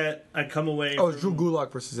hoping that I come away it's Drew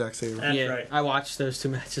Gulak versus Zack Sabre. That's yeah, right. I watched those two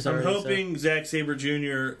matches I'm already. hoping Zack Sabre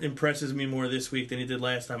Jr. impresses me more this week than he did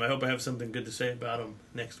last time. I hope I have something good to say about him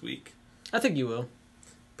next week. I think you will.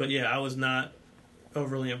 But yeah, I was not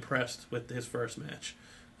overly impressed with his first match.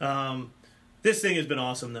 This thing has been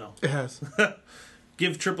awesome, though. It has.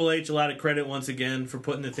 Give Triple H a lot of credit once again for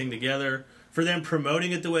putting the thing together, for them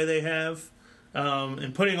promoting it the way they have,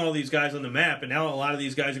 and putting all these guys on the map. And now a lot of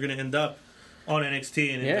these guys are going to end up on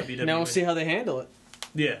NXT and in WWE. Now we'll see how they handle it.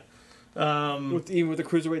 Yeah. Even with the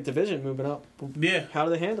Cruiserweight division moving up. Yeah. How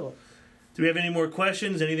do they handle it? Do we have any more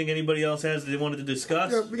questions? Anything anybody else has that they wanted to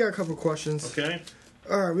discuss? Yeah, we got a couple of questions. Okay.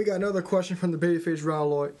 All right, we got another question from the babyface Ron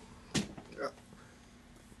Lloyd.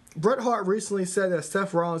 Bret Hart recently said that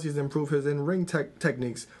Seth Rollins needs to improve his in-ring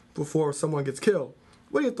techniques before someone gets killed.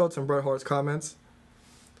 What are your thoughts on Bret Hart's comments?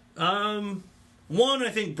 One, I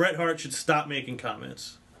think Bret Hart should stop making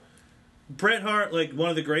comments. Bret Hart, like one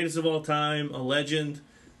of the greatest of all time, a legend,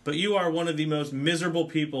 but you are one of the most miserable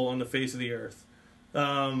people on the face of the earth.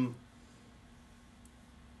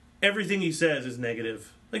 Everything he says is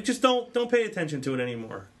negative. Like, just don't pay attention to it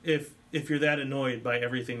anymore. If you're that annoyed by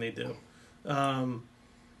everything they do, I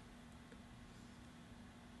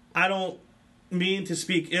don't mean to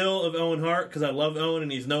speak ill of Owen Hart because I love Owen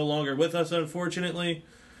and he's no longer with us, unfortunately.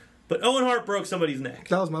 But Owen Hart broke somebody's neck.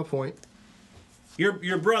 That was my point.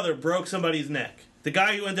 Your brother broke somebody's neck. The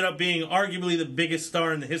guy who ended up being arguably the biggest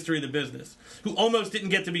star in the history of the business, who almost didn't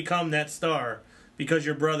get to become that star because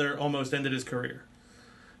your brother almost ended his career.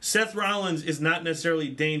 Seth Rollins is not necessarily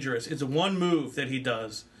dangerous. It's one move that he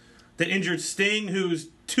does that injured Sting, who's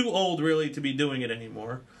too old really to be doing it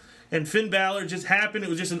anymore. And Finn Balor just happened. It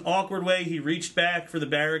was just an awkward way. He reached back for the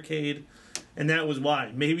barricade, and that was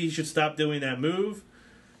why. Maybe he should stop doing that move.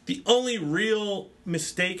 The only real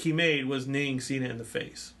mistake he made was kneeing Cena in the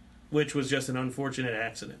face, which was just an unfortunate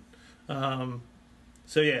accident.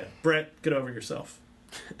 So yeah, Bret, get over yourself.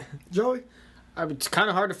 Joey? It's kind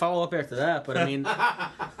of hard to follow up after that, but I mean,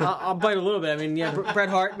 I'll bite a little bit. I mean, yeah, Bret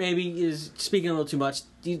Hart maybe is speaking a little too much.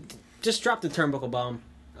 You just drop the turnbuckle bomb.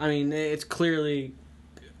 I mean, it's clearly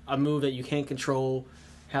a move that you can't control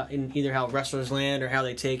in either how wrestlers land or how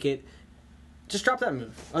they take it. Just drop that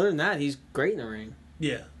move. Other than that, he's great in the ring.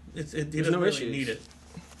 Yeah, he doesn't really need it.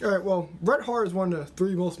 All right, well, Bret Hart is one of the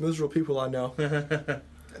three most miserable people I know.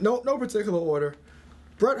 No particular order.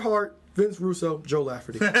 Bret Hart, Vince Russo, Joe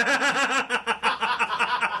Lafferty.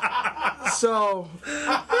 So,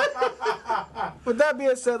 with that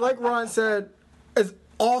being said, like Ron said, as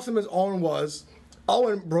awesome as Owen was,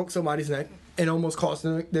 Owen broke somebody's neck and almost cost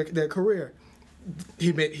them their career.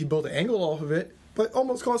 He built an angle off of it, but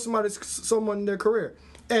almost cost someone their career.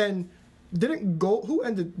 And who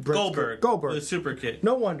ended Bret's Goldberg. The super kick.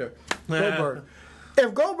 No wonder. Goldberg.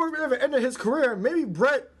 If Goldberg ever ended his career, maybe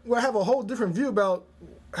Bret would have a whole different view about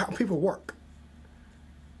how people work.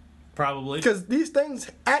 Probably. Because these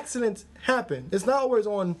accidents happen. It's not always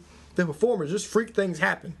on the performers. Just freak things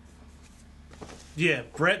happen. Yeah,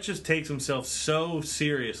 Bret just takes himself so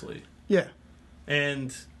seriously. Yeah.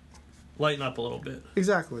 And lighten up a little bit.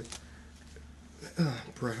 Exactly.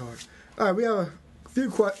 Bret Hart. All right, we have a few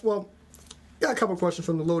questions. Well, got a couple questions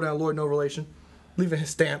from the Lowdown Lloyd No Relation. leaving his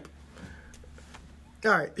stamp.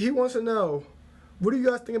 All right, he wants to know, what do you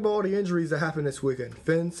guys think about all the injuries that happened this weekend?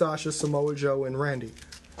 Finn, Sasha, Samoa Joe, and Randy.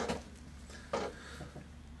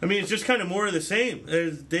 I mean, it's just kind of more of the same.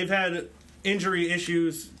 They've had injury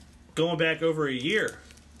issues going back over a year.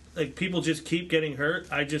 Like, people just keep getting hurt.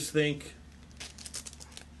 I just think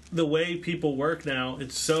the way people work now,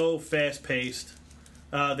 it's so fast-paced.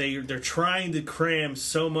 They're trying to cram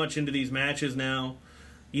so much into these matches now.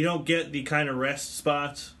 You don't get the kind of rest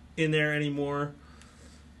spots in there anymore.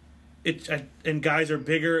 And guys are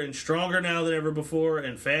bigger and stronger now than ever before,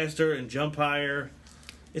 and faster and jump higher.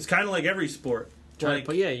 It's kind of like every sport.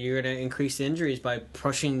 But yeah, you're going to increase the injuries by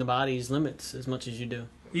pushing the body's limits as much as you do.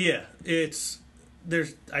 Yeah,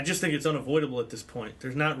 I just think it's unavoidable at this point.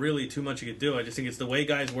 There's not really too much you could do. I just think it's the way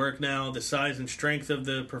guys work now, the size and strength of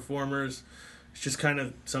the performers. It's just kind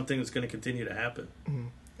of something that's going to continue to happen.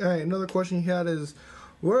 All right, another question he had is,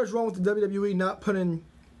 what is wrong with the WWE not putting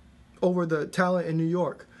over the talent in New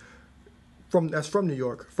York? That's from New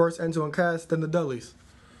York. First Enzo and Cass, then the Dudleys.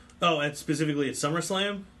 Oh, and specifically at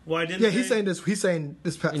SummerSlam? Why didn't Yeah, they? He's saying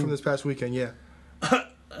this from this past weekend. Yeah.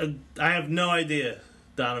 I have no idea,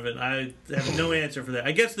 Donovan. I have no answer for that.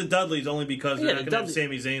 I guess the Dudleys only because they're not going to have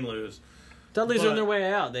Sami Zayn lose. Dudleys are on their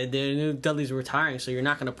way out. They knew Dudleys were retiring, so you're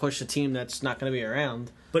not going to push a team that's not going to be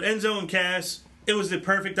around. But Enzo and Cass, it was the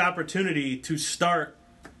perfect opportunity to start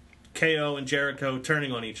KO and Jericho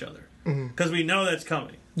turning on each other. Because we know that's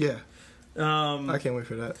coming. Yeah. I can't wait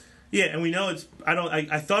for that. Yeah, and we know it's...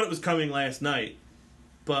 I thought it was coming last night,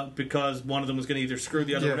 but because one of them was going to either screw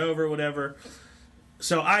the other one over or whatever.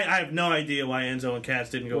 So I have no idea why Enzo and Cass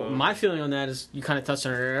didn't go over. My feeling on that is, you kind of touched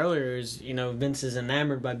on it earlier, is, Vince is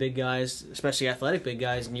enamored by big guys, especially athletic big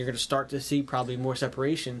guys, and you're going to start to see probably more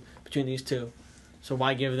separation between these two. So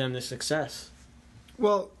why give them the success?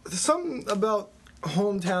 Well, something about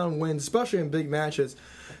hometown wins, especially in big matches,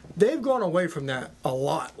 they've gone away from that a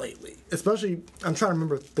lot lately. Especially, I'm trying to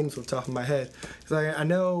remember things off the top of my head. Because I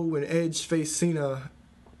know when Edge faced Cena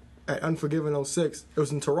at Unforgiven 06, it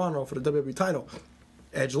was in Toronto for the WWE title.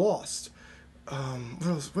 Edge lost.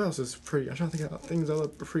 What else is pretty... I'm trying to think of things that are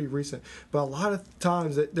pretty recent. But a lot of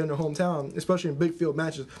times they're in their hometown, especially in big field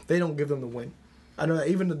matches, they don't give them the win. I know that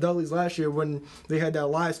even the Dudleys last year, when they had that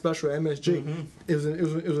live special at MSG, it was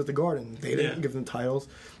at the Garden. They didn't give them titles.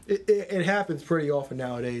 It happens pretty often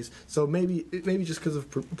nowadays. So maybe just because of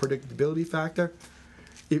predictability factor.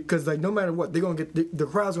 Because no matter what, they're gonna get the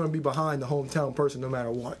crowd's gonna be behind the hometown person no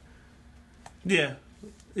matter what. Yeah.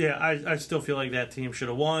 Yeah, I still feel like that team should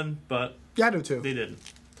have won, but yeah, I do too. They didn't.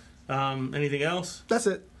 Anything else? That's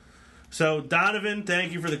it. So, Donovan,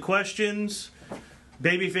 thank you for the questions.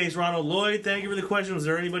 Babyface Ronald Lloyd, thank you for the question. Was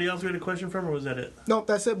there anybody else we had a question from, or was that it? No,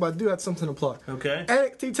 that's it, but I do have something to plug. Okay.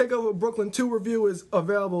 NXT TakeOver Brooklyn 2 review is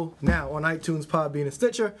available now on iTunes, Podbean, and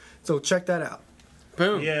Stitcher, so check that out.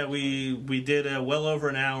 Boom. Yeah, we did well over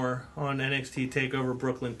an hour on NXT TakeOver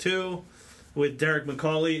Brooklyn 2 with Derek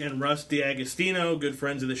McCauley and Russ D'Agostino, good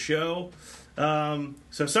friends of the show. So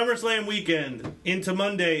SummerSlam weekend into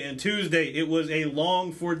Monday and Tuesday, it was a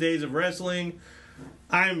long 4 days of wrestling.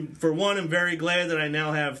 I'm very glad that I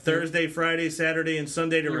now have Thursday, Friday, Saturday, and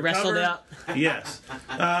Sunday to recover. Wrestled out. Yes.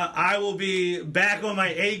 I will be back on my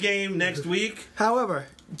A game next week. However,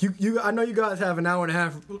 I know you guys have an hour and a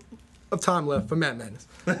half of time left for Matt Madness.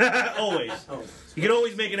 Always. You can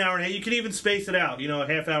always make an hour and a half. You can even space it out, a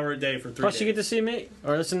half hour a day for 3 days. Plus, you get to see me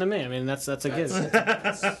or listen to me. I mean, that's a good.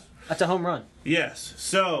 That's a home run. Yes.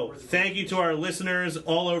 So, thank you to our listeners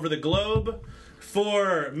all over the globe.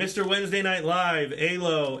 For Mr. Wednesday Night Live,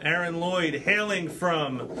 Alo, Aaron Lloyd, hailing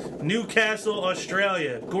from Newcastle,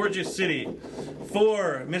 Australia, gorgeous city.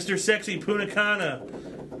 For Mr. Sexy Punakana,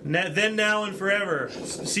 then, now, and forever,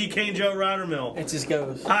 C. Kane Joe Rottermill. It just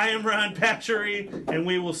goes. I am Ron Patchery, and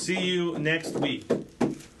we will see you next week.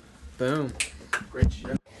 Boom. Great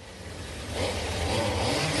show.